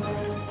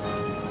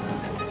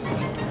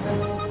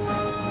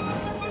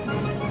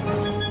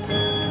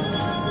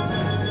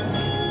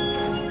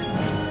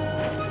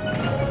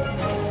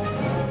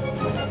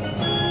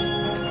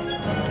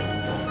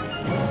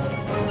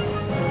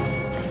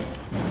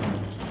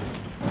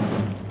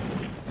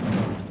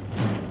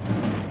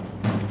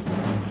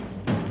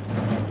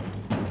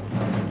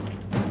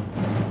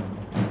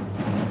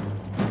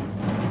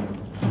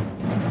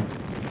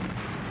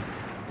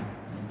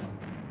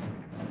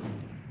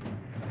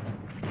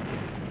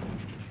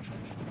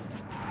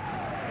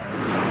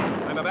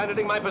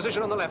 Abandoning my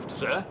position on the left.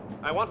 Sir?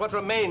 I want what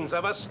remains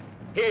of us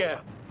here.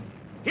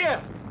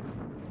 Here!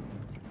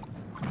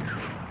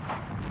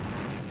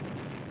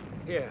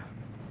 Here.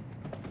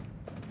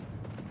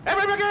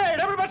 Every brigade,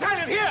 every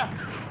battalion, here!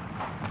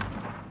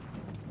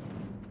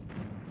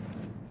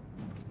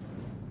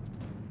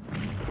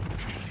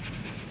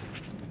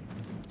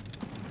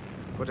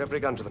 Put every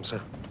gun to them, sir.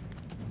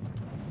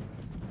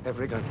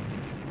 Every gun.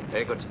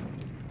 Very good.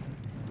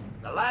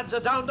 The lads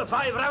are down to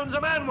 5 rounds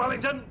a man,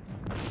 Wellington.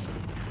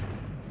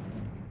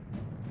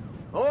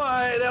 Oh,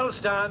 aye, they'll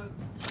stand.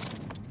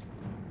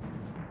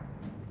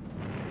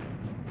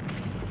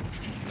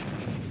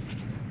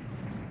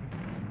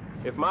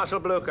 If Marshal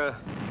Blucher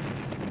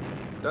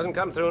doesn't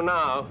come through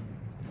now,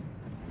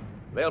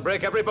 they'll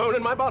break every bone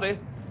in my body.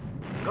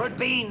 Good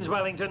beans,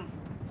 Wellington.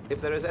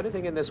 If there is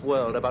anything in this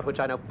world about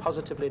which I know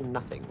positively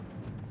nothing,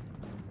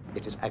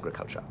 it is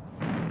agriculture.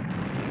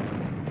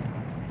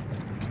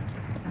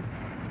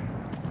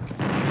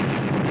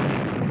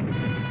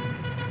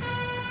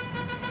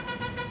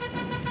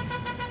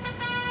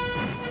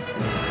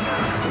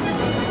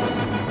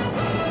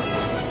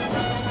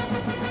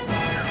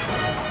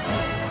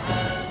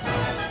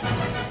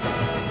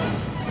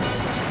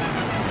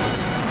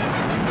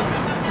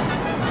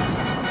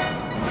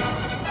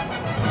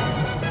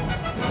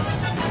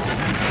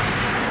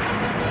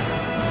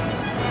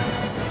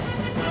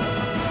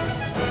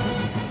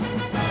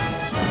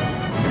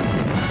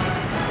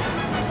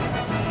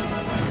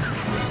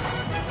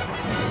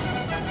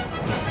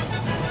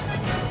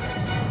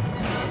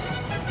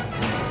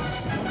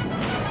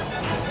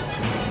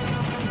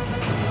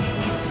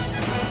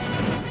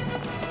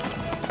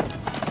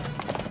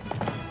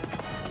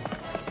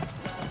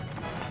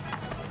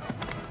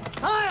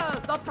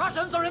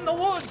 Are in the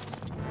woods!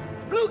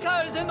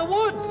 Blucher is in the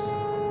woods!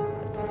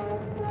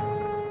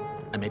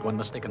 I made one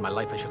mistake in my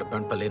life. I should have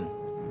burnt Berlin.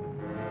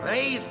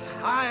 Raise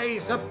high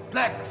the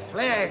black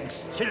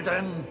flags,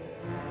 children.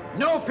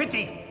 No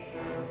pity.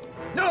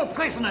 No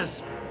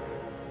prisoners.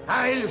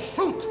 I'll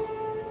shoot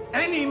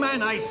any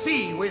man I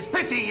see with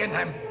pity in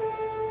him.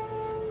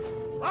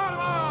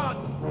 Forward!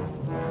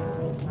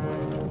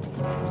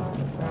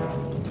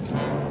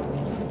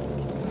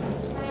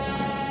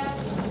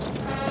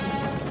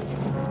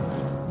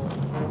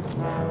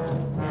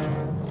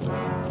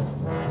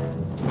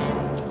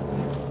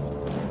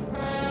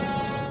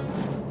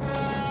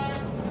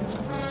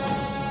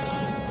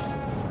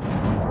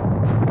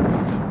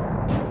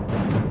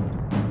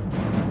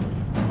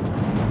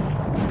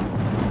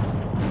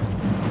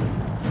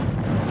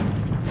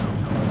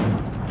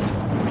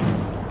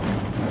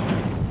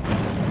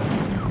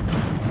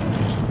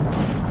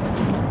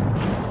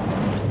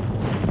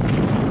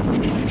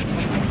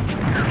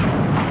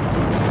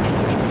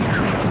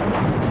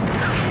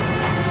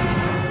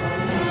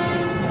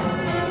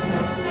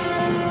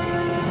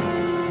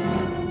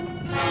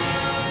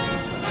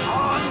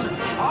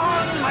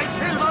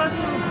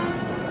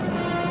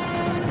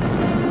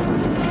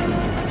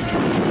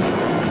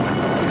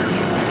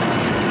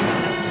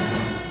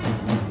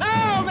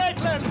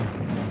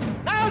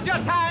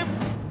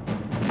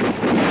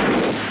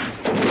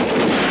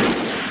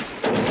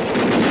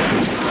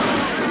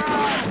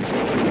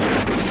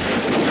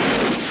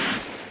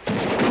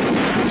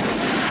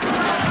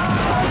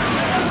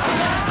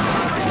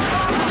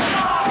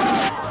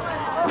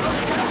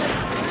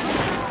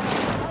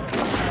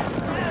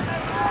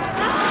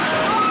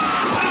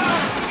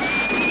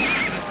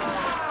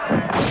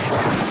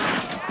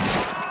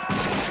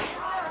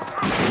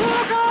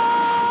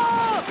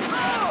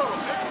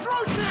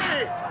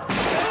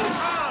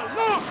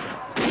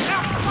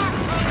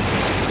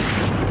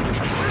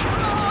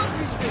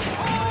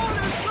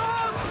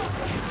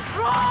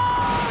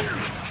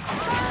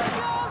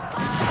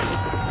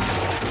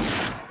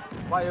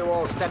 Why are you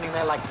all standing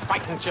there like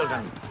frightened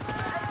children?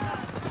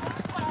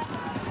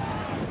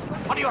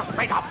 What are you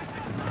afraid of?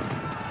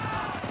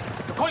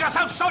 You call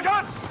yourselves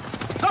soldiers?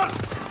 So,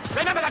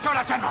 remember that you're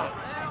a general.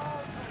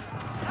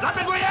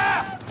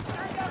 Lappenbouillard!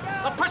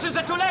 The Prussians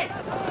are too late.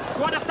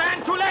 You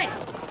understand? Too late.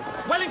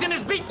 Wellington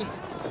is beaten.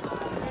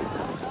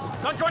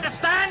 Don't you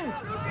understand?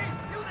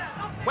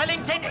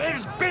 Wellington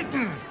is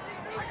beaten.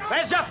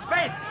 Where's your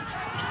faith?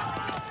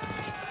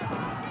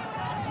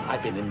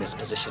 I've been in this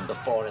position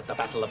before at the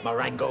Battle of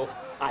Marengo.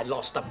 I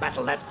lost the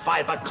battle at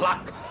 5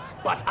 o'clock,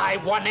 but I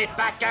won it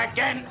back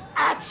again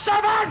at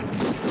 7!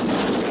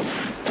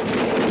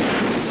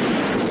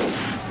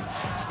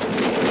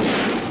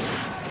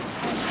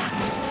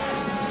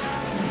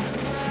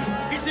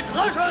 These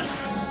implosions!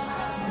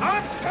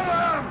 Up to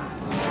them!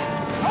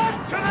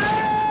 Up to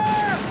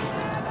them!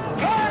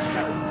 Up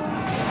to them!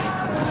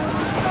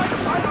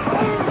 Fight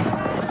alone!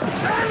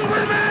 Stand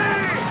with me!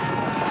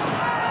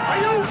 Are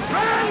you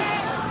French?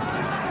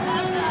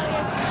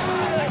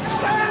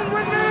 Stand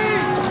with me!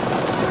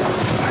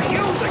 Are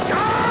you the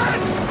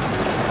guard?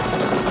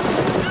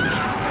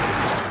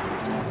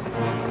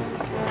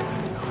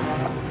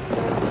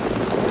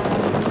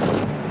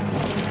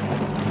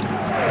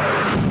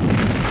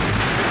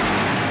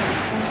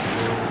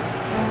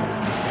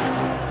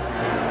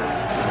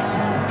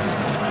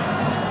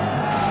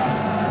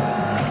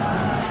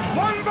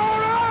 One more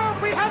round!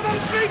 We have them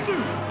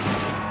beaten!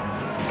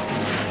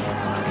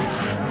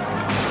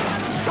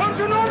 Don't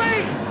you know me?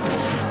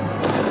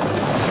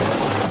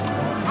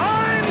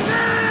 I'm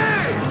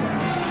Ney!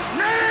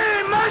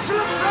 Ney, Marshal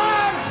of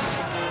France!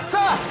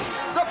 Sir,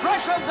 the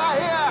Prussians are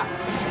here!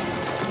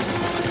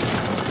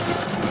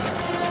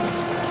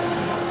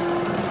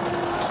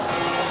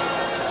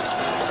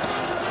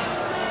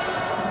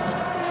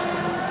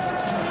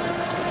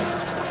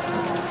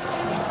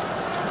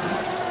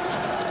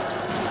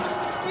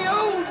 The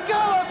old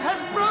guard has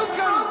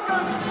broken!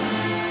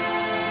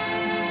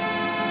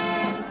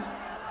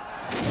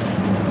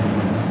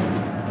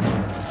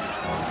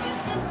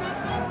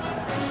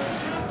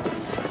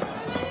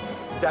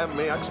 Damn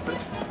me, Uxbridge.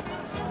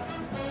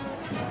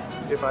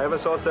 If I ever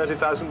saw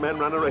 30,000 men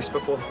run a race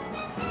before.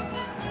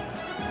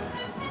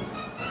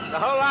 The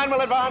whole line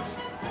will advance.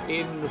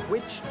 In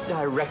which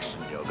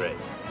direction, Your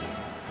Grace?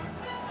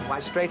 Why,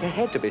 straight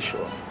ahead, to be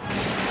sure.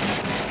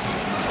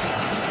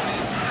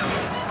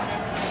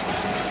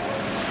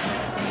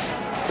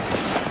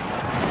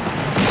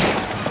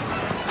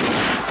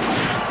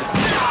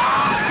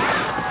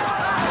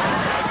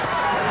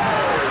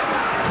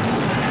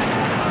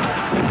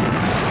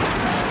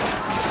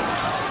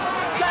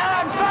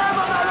 Stand firm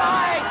on the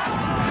right!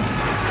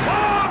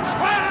 Warm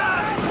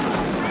square!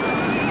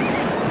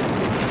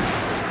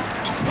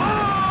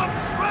 Warm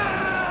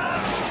square!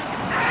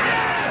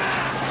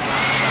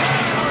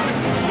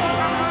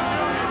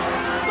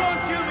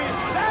 Don't kill me!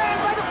 Stand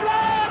by the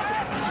flag!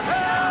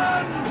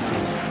 Stand!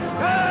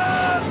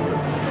 Stand!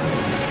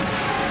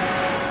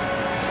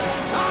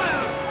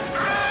 Sire!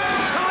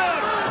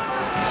 Sire!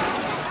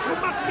 We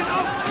must get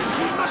out!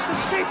 We must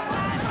escape!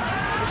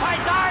 If I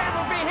die, it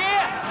will be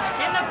here,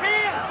 in the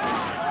field,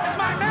 with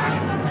my men.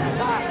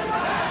 Sire.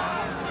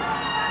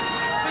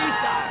 Please,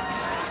 sire.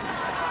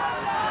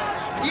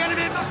 The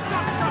enemy must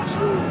not come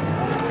through!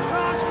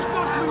 France must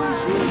not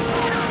lose you!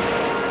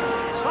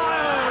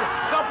 Sire,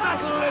 the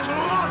battle is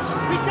lost!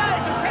 We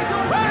died to save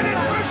your life! Where is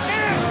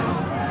Boucher?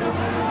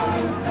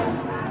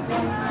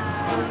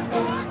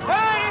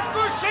 Where is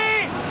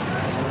Boucher?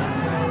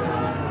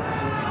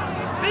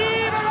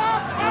 Vive la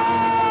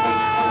France!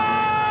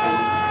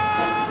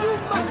 You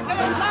must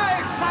stay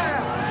alive,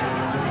 sire!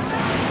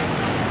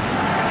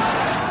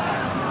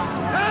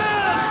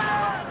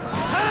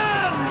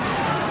 Hand!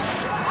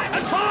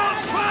 And forward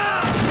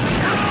square!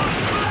 Forward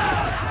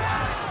square!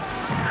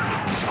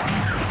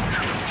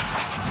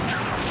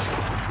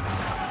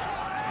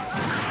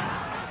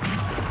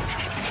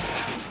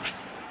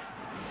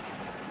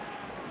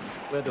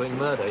 We're doing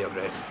murder, Your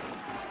Grace.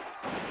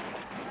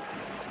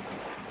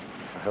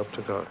 I hope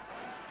to God.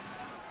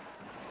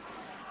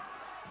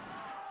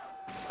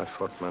 I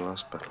fought my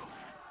last battle.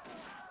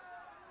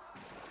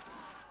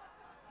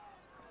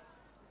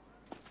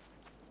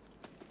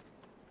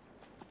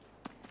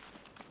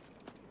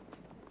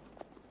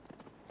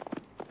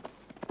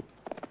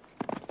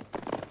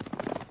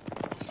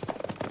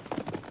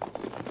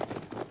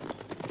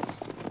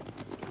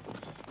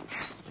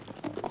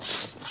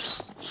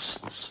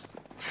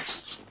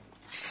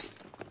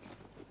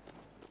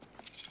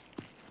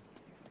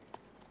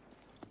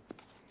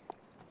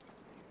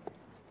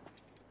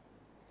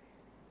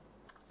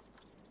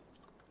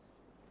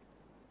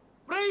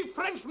 Brave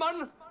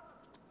Frenchman!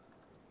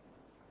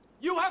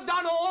 You have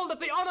done all that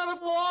the honor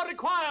of war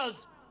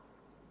requires.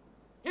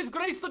 His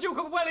Grace the Duke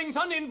of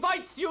Wellington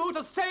invites you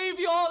to save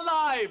your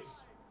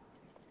lives.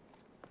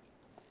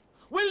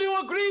 Will you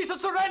agree to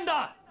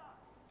surrender?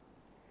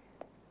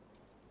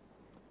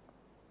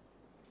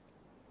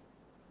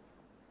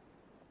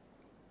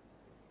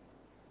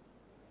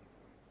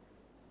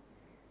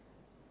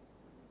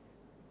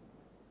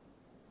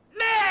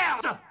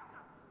 Merde!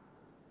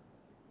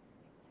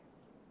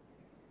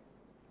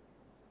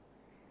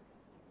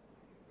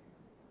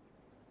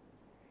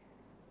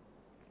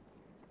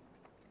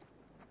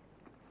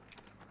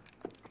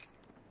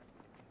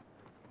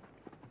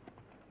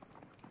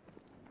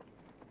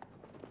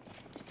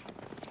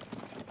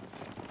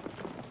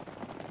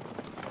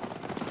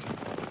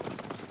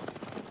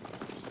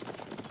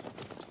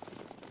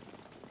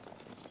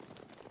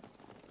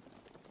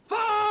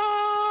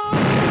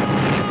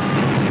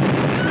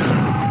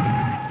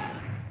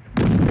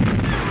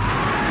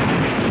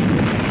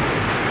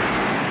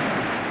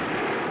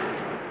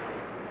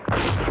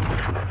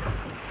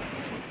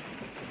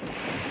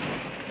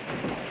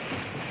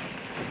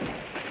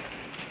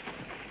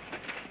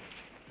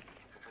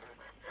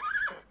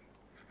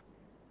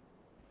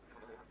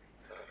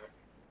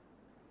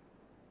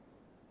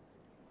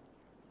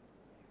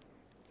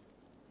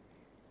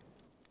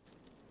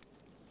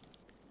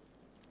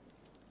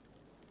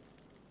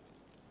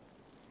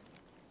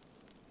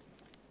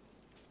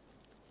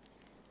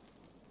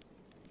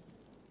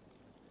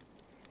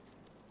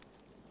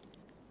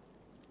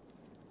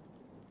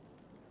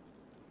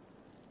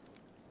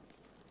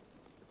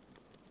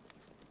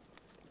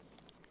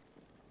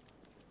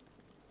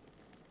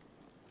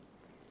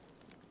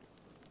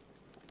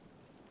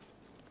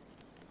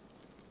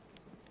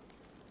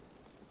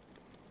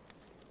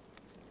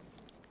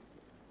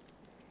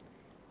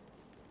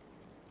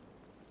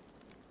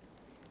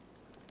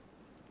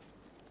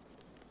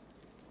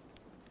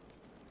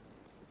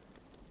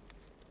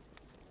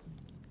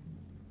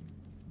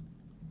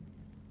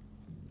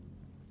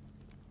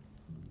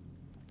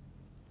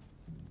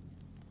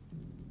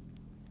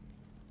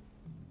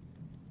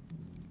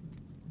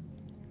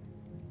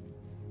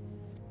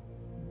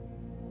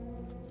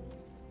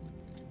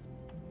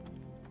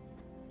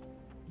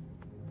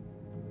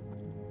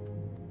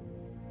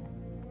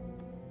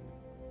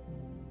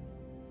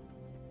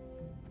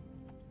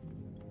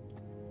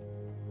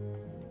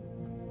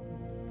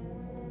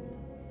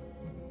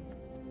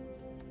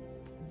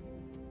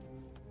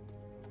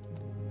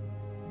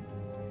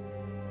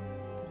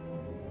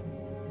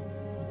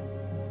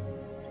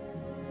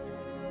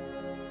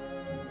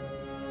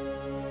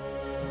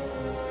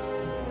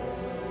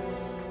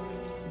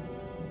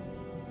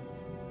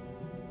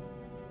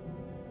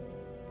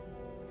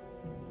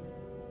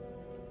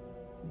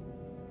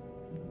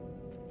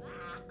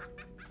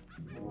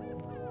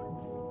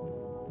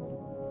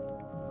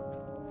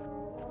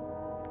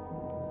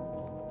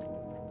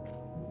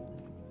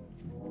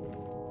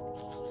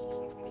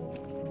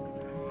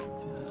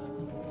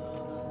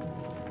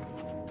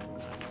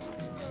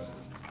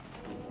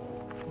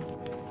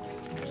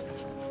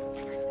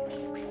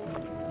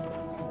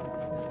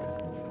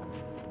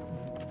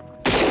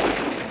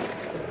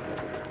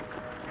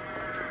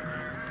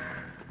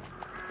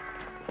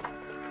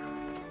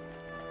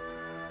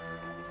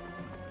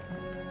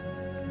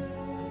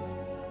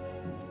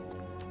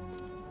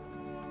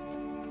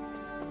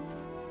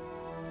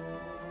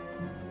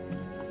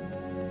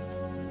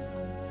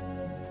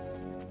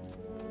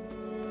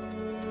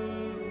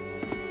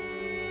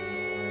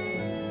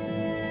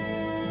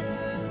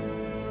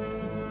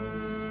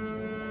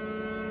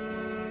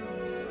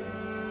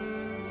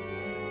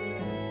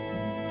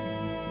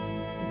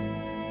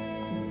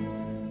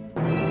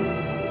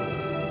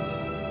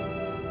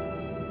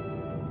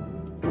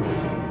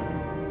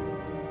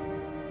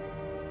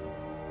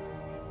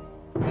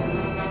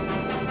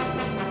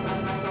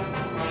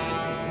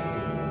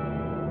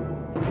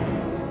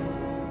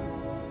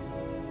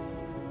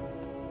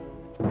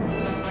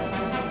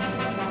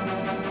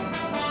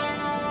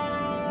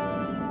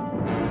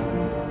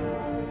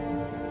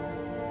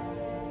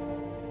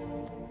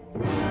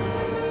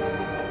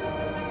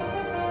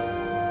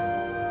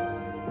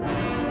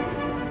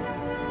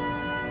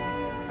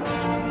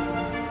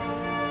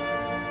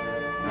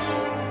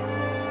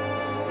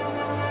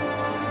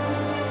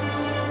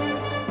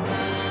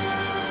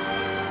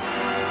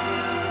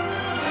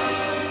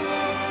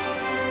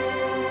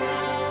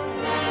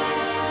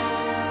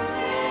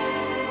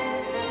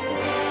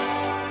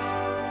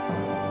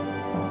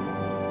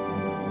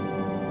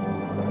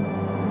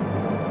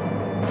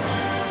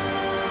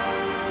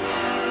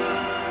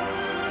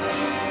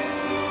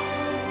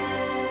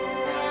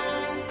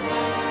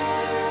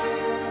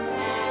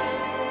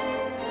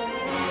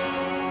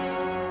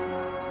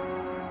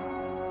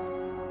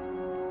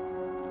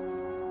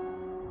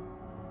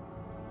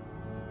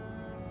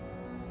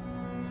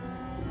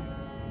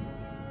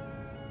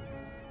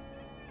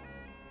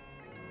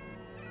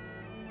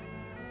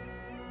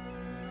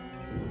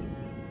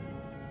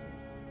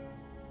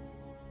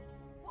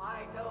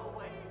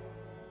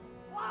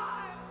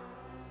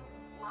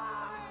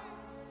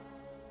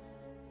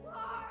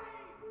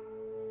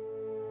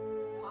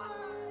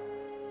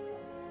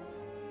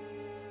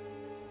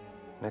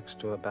 Next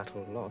to a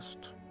battle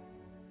lost,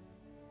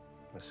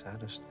 the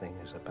saddest thing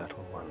is a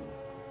battle won.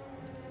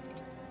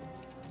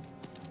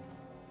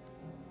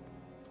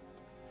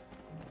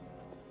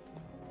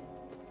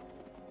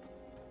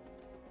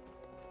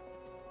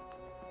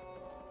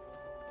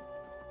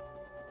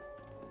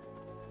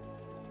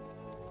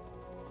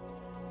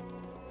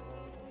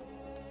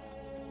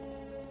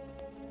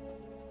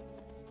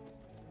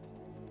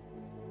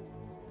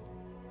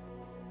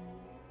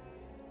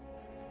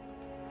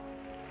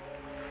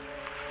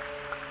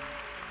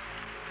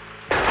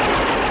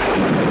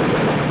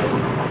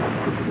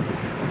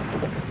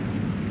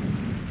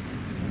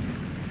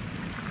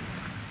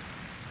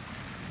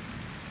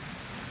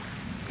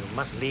 You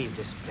must leave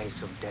this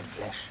place of dead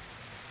flesh.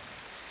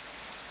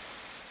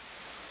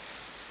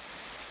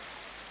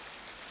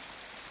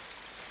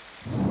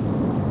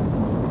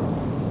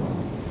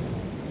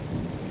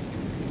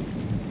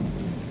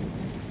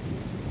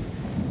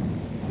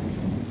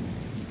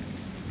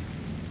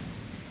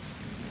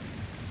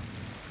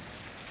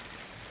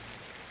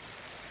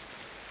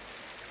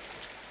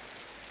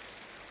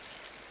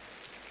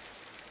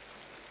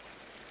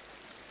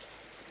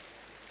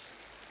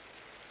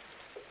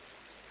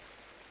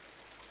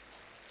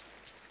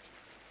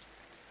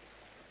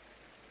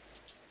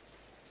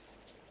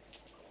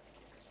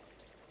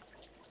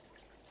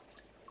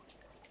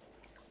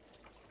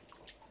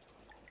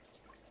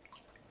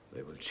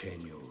 They will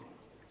chain you,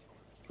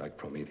 like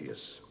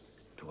Prometheus,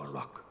 to a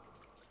rock,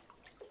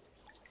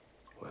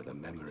 where the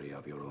memory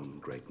of your own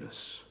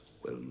greatness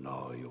will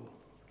gnaw you.